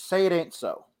Weezer's "Say It Ain't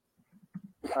So."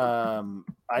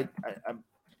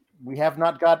 We have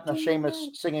not gotten a Sheamus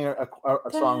singing a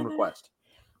song request,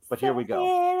 but here we go.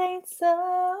 It ain't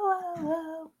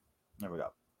so. There we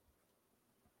go.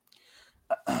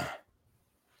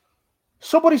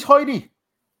 Somebody's hidey.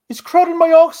 It's crowding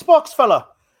my aux box, fella.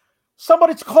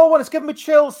 Somebody's calling. It's giving me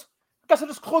chills. I guess I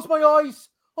just close my eyes.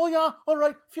 Oh yeah, all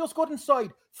right. Feels good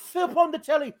inside. Flip on the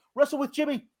telly. Wrestle with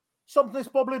Jimmy. Something is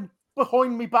bubbling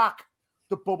behind me back.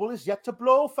 The bubble is yet to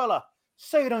blow, fella.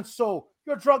 Say it ain't so.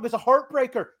 Your drug is a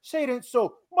heartbreaker. Say it ain't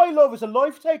so. My love is a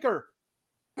life taker.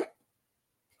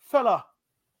 Fella.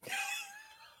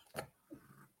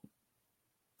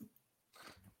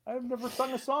 I've never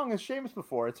sung a song as Sheamus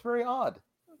before. It's very odd.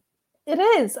 It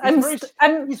is.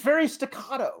 He's very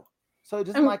staccato, so he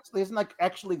doesn't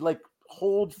actually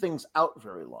hold things out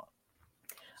very long.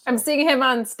 So. I'm seeing him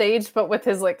on stage, but with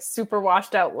his super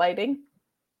washed out lighting,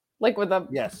 with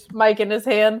a mic in his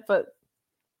hand, but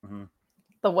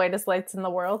the whitest lights in the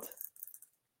world.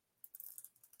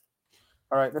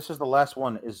 All right, this is the last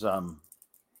one. Is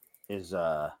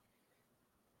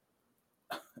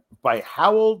by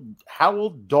Howell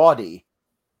Dawdy,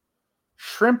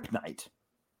 Shrimp Night,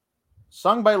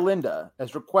 sung by Linda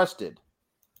as requested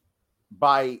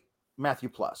by Matthew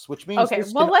Plus, which means Okay,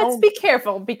 well, let's be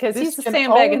careful because he's a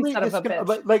sandbag instead of a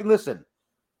bitch. Like, listen,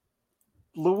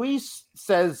 Luis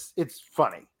says it's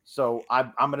funny, so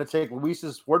I'm going to take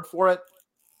Luis's word for it.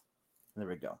 There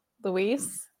we go.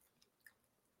 Luis,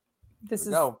 there's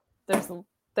a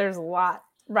lot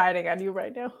riding on you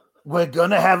right now. We're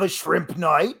gonna have a shrimp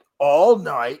night all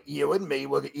night. You and me,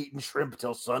 we're eating shrimp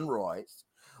till sunrise.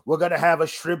 We're gonna have a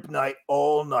shrimp night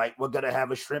all night. We're gonna have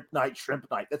a shrimp night.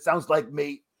 That sounds like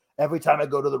me every time I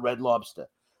go to the Red Lobster.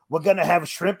 We're gonna have a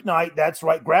shrimp night. That's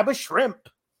right. Grab a shrimp.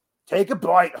 Take a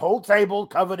bite. Whole table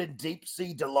covered in deep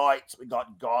sea delights. We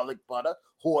got garlic butter,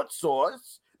 hot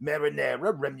sauce,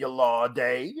 marinara,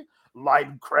 remoulade,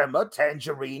 lime crema,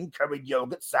 tangerine, curry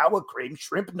yogurt, sour cream,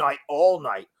 shrimp night all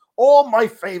night. All my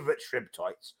favorite shrimp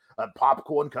types.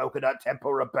 Popcorn, coconut,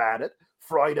 tempura battered,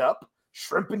 fried up,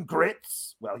 shrimp and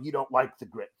grits. Well, you don't like the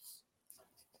grits.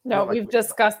 No, we've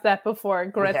discussed that before.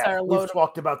 Grits are a load. We've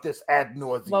talked about this ad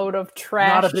nauseum. Load of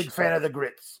trash. Not a big fan of the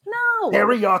grits. No.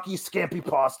 Teriyaki scampi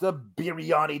pasta,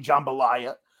 biryani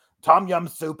jambalaya, tom yum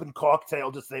soup and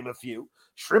cocktail, to name a few.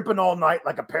 Shrimping all night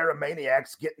like a pair of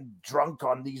maniacs getting drunk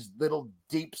on these little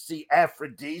deep sea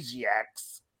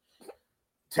aphrodisiacs.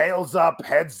 Tails up,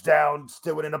 heads down,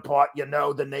 stewing in a pot. You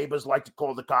know, the neighbors like to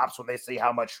call the cops when they see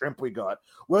how much shrimp we got.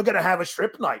 We're going to have a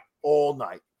shrimp night all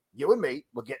night. You and me,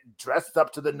 we're getting dressed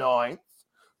up to the nines.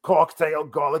 Cocktail,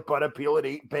 garlic butter, peel and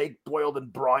eat, baked, boiled,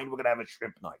 and brined. We're going to have a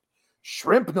shrimp night.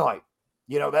 Shrimp night.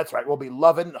 You know, that's right. We'll be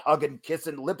loving, hugging,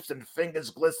 kissing, lips and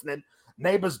fingers glistening.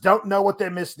 Neighbors don't know what they're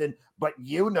missing, but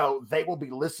you know they will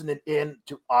be listening in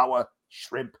to our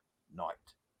shrimp night.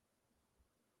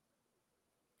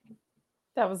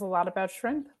 That was a lot about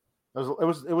shrimp. It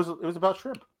was about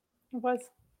shrimp. It was.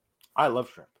 I love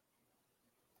shrimp.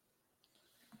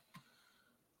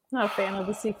 Not a fan of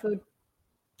the seafood.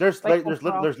 There's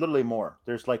literally more.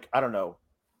 There's like, I don't know,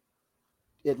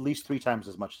 at least 3 times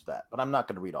as much as that. But I'm not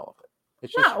going to read all of it.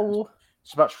 It's just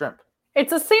it's about shrimp.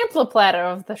 It's a sampler platter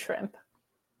of the shrimp.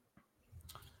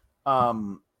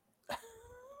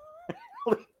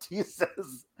 He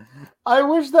says, "I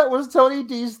wish that was Tony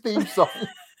D's theme song."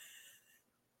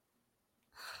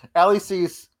 Allie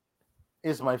C's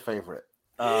is my favorite.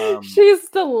 She's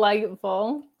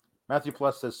delightful. Matthew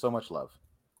Plus says so much love.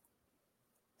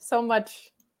 So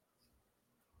much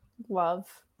love.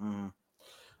 Mm.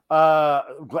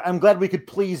 I'm glad we could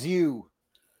please you,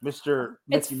 Mr.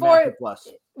 Matthew Plus.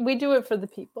 We do it for the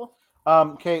people.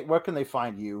 Kate, where can they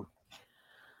find you?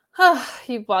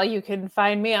 Well, you can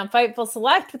find me on Fightful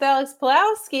Select with Alex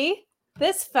Pulowski.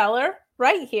 This feller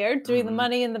right here doing the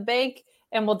Money in the Bank.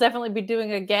 And we'll definitely be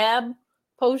doing a Gab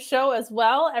post show as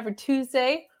well every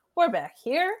Tuesday. We're back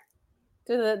here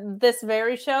to this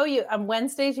very show. On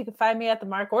Wednesdays, you can find me at the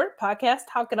Mark Order podcast,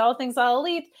 talking all things All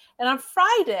Elite. And on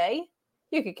Friday,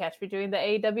 you can catch me doing the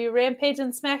AEW Rampage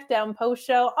and SmackDown post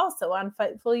show, also on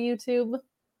Fightful YouTube.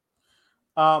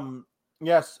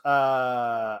 Yes.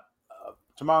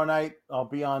 Tomorrow night, I'll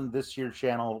be on this year's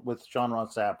channel with Sean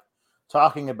Ross Sapp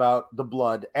talking about the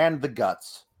blood and the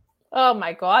guts. Oh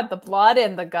my God, the blood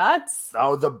and the guts.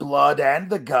 Oh, the blood and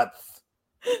the guts.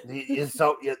 The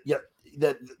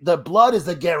blood is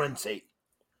a guarantee.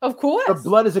 Of course. The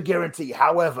blood is a guarantee.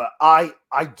 However, I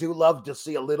do love to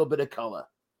see a little bit of color.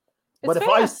 But if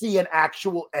I see an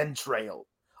actual entrail,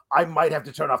 I might have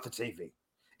to turn off the TV.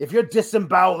 If you're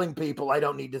disemboweling people, I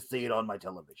don't need to see it on my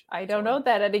television. I don't know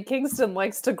that Eddie Kingston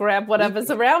likes to grab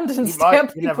whatever's around and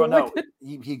stab people. You never know.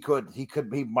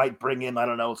 He might bring in, I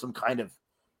don't know, some kind of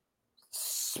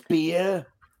spear.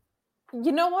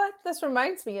 You know what? This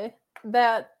reminds me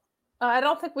that I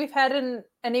don't think we've had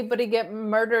anybody get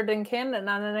murdered in canon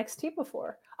on NXT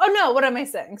before. Oh no, what am I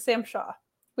saying? Sam Shaw.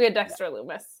 We had Dexter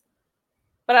Loomis.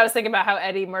 But I was thinking about how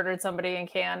Eddie murdered somebody in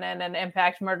canon and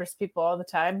Impact murders people all the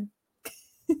time.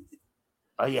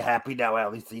 Are you happy now,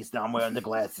 Allie? Now I'm wearing the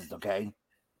glasses, okay?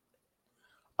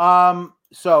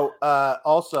 Also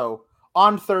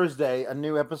on Thursday, a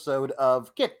new episode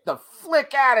of Get the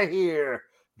Flick Out of Here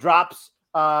drops.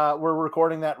 We're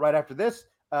recording that right after this.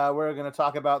 We're going to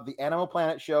talk about the Animal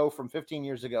Planet show from 15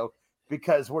 years ago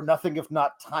because we're nothing if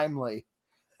not timely,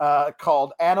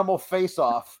 called Animal Face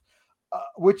Off,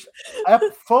 which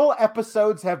full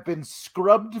episodes have been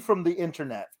scrubbed from the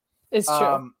internet. It's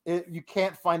true. You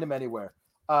can't find them anywhere.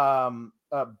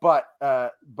 But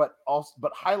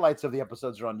highlights of the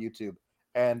episodes are on YouTube,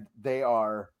 and they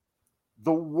are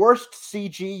the worst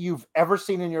CG you've ever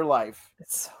seen in your life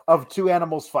It's so of two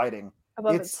animals fighting. I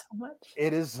love it so much.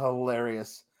 It is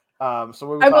hilarious. So we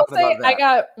were I will talking say about that. I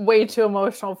got way too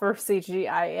emotional for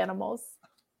CGI animals.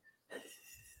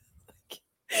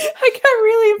 I got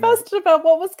really invested about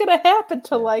what was going to happen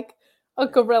to like a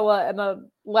gorilla and a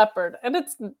leopard, and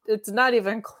it's not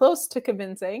even close to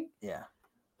convincing. Yeah.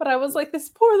 But I was like, this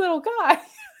poor little guy.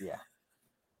 Yeah.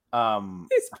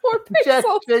 These poor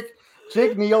pixels.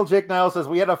 Jake Niles says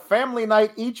we had a family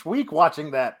night each week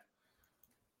watching that.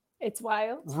 It's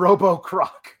wild. Robo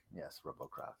Croc. Yes, Robo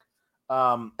Croc.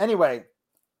 Anyway,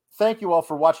 thank you all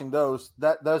for watching those.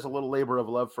 That's a little labor of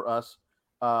love for us.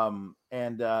 And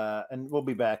we'll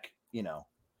be back,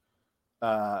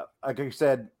 like I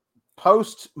said,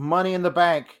 post Money in the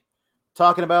Bank,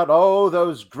 talking about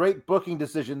those great booking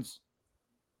decisions.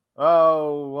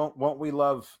 Won't we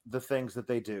love the things that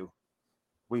they do?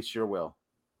 We sure will.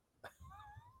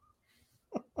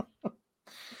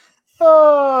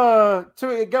 To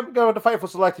go to Fightful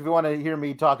Select if you want to hear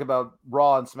me talk about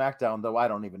Raw and SmackDown, though I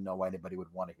don't even know why anybody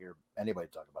would want to hear anybody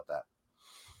talk about that.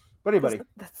 But anybody,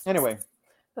 anyway.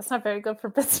 That's not very good for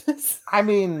business. I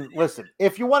mean, listen,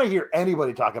 if you want to hear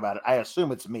anybody talk about it, I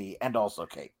assume it's me and also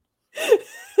Kate.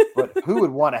 But who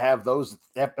would want to have those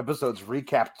episodes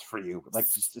recapped for you? Like,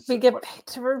 we get paid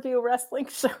to review wrestling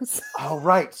shows. Oh,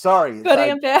 right. Sorry. Good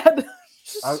and bad.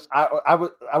 I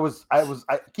was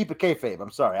keep it kayfabe.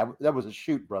 I'm sorry. That was a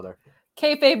shoot, brother.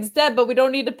 Kayfabe's dead, but we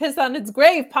don't need to piss on its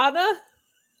grave, partner.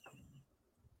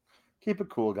 Keep it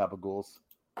cool, gabagools.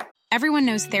 Everyone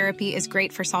knows therapy is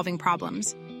great for solving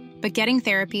problems, but getting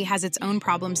therapy has its own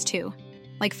problems too,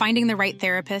 like finding the right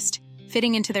therapist,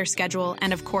 fitting into their schedule,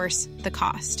 and of course, the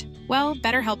cost. Well,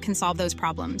 BetterHelp can solve those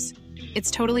problems.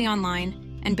 It's totally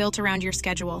online and built around your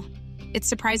schedule. It's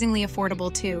surprisingly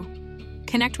affordable too.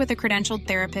 Connect with a credentialed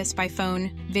therapist by phone,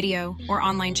 video, or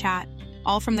online chat,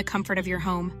 all from the comfort of your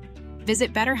home.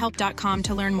 Visit BetterHelp.com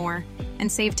to learn more and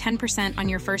save 10% on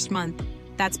your first month.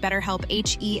 That's BetterHelp,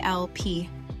 H-E-L-P.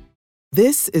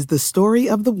 This is the story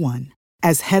of the one.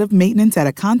 As head of maintenance at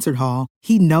a concert hall,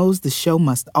 he knows the show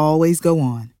must always go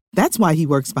on. That's why he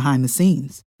works behind the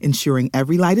scenes, ensuring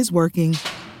every light is working,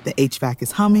 the HVAC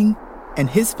is humming, and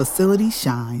his facility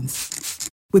shines.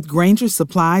 With Grainger's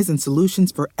supplies and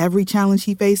solutions for every challenge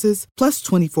he faces, plus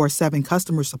 24/7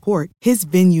 customer support, his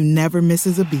venue never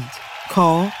misses a beat.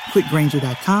 Call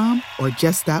quickgrainger.com or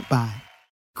just stop by.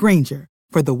 Grainger,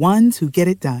 for the ones who get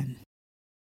it done.